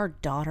think our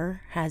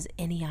daughter has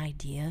any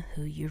idea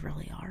who you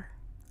really are?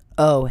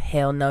 Oh,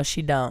 hell no,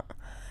 she don't.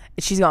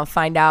 She's going to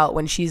find out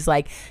when she's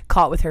like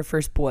caught with her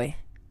first boy.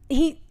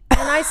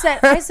 I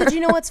said,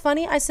 you know what's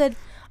funny? I said,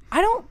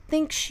 I don't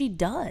think she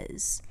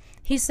does.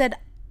 He said,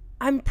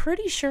 I'm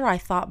pretty sure I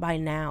thought by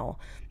now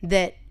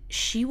that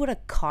she would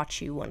have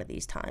caught you one of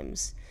these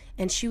times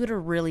and she would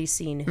have really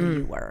seen who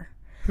you were.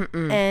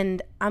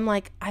 And I'm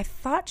like, I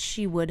thought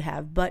she would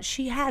have, but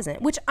she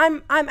hasn't, which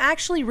I'm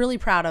actually really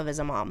proud of as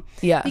a mom.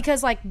 Yeah.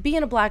 Because like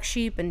being a black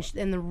sheep and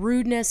the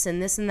rudeness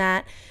and this and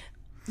that,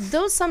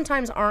 those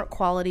sometimes aren't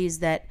qualities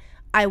that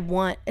I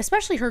want,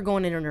 especially her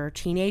going into her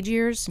teenage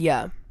years.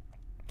 Yeah.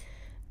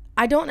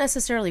 I don't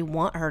necessarily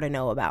want her to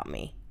know about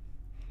me.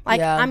 Like,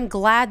 I'm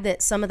glad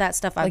that some of that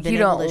stuff I've been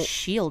able to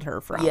shield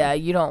her from. Yeah,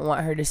 you don't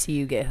want her to see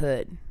you get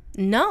hood.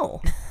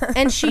 No.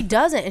 And she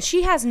doesn't. And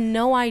she has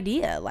no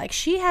idea. Like,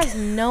 she has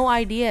no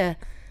idea.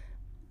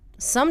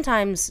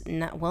 Sometimes,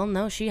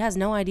 she has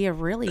no idea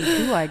really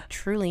who I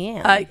truly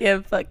am. I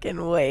can't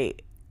fucking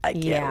wait. I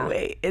can't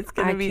wait. It's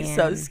going to be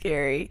so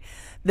scary.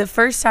 The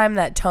first time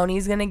that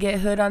Tony's going to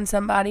get hood on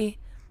somebody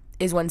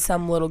is when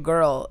some little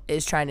girl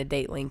is trying to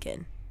date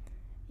Lincoln.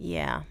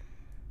 Yeah.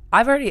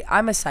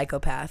 I'm a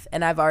psychopath,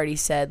 and I've already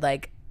said,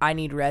 like, I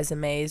need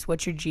resumes.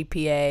 What's your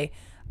GPA?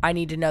 I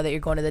need to know that you're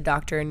going to the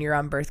doctor and you're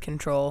on birth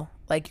control.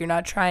 Like, you're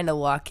not trying to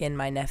lock in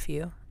my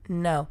nephew.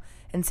 No.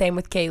 And same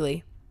with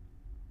Kaylee.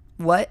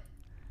 What?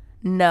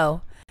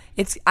 No.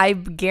 I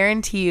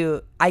guarantee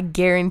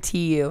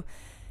you,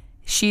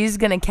 she's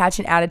going to catch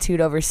an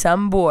attitude over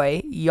some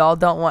boy y'all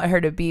don't want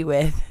her to be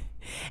with,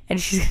 and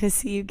she's going to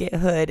see you get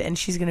hood, and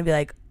she's going to be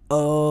like,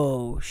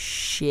 oh,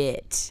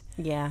 shit.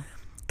 Yeah.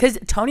 Because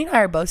Tony and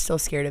I are both still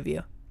scared of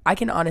you. I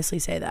can honestly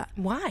say that.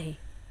 Why?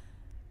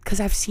 Because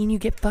I've seen you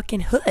get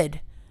fucking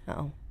hood.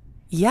 Oh.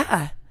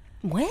 Yeah.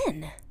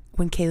 When?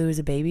 When Kaylee was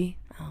a baby.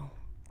 Oh.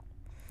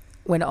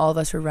 When all of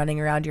us were running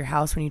around your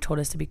house when you told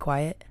us to be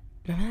quiet.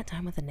 Remember that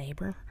time with the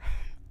neighbor?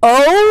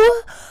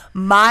 Oh,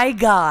 my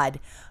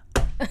God.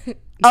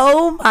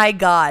 Oh, my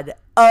God.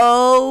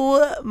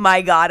 Oh,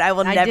 my God. I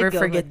will never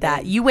forget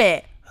that. You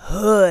went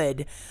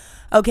hood.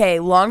 Okay,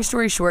 long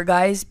story short,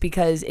 guys,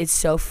 because it's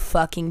so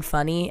fucking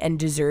funny and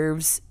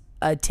deserves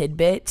a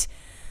tidbit.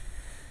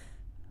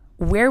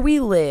 Where we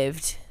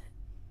lived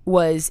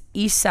was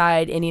East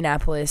Side,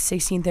 Indianapolis,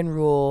 16th and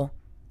Rule.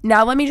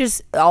 Now, let me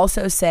just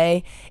also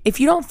say, if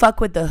you don't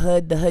fuck with the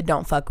hood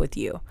don't fuck with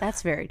you.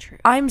 That's very true.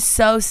 I'm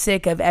so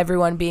sick of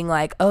everyone being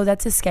like, oh,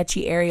 that's a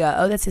sketchy area.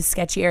 Oh, that's a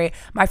sketchy area.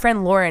 My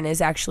friend Lauren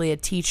is actually a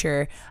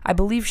teacher. I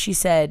believe she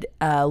said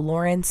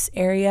Lawrence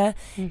area.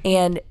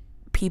 And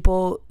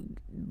people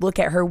look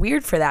at her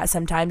weird for that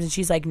sometimes. And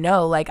she's like,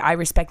 no, like, I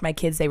respect my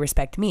kids. They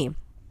respect me.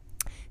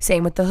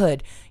 Same with the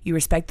hood. You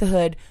respect the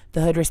hood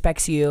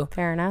respects you.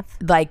 Fair enough.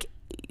 Like,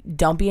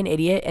 don't be an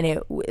idiot,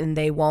 and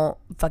they won't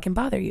fucking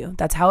bother you.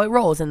 That's how it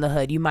rolls in the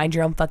hood. You mind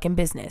your own fucking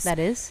business. That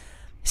is.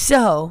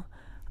 So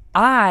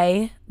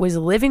I was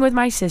living with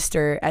my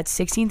sister at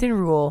 16th and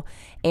Rule,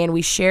 and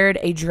we shared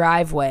a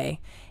driveway.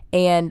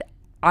 And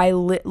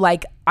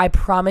I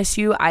promise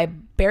you, I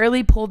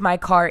barely pulled my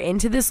car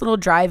into this little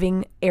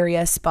driving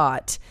area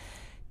spot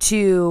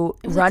to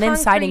run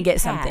inside and get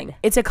something.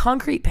 It's a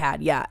concrete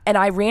pad, yeah. And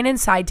I ran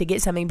inside to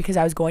get something because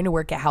I was going to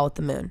work at Howl at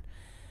the Moon.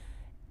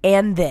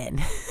 And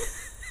then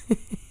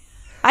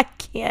I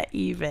can't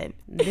even.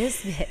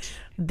 This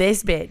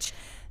bitch.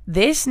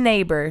 This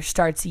neighbor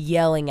starts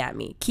yelling at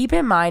me. Keep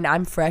in mind,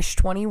 I'm fresh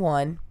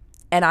 21,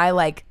 and I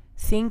like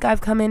think I've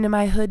come into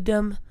my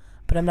hooddom,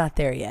 but I'm not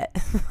there yet.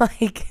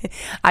 Like,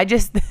 I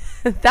just,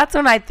 that's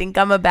when I think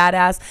I'm a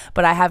badass,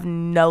 but I have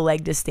no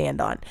leg to stand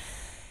on.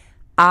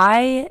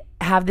 I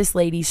have this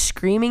lady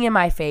screaming in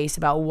my face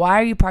about, why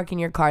are you parking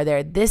your car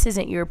there? This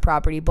isn't your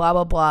property, blah,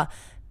 blah, blah.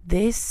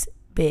 This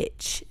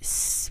bitch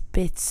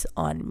spits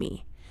on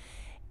me.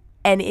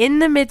 And in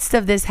the midst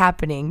of this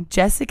happening,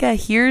 Jessica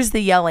hears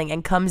the yelling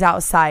and comes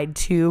outside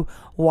to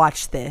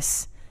watch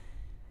this.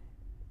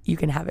 You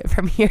can have it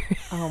from here.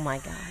 Oh my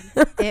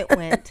God. It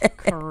went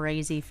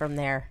crazy from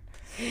there.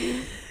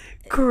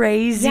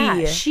 Crazy.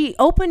 Yeah, she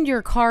opened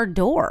your car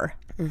door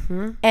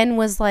and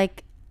was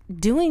like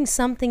doing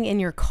something in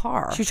your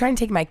car. She was trying to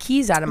take my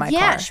keys out of my car.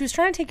 Yeah, she was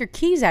trying to take your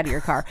keys out of your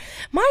car.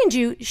 Mind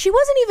you, she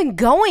wasn't even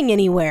going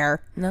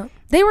anywhere. No.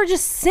 They were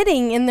just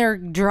sitting in their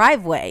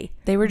driveway.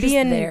 They were just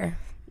there.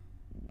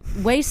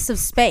 Wastes of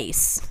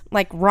space,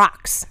 like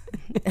rocks.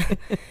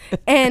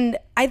 And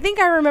I think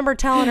I remember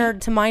telling her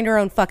to mind her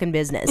own fucking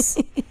business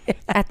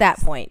at that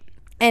point.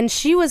 And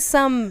she was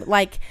some,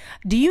 like,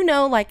 do you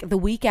know, like, the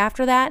week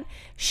after that,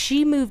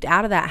 she moved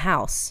out of that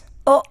house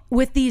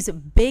with these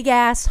big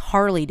ass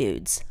Harley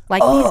dudes.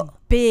 Like, these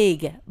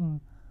big,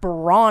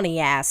 brawny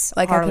ass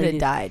like Harley I could have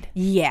dudes. died.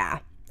 Yeah.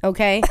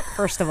 Okay.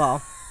 First of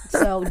all.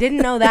 So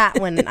didn't know that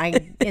when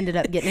I ended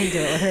up getting into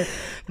it with her.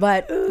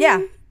 But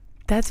yeah.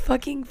 That's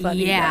fucking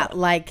funny. Yeah. Though.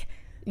 Like,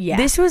 yeah.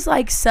 This was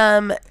like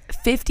some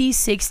 50,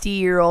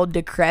 60-year-old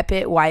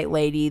decrepit white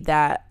lady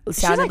that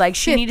sounded like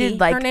she needed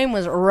like her name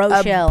was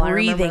Rochelle. a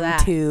breathing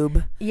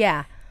tube.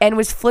 Yeah. And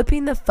was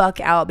flipping the fuck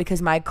out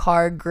because my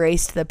car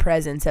graced the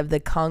presence of the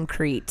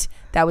concrete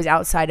that was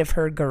outside of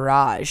her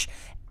garage.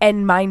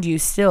 And mind you,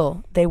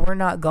 still, they were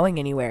not going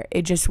anywhere.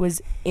 It just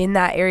was in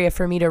that area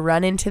for me to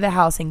run into the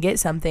house and get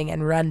something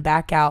and run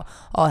back out.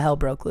 All hell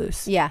broke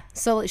loose. Yeah.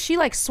 So she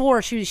like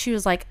swore. She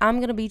was like, I'm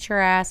going to beat your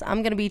ass.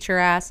 I'm going to beat your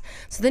ass.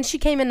 So then she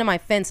came into my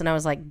fence and I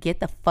was like,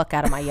 get the fuck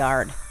out of my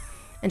yard.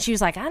 And she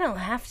was like, I don't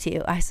have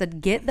to. I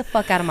said, get the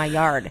fuck out of my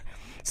yard.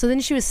 So then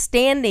she was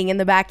standing in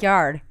the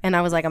backyard and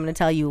I was like, I'm going to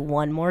tell you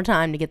one more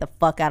time to get the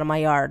fuck out of my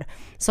yard.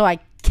 So I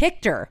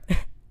kicked her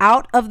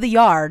out of the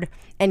yard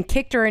and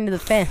kicked her into the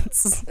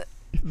fence.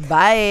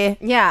 Bye.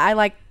 Yeah, I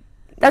like.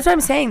 That's what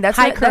I'm saying. That's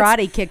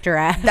karate kicked her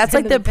ass. That's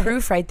like the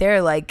proof right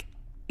there. Like,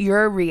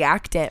 you're a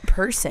reactant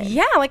person.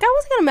 Yeah, like I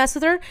wasn't gonna mess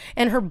with her,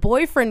 and her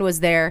boyfriend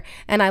was there,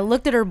 and I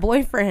looked at her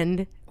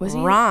boyfriend. Was he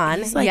Ron?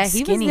 He's like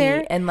he skinny was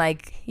there, and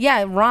like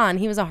Ron.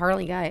 He was a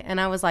Harley guy,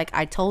 and I was like,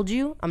 I told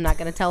you, I'm not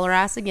gonna tell her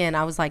ass again.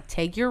 I was like,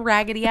 take your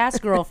raggedy ass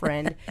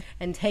girlfriend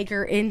and take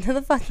her into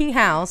the fucking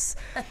house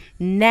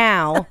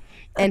now.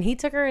 And he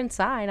took her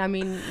inside. I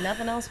mean,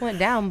 nothing else went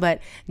down, but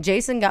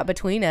Jason got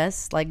between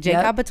us. Like, Jake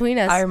got between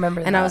us. I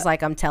remember and that. I was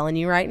like, I'm telling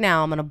you right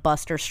now, I'm going to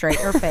bust her straight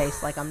in her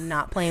face. Like, I'm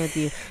not playing with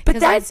you.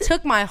 Because I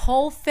took my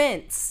whole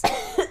fence,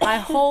 my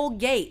whole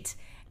gate,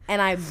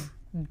 and I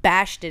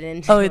bashed it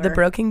into her. The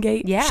broken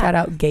gate? Yeah. Shout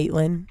out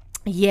Gatelyn.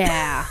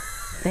 Yeah.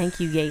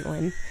 Thank you,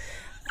 Gatelyn.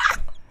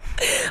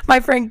 My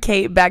friend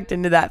Kate backed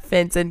into that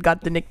fence and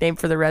got the nickname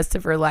for the rest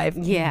of her life.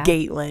 Yeah.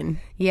 Gatelyn.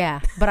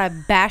 Yeah. But I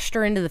bashed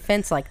her into the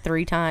fence like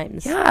 3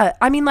 times. Yeah.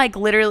 I mean, like,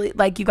 literally,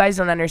 like, you guys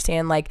don't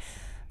understand. Like,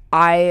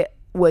 I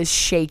was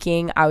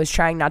shaking. I was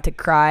trying not to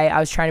cry. I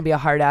was trying to be a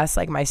hard ass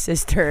like my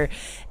sister.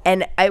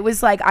 And it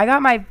was like, I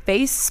got my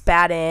face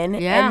spat in.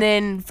 Yeah. And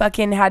then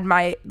fucking had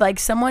like,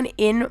 someone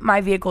in my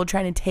vehicle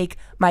trying to take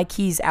my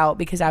keys out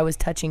because I was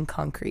touching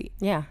concrete.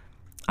 Yeah.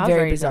 I was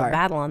Very ready bizarre. to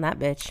battle on that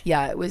bitch.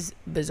 Yeah, it was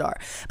bizarre.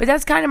 But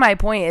that's kind of my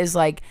point, is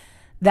like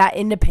that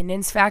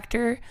independence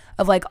factor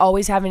of like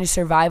always having to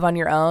survive on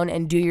your own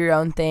and do your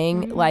own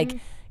thing. Mm-hmm. Like,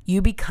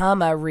 you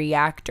become a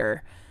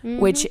reactor,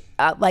 which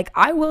like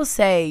I will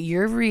say,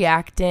 your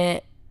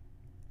reactant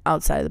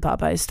outside of the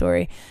Popeye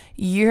story,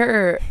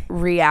 your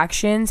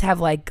reactions have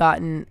like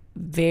gotten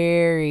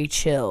very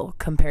chill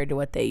compared to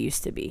what they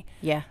used to be.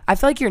 Yeah. I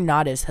feel like you're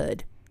not as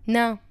hood.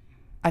 No.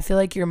 I feel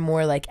like you're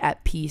more like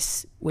at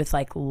peace with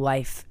like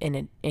life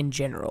in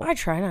general. I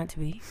try not to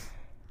be.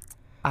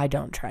 I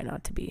don't try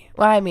not to be.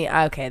 Well, I mean,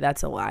 okay,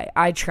 that's a lie.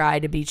 I try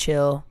to be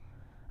chill.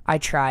 I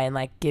try and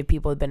like give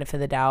people the benefit of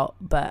the doubt,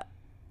 but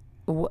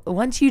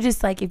once you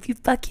just like, if you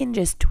fucking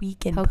just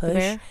tweak and Poke the push,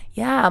 bear?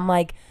 yeah, I'm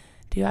like,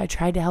 dude, I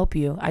tried to help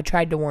you. I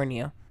tried to warn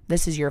you.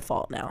 This is your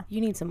fault now.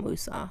 You need some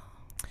woosah.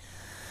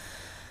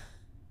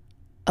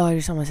 Oh, I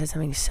just almost said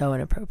something so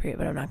inappropriate,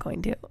 but I'm not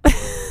going to.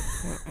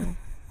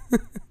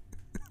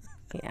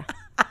 Yeah.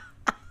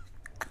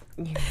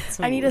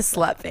 I need a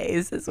slut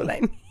face is what I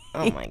need.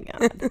 Oh my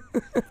God.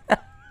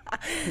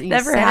 You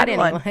Never said had it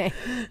one. anyway.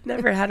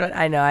 Never had one.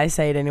 I know, I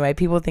say it anyway.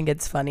 People think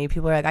it's funny.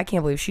 People are like, I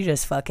can't believe she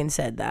just fucking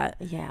said that.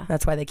 Yeah.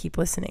 That's why they keep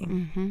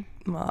listening.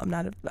 Mm-hmm. Well,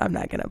 I'm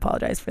not gonna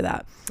apologize for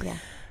that. Yeah.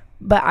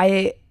 But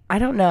I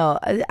don't know.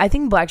 I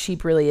think black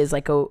sheep really is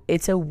like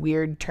it's a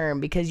weird term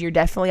because you're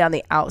definitely on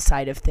the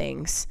outside of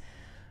things,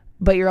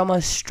 but you're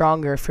almost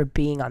stronger for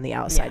being on the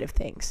outside of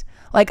things.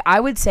 Like I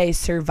would say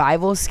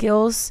survival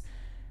skills,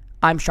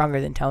 I'm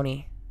stronger than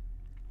Tony.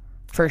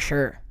 For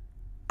sure.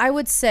 I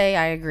would say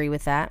I agree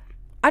with that.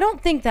 I don't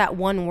think that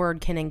one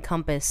word can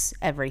encompass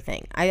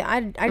everything.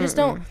 I just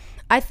don't.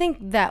 I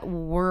think that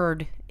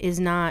word is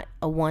not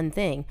a one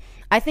thing.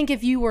 I think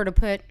if you were to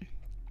put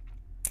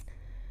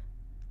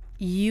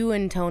you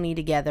and Tony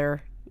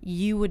together,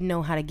 you would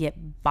know how to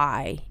get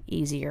by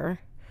easier.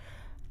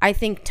 I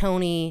think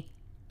Tony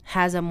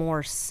has a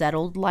more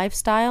settled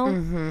lifestyle.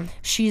 Mm-hmm.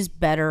 She's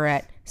better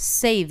at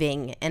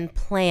saving and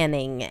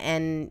planning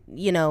and,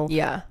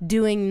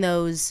 doing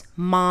those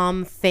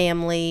mom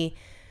family,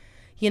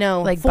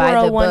 like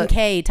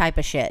 401k type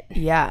of shit.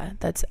 Yeah,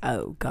 that's,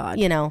 oh God.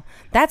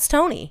 That's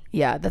Tony.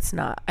 Yeah, that's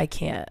not, I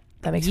can't.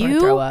 That makes me want to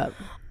throw up.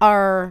 You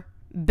are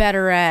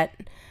better at,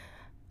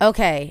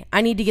 okay,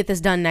 I need to get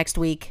this done next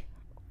week.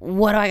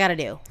 What do I got to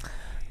do?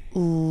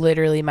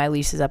 Literally, my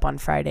lease is up on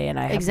Friday and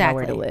I have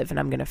nowhere to live and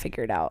I'm going to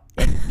figure it out.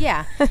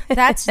 Yeah,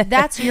 that's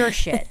your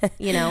shit.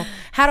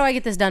 How do I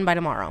get this done by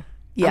tomorrow?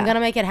 Yeah. I'm going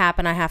to make it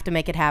happen. I have to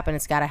make it happen.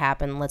 It's got to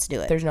happen. Let's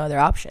do it. There's no other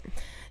option.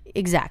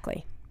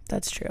 Exactly.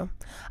 That's true.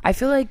 I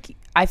feel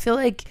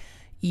like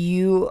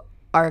you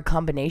are a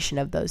combination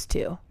of those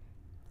two.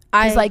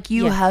 Because like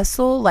you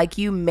hustle, like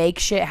you make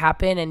shit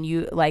happen and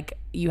you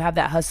have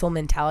that hustle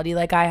mentality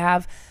like I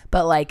have,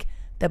 but like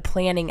the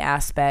planning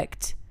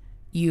aspect,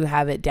 you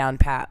have it down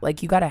pat.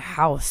 Like you got a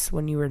house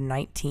when you were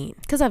 19.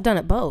 Because I've done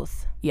it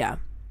both. Yeah.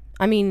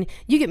 I mean,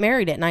 you get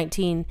married at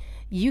 19,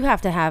 you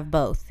have to have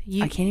both.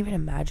 I can't even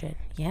imagine.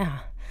 Yeah.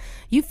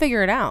 You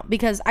figure it out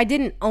because I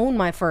didn't own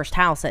my first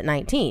house at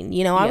 19.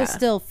 I was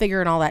still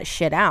figuring all that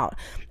shit out.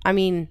 I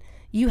mean,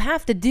 you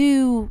have to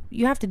do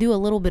a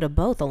little bit of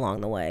both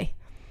along the way.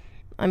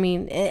 I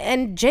mean,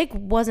 and Jake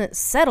wasn't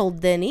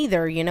settled then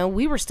either.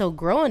 We were still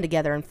growing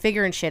together and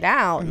figuring shit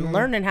out and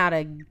learning how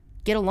to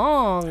get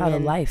along. How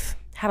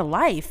to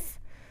life.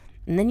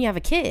 And then you have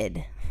a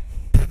kid.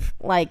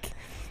 Like,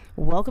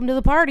 welcome to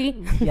the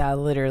party. Yeah,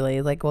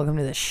 literally. Like, welcome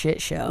to the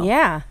shit show.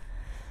 Yeah.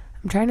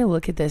 I'm trying to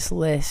look at this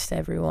list,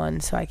 everyone,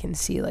 so I can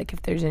see like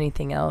if there's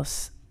anything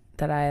else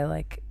that I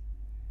like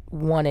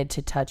wanted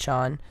to touch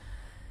on.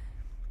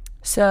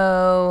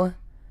 So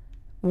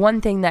one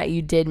thing that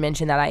you did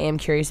mention that I am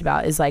curious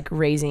about is like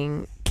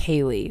raising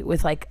Kaylee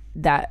with like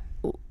that.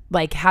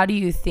 Like, how do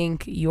you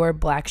think your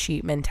black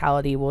sheep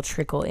mentality will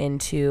trickle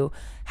into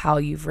how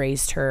you've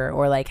raised her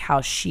or like how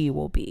she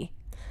will be?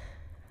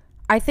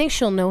 I think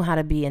she'll know how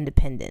to be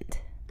independent.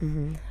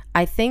 Mm-hmm.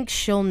 I think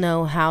she'll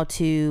know how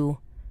to,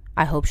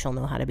 I hope she'll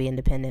know how to be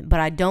independent,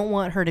 but I don't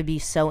want her to be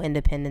so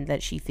independent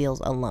that she feels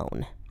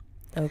alone.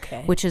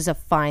 Okay. Which is a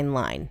fine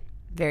line.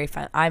 Very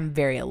fine. I'm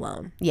very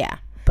alone. Yeah.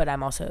 But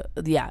I'm also,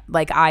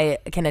 like I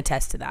can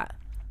attest to that.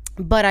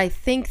 But I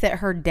think that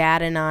her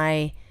dad and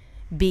I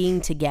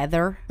being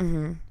together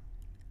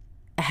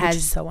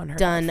has so unheard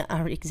done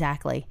of.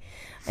 Exactly,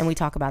 and we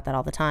talk about that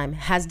all the time,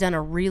 has done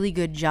a really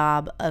good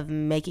job of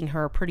making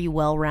her a pretty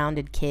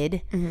well-rounded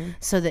kid,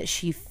 so that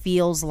she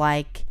feels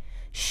like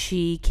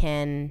she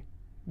can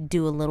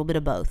do a little bit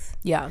of both.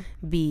 Yeah.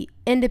 Be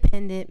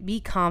independent,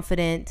 be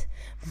confident,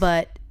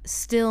 but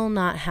still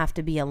not have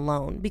to be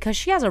alone, because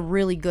she has a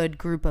really good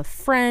group of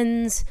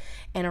friends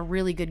and a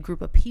really good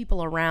group of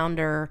people around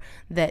her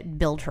that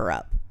build her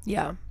up.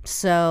 Yeah.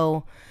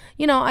 So,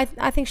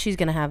 I think she's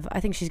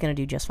gonna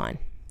do just fine.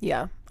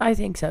 Yeah, I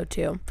think so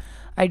too.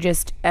 I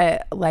just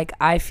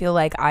I feel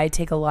like I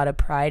take a lot of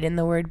pride in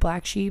the word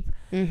black sheep.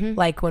 Mm-hmm.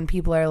 Like when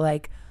people are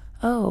like,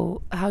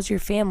 "Oh, how's your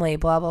family?"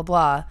 Blah blah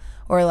blah,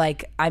 or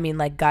like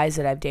guys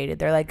that I've dated,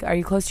 they're like, "Are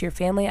you close to your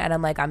family?" And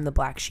I'm like, "I'm the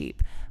black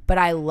sheep." But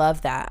I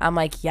love that. I'm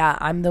like, yeah,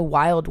 I'm the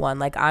wild one.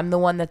 Like, I'm the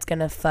one that's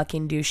gonna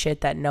fucking do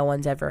shit that no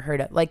one's ever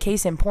heard of. Like,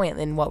 case in point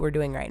in what we're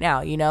doing right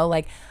now,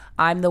 like.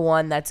 I'm the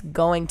one that's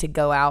going to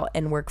go out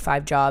and work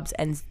 5 jobs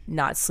and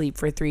not sleep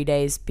for 3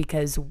 days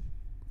because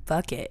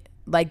fuck it.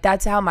 Like,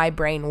 that's how my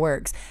brain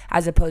works,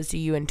 as opposed to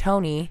you and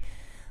Tony.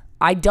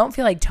 I don't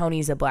feel like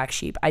Tony's a black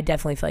sheep. I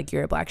definitely feel like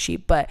you're a black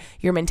sheep, but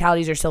your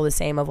mentalities are still the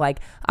same of like,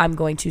 I'm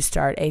going to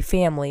start a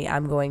family.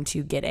 I'm going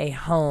to get a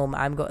home.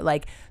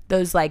 Like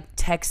those like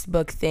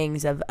textbook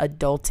things of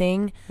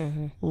adulting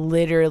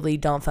literally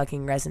don't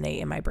fucking resonate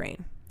in my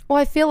brain. Well,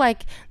 I feel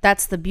like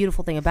that's the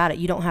beautiful thing about it.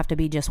 You don't have to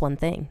be just one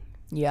thing.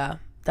 Yeah,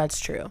 that's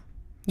true.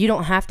 You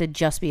don't have to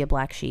just be a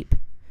black sheep.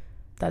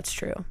 That's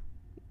true.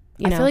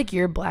 You know? I feel like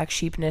your black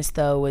sheepness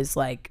though was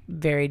like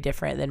very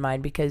different than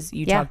mine, because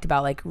you talked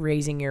about like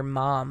raising your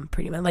mom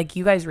pretty much. Like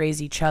you guys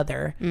raise each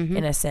other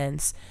in a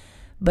sense,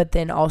 but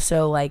then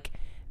also like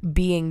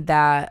being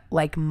that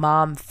like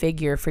mom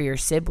figure for your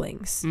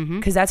siblings,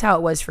 because that's how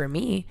it was for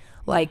me.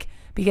 Like,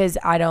 because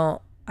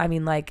guys,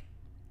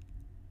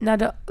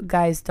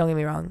 don't get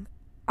me wrong.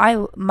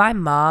 My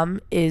mom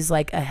is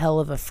like a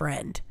hell of a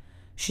friend.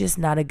 She's just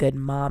not a good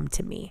mom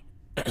to me.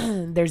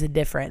 There's a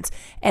difference.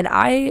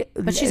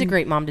 But she's a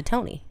great mom to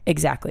Tony.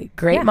 Exactly.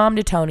 Great mom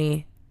to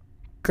Tony,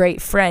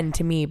 great friend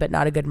to me, but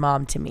not a good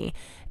mom to me.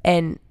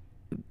 And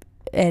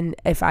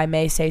if I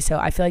may say so,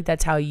 I feel like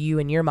that's how you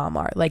and your mom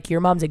are. Like your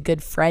mom's a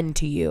good friend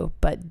to you,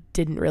 but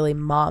didn't really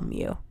mom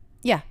you.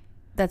 Yeah.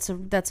 That's a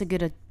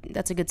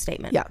good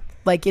statement. Yeah.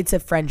 Like it's a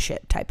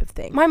friendship type of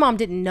thing. My mom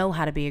didn't know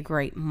how to be a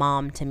great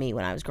mom to me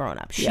when I was growing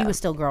up. She was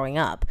still growing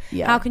up.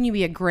 Yeah. How can you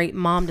be a great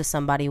mom to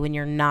somebody when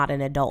you're not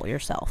an adult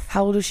yourself?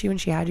 How old was she when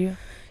she had you?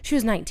 She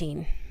was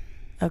 19.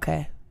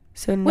 Okay.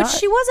 So Which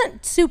she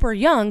wasn't super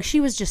young. She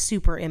was just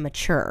super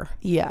immature.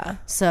 Yeah.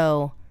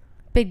 So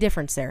big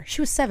difference there.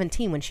 She was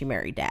 17 when she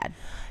married Dad.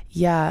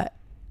 Yeah.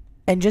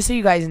 And just so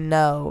you guys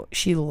know,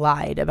 she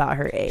lied about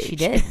her age. She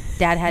did.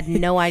 Dad had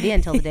no idea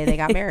until the day they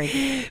got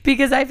married.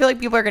 Because I feel like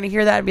people are going to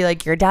hear that and be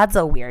like, your dad's a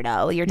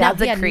weirdo. Your dad's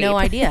a creep. He had no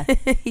idea.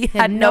 He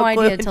had no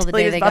idea until the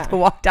day they got to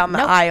walk down the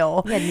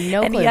aisle. He had no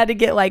clue. And he had to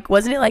get like,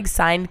 wasn't it like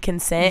signed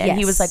consent? Yes. And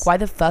he was like, why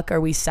the fuck are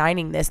we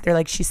signing this? They're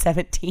like, she's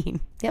 17.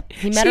 Yep.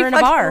 He met her in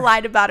a bar.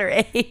 Lied about her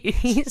age.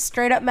 He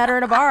straight up met her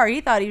in a bar.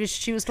 He thought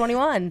she was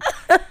 21.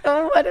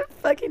 What a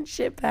fucking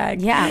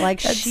shitbag. Yeah,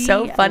 like that's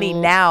so funny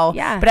now.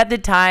 Yeah. But at the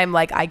time,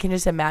 like I can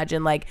just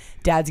imagine like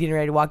Dad's getting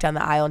ready to walk down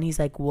the aisle and he's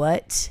like,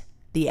 what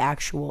the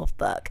actual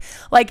fuck?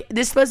 Like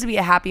this is supposed to be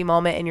a happy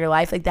moment in your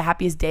life, like the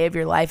happiest day of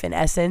your life in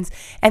essence.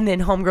 And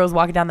then homegirl's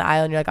walking down the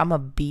aisle and you're like, I'm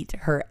gonna beat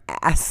her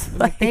ass.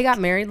 Like they got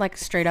married like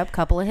straight up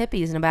couple of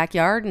hippies in a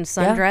backyard and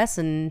sundress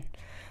and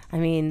I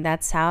mean,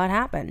 that's how it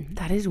happened.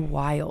 That is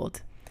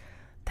wild.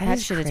 That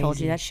should have told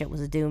you that shit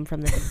was doomed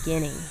from the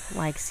beginning.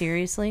 Like,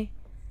 seriously?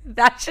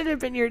 That should have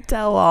been your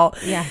tell-all.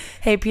 Yeah.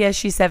 Hey, P.S.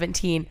 She's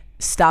 17.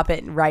 Stop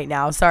it right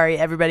now. Sorry,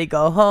 everybody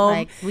go home.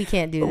 Like, we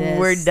can't do this.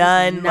 We're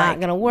done. This is not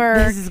going to work.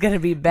 This is going to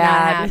be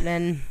bad. Not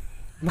happening.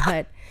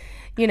 But,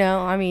 you know,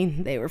 I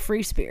mean, they were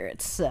free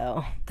spirits,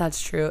 so.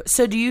 That's true.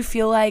 So do you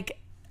feel like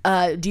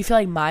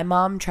my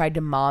mom tried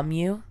to mom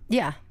you?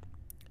 Yeah.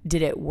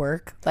 Did it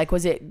work? Like,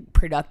 was it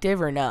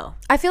productive or no?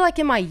 I feel like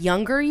in my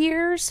younger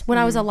years, when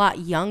I was a lot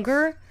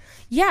younger,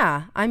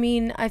 yeah. I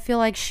mean, I feel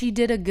like she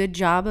did a good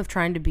job of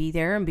trying to be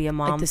there and be a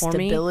mom for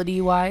me.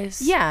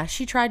 Stability-wise? Yeah,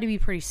 she tried to be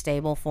pretty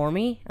stable for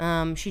me.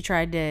 She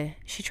tried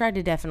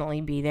to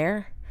definitely be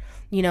there.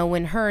 You know,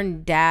 when her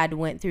and Dad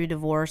went through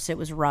divorce, it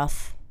was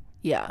rough.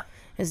 Yeah.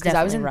 Because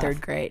I was in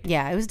third grade.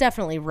 Yeah, it was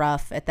definitely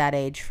rough at that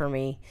age for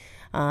me.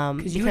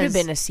 Because you would have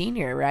been a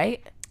senior,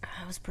 right?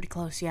 I was pretty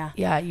close, yeah.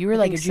 Yeah, you were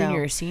like a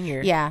junior or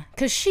senior. Yeah,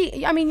 because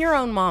your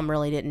own mom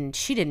really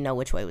didn't know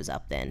which way was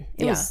up then.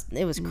 It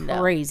was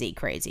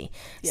crazy.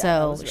 Yeah,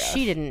 so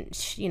she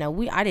didn't,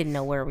 I didn't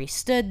know where we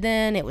stood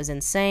then. It was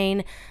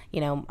insane. You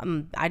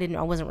know, I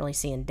wasn't really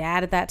seeing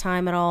Dad at that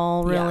time at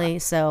all, really. Yeah.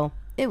 So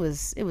it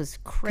was crazy.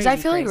 Because I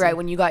feel like right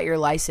when you got your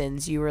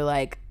license, you were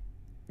like,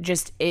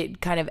 just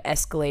it kind of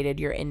escalated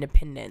your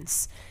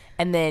independence.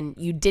 And then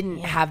you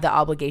didn't have the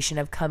obligation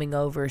of coming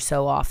over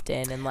so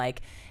often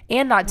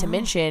and not to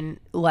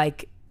mention,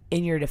 like,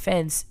 in your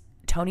defense,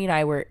 Tony and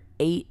I were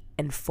 8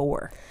 and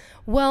 4.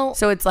 Well,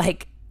 so it's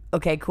like,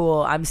 okay,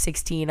 cool. I'm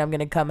 16. I'm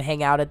going to come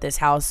hang out at this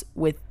house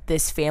with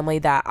this family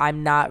that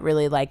I'm not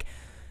really like,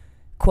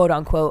 quote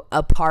unquote,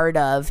 a part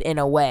of in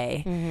a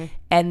way. Mm-hmm.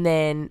 And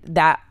then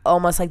that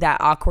almost like that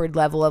awkward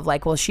level of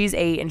like, well, she's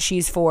 8 and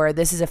she's 4.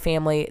 This is a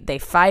family. They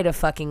fight a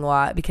fucking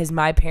lot because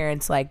my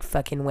parents like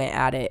fucking went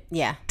at it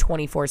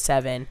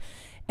 24/7.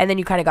 And then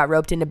you kind of got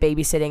roped into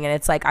babysitting. And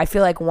it's like, I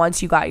feel like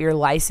once you got your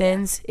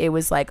license, it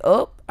was like,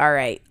 oh, all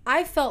right.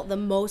 I felt the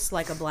most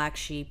like a black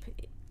sheep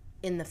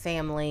in the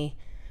family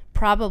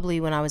probably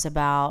when I was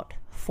about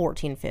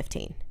 14,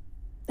 15.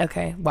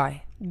 Okay.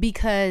 Why?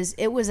 Because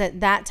it was at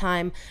that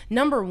time,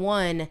 number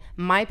one,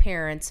 my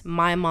parents,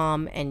 my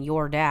mom, and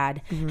your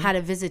dad had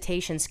a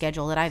visitation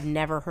schedule that I've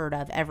never heard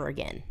of ever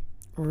again.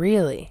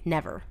 Really?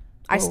 Never.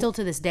 I still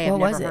to this day have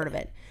never heard of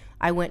it.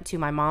 I went to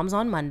my mom's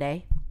on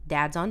Monday,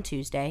 Dad's on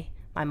Tuesday,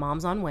 my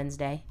mom's on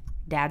Wednesday,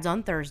 Dad's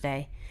on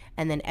Thursday,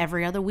 and then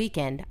every other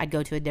weekend I'd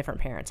go to a different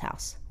parent's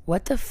house.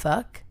 What the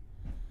fuck?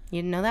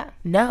 You didn't know that?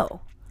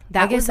 No.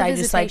 I guess I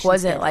just like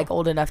wasn't like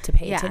old enough to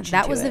pay attention to it.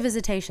 Yeah, that was the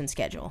visitation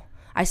schedule.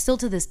 I still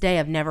to this day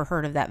have never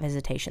heard of that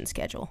visitation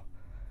schedule.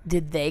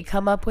 Did they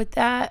come up with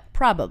that?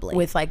 Probably.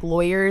 With like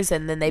lawyers,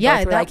 and then they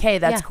both were like, hey,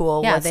 that's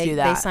cool. Let's do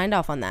that. They signed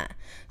off on that.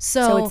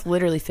 So it's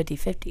literally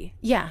 50-50.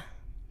 Yeah.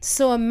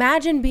 So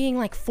imagine being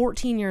like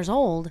 14 years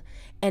old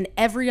and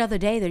every other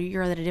day that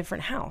you're at a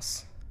different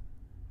house.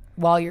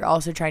 While you're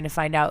also trying to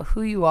find out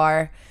who you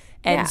are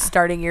and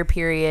starting your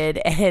period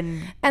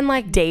and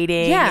like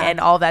dating and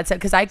all that stuff.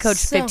 Because I coach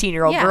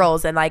 15-year-old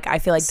girls, and like I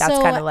feel like that's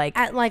kind of like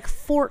at like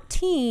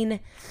 14,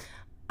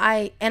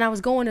 I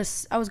was going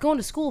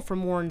to school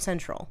from Warren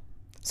Central.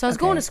 So I was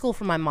going to school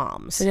for my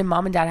mom's. So did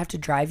mom and dad have to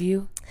drive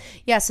you?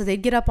 Yeah, so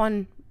they'd get up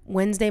on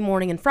Wednesday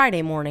morning and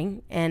Friday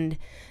morning, and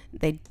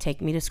they'd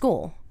take me to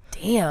school.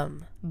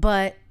 Damn.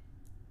 But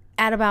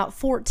at about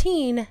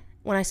 14,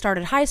 when I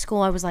started high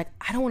school, I was like,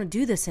 I don't want to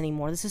do this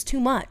anymore. This is too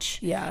much.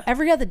 Yeah.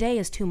 Every other day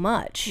is too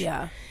much.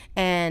 Yeah.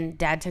 And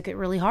Dad took it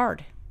really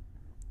hard.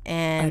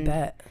 And I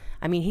bet.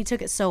 I mean, he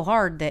took it so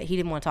hard that he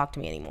didn't want to talk to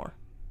me anymore.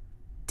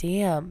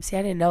 Damn. See,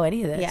 I didn't know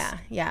any of this.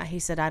 Yeah. He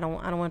said, I don't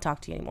want to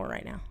talk to you anymore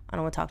right now. I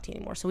don't want to talk to you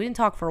anymore. So we didn't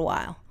talk for a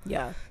while.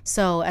 Yeah.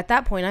 So at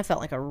that point, I felt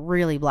like a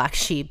really black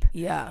sheep.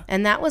 Yeah.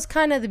 And that was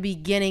kind of the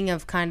beginning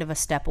of kind of a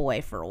step away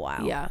for a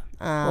while. Yeah.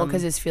 Well,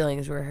 because his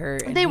feelings were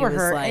hurt. And they were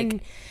hurt. Like,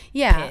 and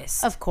yeah,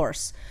 pissed. Of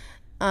course.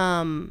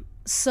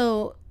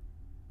 So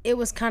it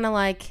was kind of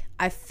like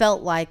I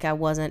felt like I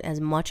wasn't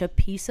as much a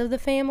piece of the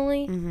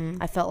family. Mm-hmm.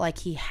 I felt like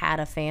he had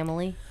a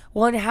family.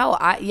 Well, and how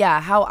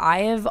I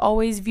have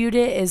always viewed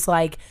it is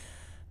like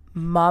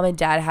mom and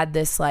dad had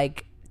this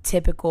like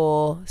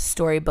typical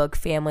storybook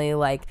family,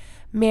 like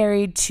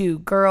married, 2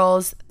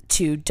 girls,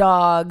 2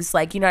 dogs,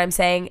 like, you know what I'm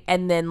saying?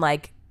 And then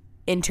like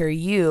enter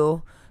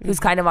you, who's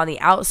kind of on the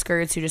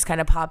outskirts, who just kind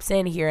of pops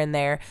in here and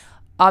there.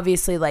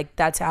 Obviously, like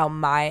that's how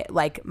my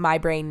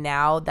brain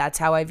now, that's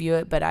how I view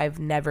it, but I've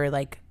never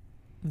like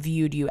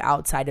viewed you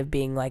outside of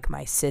being like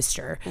my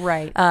sister.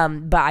 Right.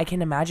 But I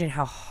can imagine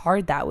how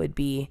hard that would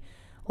be,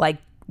 like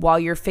while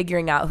you're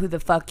figuring out who the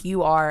fuck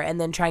you are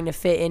and then trying to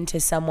fit into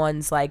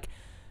someone's like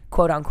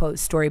quote unquote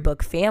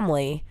storybook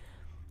family,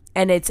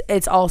 and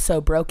it's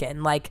also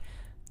broken. Like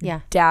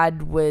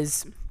dad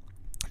was,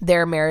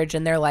 their marriage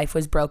and their life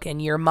was broken,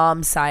 your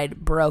mom's side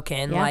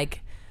broken.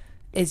 Like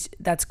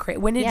that's crazy.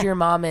 When did your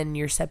mom and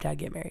your stepdad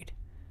get married?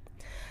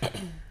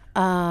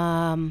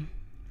 I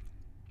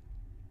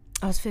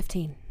was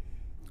 15.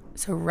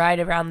 So right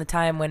around the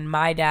time when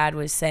my dad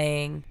was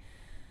saying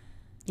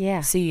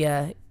see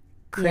ya,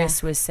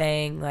 Chris was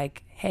saying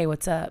like, hey,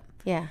 what's up?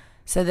 Yeah.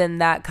 So then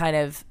that kind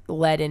of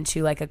led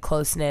into like a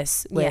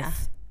closeness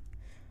with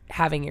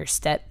having your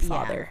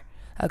stepfather.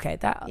 Okay,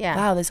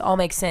 wow, this all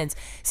makes sense.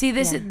 See,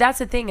 that's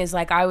the thing, is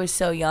like I was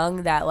so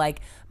young that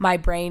like my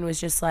brain was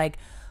just like,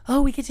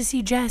 oh, we get to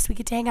see Jess, we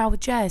get to hang out with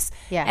Jess.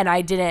 Yeah. And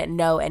I didn't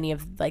know any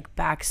of like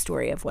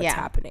backstory of what's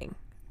happening.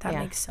 That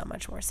makes so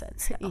much more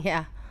sense now.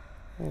 Yeah.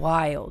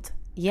 Wild.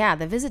 Yeah,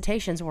 the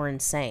visitations were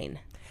insane.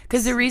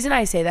 Because the reason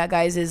I say that,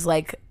 guys, is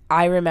like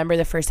I remember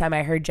the first time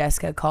I heard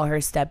Jessica call her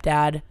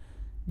stepdad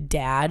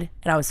dad,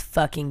 and I was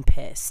fucking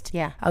pissed.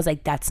 Yeah. I was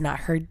like, that's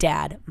not her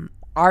dad.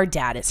 Our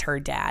dad is her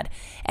dad.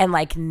 And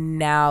like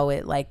now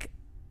it like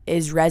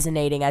is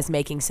resonating as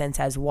making sense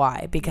as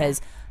why.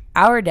 Because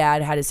our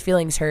dad had his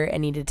feelings hurt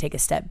and needed to take a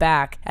step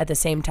back at the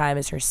same time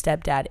as her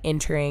stepdad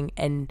entering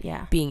and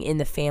being in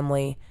the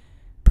family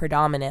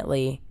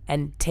predominantly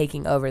and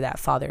taking over that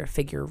father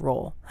figure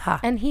role.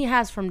 And he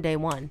has from day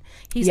one.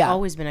 He's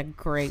always been a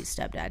great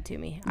stepdad to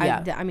me.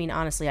 I mean,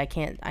 honestly, I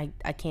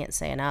can't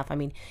say enough. I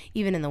mean,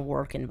 even in the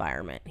work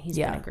environment, he's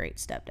been a great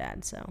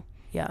stepdad. So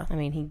I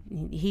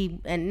mean, he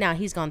and now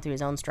he's gone through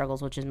his own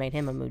struggles, which has made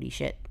him a moody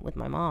shit with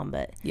my mom.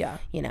 But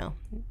you know,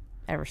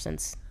 ever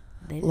since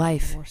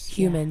life,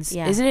 humans,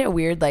 isn't it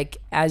weird? Like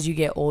as you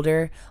get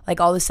older, like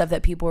all the stuff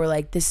that people were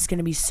like, this is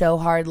gonna be so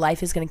hard,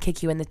 life is gonna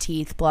kick you in the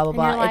teeth, blah blah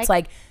blah. It's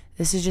like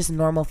this is just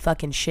normal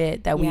fucking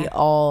shit that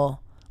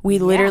we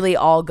literally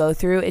all go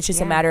through. It's just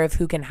a matter of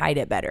who can hide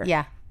it better.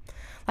 Yeah.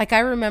 Like I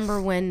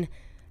remember when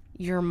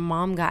your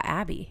mom got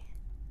Abby.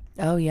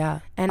 Oh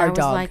yeah. And I was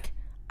like,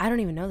 I don't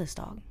even know this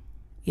dog.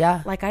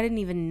 Yeah. Like I didn't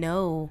even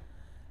know.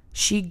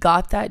 She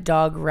got that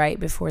dog right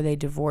before they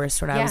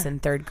divorced when I was in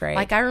 3rd grade.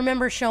 Like I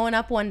remember showing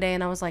up one day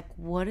and I was like,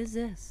 what is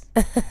this?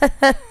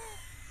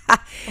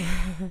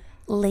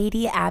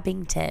 Lady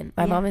Abington.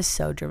 My mom is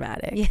so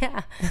dramatic.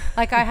 Yeah.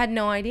 Like I had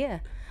no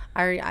idea.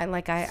 I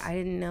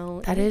didn't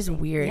know. That is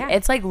weird. Yeah.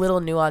 It's like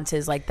little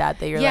nuances like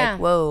that you're like,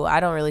 whoa,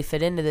 I don't really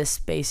fit into this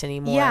space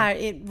anymore. Yeah,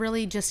 it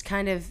really just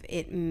kind of,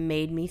 it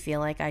made me feel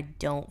like I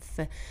don't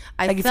fit.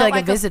 Like you feel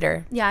like a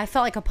visitor. I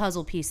felt like a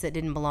puzzle piece that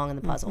didn't belong in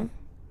the puzzle.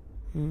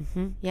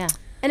 Mm-hmm. Yeah.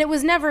 And it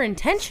was never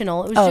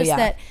intentional. It was just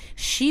that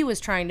she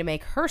was trying to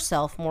make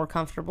herself more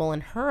comfortable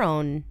in her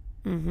own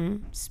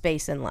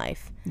space in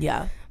life.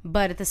 Yeah.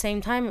 But at the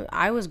same time,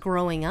 I was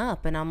growing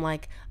up and I'm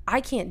like,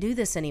 I can't do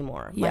this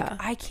anymore. Yeah.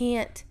 Like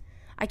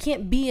I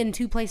can't be in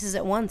 2 places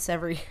at once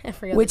every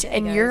other Which, day,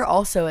 and guys. You're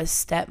also a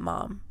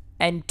stepmom.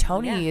 And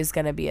Tony is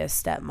going to be a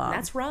stepmom.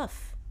 That's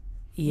rough.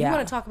 Yeah. You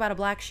want to talk about a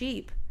black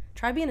sheep?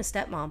 Try being a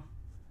stepmom.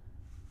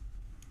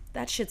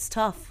 That shit's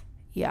tough.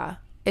 Yeah.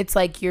 It's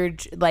like you're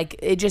like,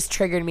 it just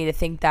triggered me to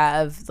think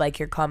that of like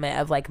your comment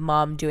of like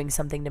mom doing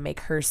something to make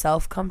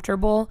herself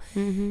comfortable.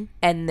 Mm-hmm.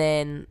 And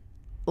then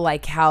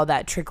like how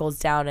that trickles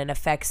down and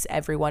affects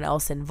everyone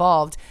else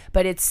involved.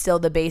 But it's still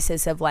the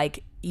basis of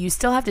like, you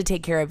still have to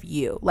take care of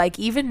you. Like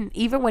even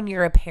when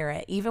you're a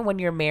parent, even when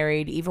you're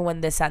married, even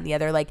when this, that, and the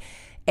other, like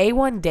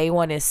A1 day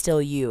one is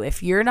still you.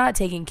 If you're not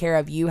taking care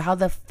of you, how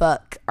the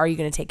fuck are you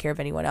going to take care of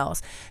anyone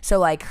else? So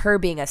like her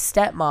being a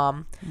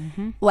stepmom,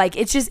 like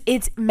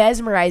it's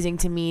mesmerizing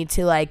to me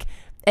to like,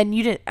 and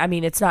you didn't, I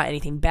mean, it's not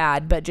anything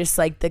bad, but just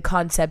like the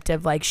concept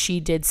of like she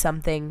did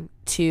something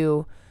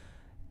to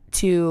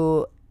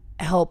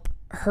help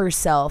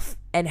herself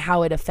and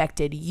how it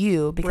affected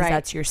you because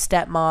that's your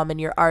stepmom and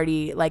you're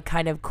already like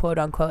kind of quote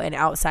unquote an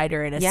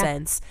outsider in a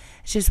sense.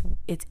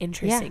 It's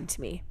interesting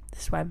to me.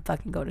 This is why I'm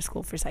fucking going to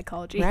school for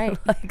psychology. Right.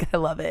 Like I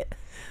love it.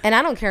 And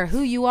I don't care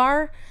who you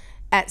are,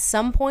 at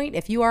some point,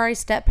 if you are a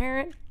step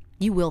parent,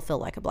 you will feel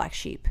like a black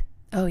sheep.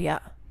 Oh yeah.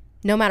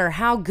 No matter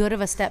how good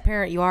of a step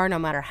parent you are, no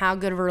matter how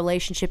good of a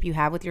relationship you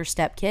have with your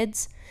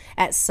stepkids,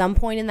 at some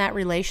point in that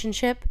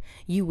relationship,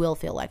 you will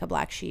feel like a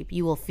black sheep.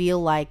 You will feel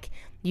like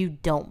you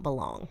don't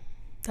belong.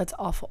 That's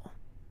awful.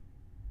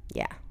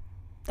 Yeah.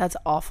 That's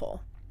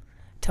awful.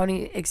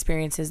 Tony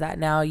experiences that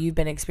now. You've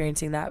been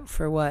experiencing that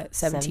for what,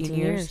 17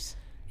 years?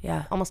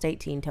 Yeah. Almost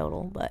 18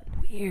 total, but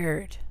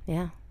weird.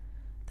 yeah.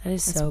 That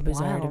is so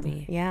bizarre wild. to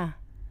me. Yeah.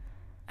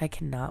 I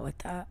cannot with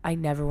that. I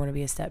never want to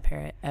be a step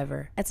parent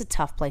ever. That's a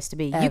tough place to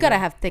be. Ever. You got to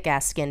have thick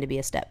ass skin to be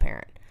a step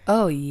parent.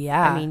 Oh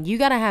yeah. I mean, you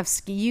got to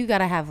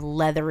have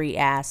leathery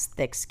ass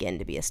thick skin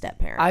to be a step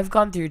parent. I've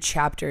gone through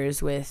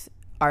chapters with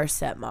our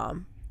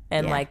stepmom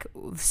and like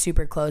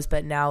super close,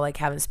 but now like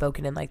haven't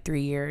spoken in like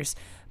 3 years.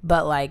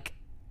 But like,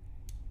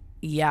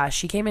 yeah,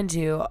 she came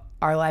into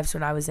our lives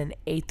when I was in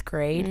 8th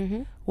grade.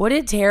 Mm-hmm. What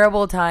a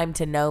terrible time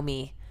to know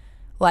me.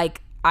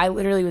 Like I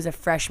literally was a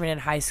freshman in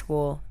high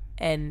school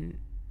and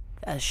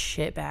a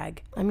shitbag.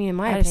 I mean, in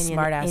my opinion,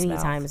 any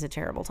time is a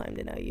terrible time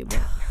to know you. But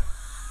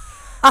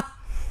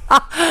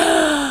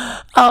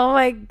Oh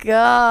my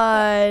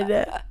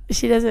God.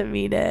 She doesn't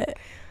mean it.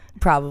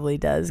 Probably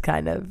does,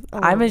 kind of.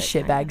 I'm a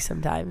shitbag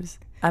sometimes.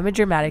 I'm a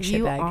dramatic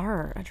shitbag. You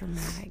are a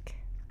dramatic.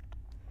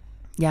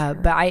 Yeah,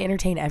 but I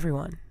entertain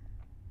everyone.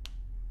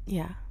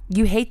 Yeah.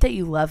 You hate that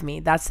you love me.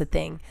 That's the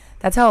thing.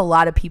 That's how a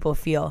lot of people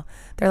feel.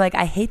 They're like,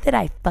 I hate that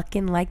I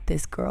fucking like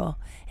this girl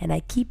and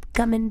I keep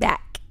coming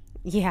back.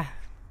 Yeah.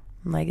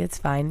 I'm like, it's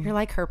fine. You're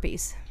like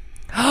herpes.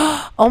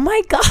 Oh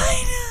my God.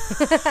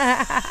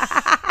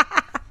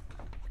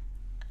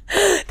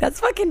 That's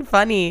fucking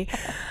funny.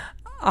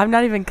 I'm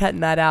not even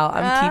cutting that out.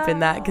 I'm keeping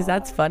that because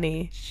that's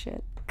funny.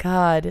 Shit.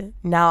 God.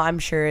 Now I'm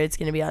sure it's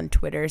going to be on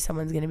Twitter.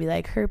 Someone's going to be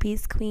like,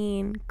 herpes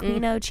queen,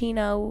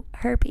 Chino,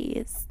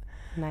 herpes.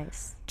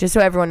 Nice. Just so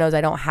everyone knows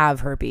I don't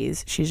have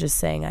herpes. She's just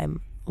saying I'm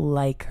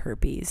like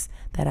herpes.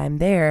 That I'm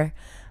there.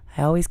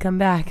 I always come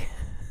back.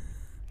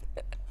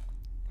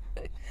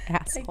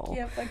 Asshole.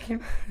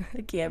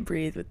 I can't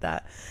breathe with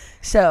that.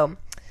 So,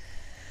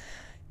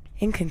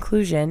 in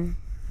conclusion,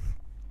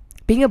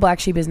 being a black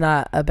sheep is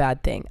not a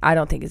bad thing. I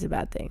don't think it's a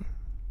bad thing.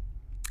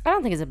 I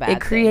don't think it's a bad thing.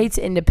 It creates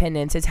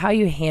independence. It's how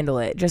you handle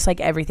it, just like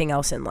everything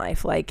else in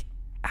life. Like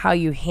how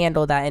you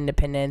handle that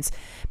independence.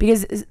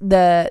 Because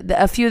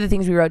a few of the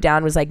things we wrote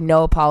down was like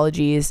no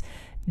apologies,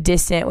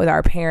 distant with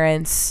our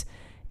parents,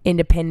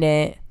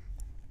 independent,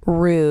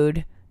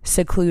 rude,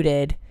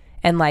 secluded,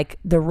 and like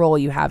the role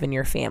you have in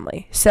your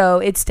family. So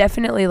it's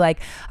definitely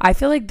like, I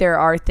feel like there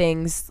are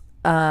things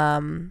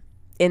in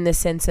the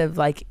sense of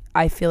like,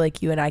 I feel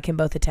like you and I can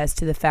both attest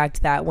to the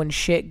fact that when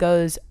shit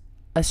goes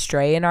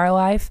astray in our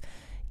life,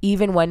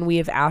 even when we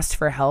have asked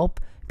for help,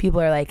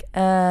 people are like,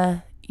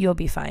 you'll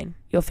be fine.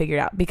 You'll figure it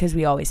out, because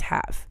we always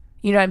have.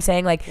 You know what I'm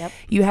saying? Like,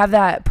 you have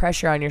that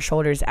pressure on your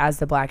shoulders as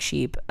the black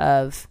sheep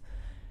of,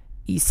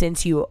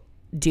 since you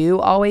do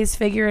always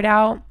figure it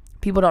out,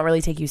 people don't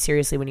really take you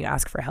seriously when you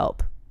ask for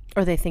help.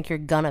 Or they think you're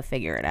gonna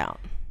figure it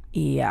out.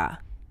 Yeah.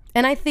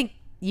 And I think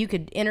you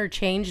could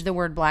interchange the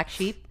word black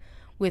sheep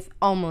with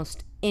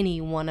almost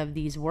any one of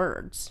these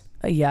words.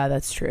 Yeah,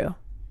 that's true.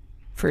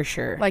 For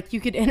sure. Like,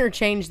 you could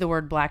interchange the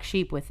word black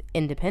sheep with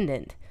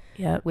independent.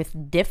 Yeah.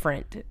 With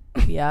different.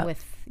 Yeah.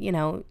 With,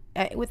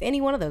 with any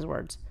one of those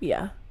words.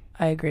 Yeah.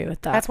 I agree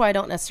with that. That's why I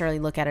don't necessarily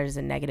look at it as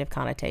a negative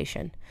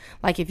connotation.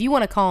 Like, if you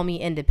want to call me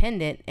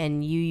independent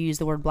and you use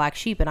the word black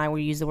sheep and I will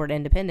use the word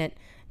independent,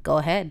 go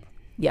ahead.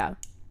 Yeah.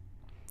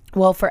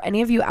 Well, for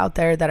any of you out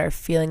there that are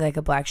feeling like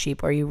a black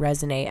sheep, or you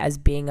resonate as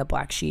being a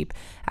black sheep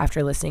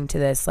after listening to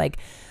this, like,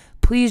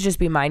 please just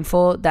be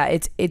mindful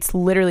that it's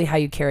literally how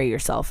you carry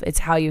yourself. It's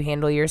how you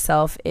handle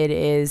yourself. It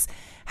is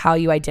how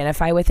you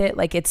identify with it.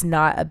 Like, it's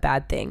not a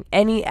bad thing.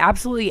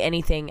 Absolutely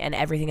anything and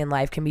everything in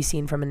life can be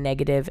seen from a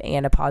negative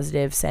and a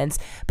positive sense,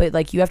 but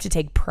like, you have to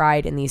take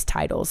pride in these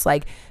titles.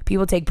 Like,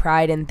 people take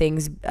pride in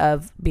things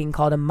of being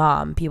called a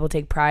mom. People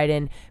take pride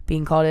in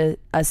being called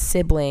a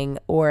sibling,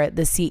 or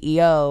the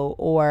CEO,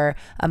 or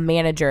a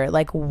manager.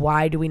 Like,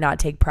 why do we not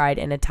take pride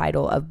in a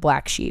title of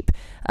black sheep?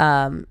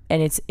 And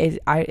it's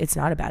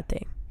not a bad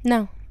thing.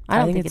 No, I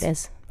don't think it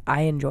is.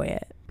 I enjoy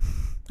it.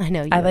 I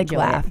know you I like enjoy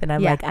laugh, it. and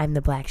I'm like, I'm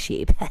the black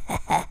sheep.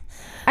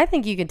 I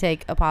think you can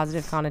take a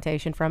positive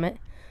connotation from it.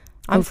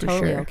 I'm for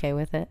totally sure. okay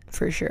with it.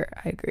 For sure.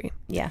 I agree.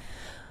 Yeah.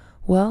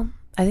 Well,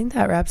 I think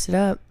that wraps it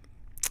up.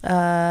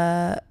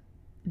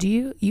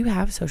 Do you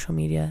have social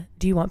media?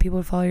 Do you want people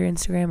to follow your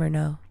Instagram or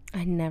no?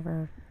 I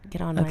never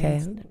get on my Okay,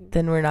 Instagram.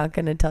 then we're not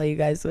going to tell you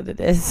guys what it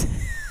is.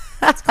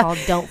 It's called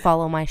Don't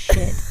Follow My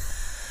Shit.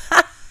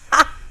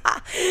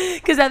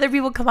 Because other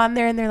people come on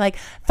there and they're like,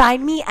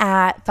 find me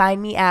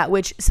at,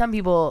 which some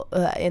people,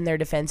 in their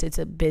defense, it's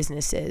a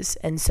businesses.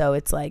 And so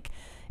it's like,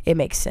 it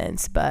makes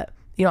sense. But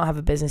you don't have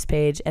a business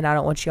page. And I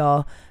don't want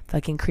y'all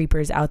fucking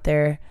creepers out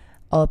there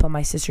all up on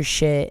my sister's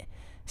shit.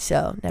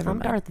 So never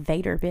mind. I'm Darth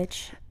Vader,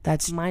 bitch.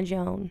 That's mind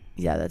your own.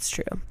 Yeah, that's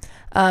true.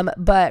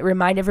 But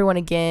remind everyone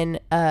again,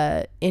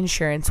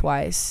 insurance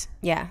wise.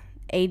 Yeah.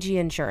 AG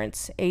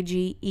Insurance.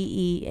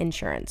 AGEE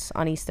Insurance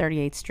on East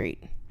 38th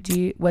Street.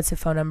 What's the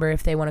phone number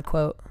if they want to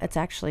quote? It's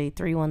actually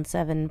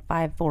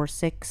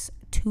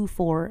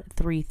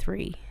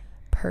 317-546-2433.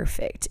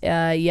 Perfect.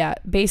 Yeah,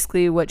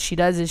 basically what she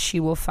does is she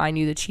will find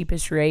you the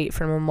cheapest rate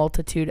from a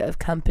multitude of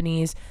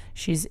companies.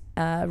 She's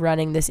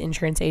running this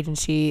insurance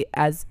agency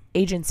as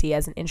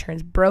an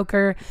insurance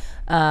broker.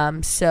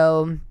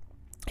 So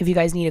if you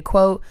guys need a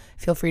quote,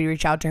 feel free to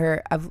reach out to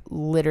her. I've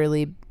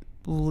literally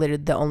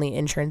the only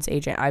insurance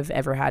agent I've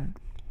ever had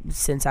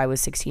since I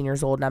was 16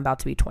 years old, and I'm about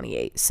to be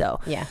 28.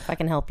 So yeah, if I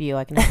can help you,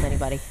 I can help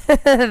anybody.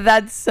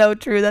 That's so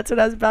true. That's what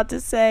I was about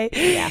to say.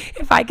 Yeah.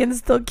 If I can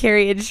still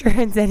carry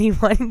insurance,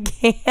 anyone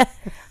can.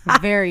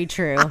 Very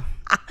true.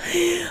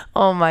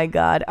 Oh my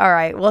God. All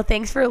right. Well,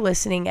 thanks for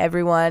listening,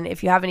 everyone.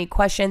 If you have any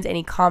questions,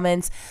 any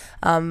comments,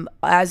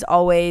 as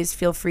always,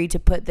 feel free to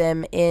put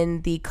them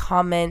in the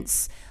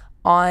comments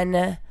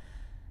on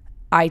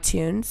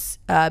iTunes.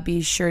 Be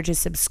sure to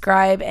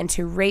subscribe and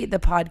to rate the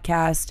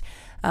podcast.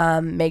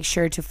 Make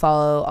sure to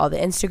follow all the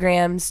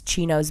Instagrams,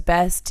 Chino's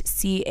Best,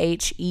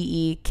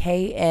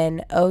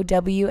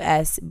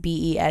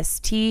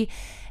 CheekNowsBest.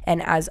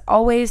 And as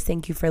always,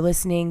 thank you for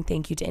listening.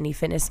 Thank you to Any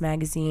Fitness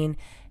Magazine.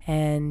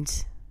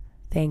 And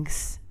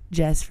thanks,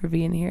 Jess, for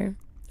being here.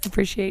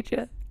 Appreciate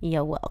you.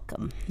 You're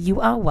welcome. You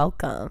are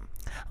welcome.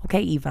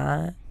 Okay,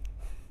 Yvonne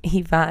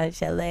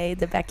Chalet,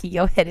 the back of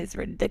your head is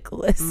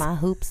ridiculous. My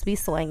hoops be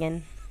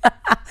swinging.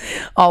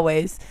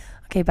 Always.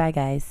 Okay, bye,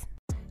 guys.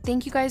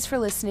 Thank you guys for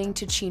listening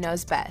to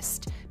Chino's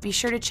Best. Be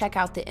sure to check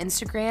out the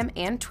Instagram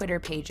and Twitter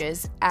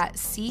pages at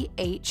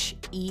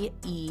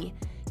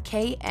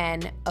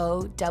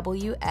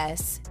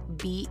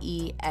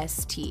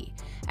CheekNowsBest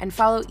and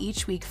follow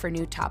each week for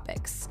new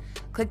topics.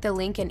 Click the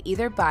link in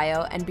either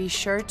bio and be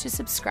sure to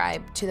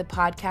subscribe to the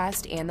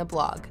podcast and the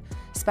blog.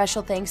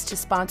 Special thanks to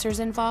sponsors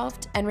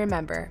involved, and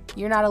remember,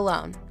 you're not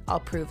alone. I'll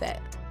prove it.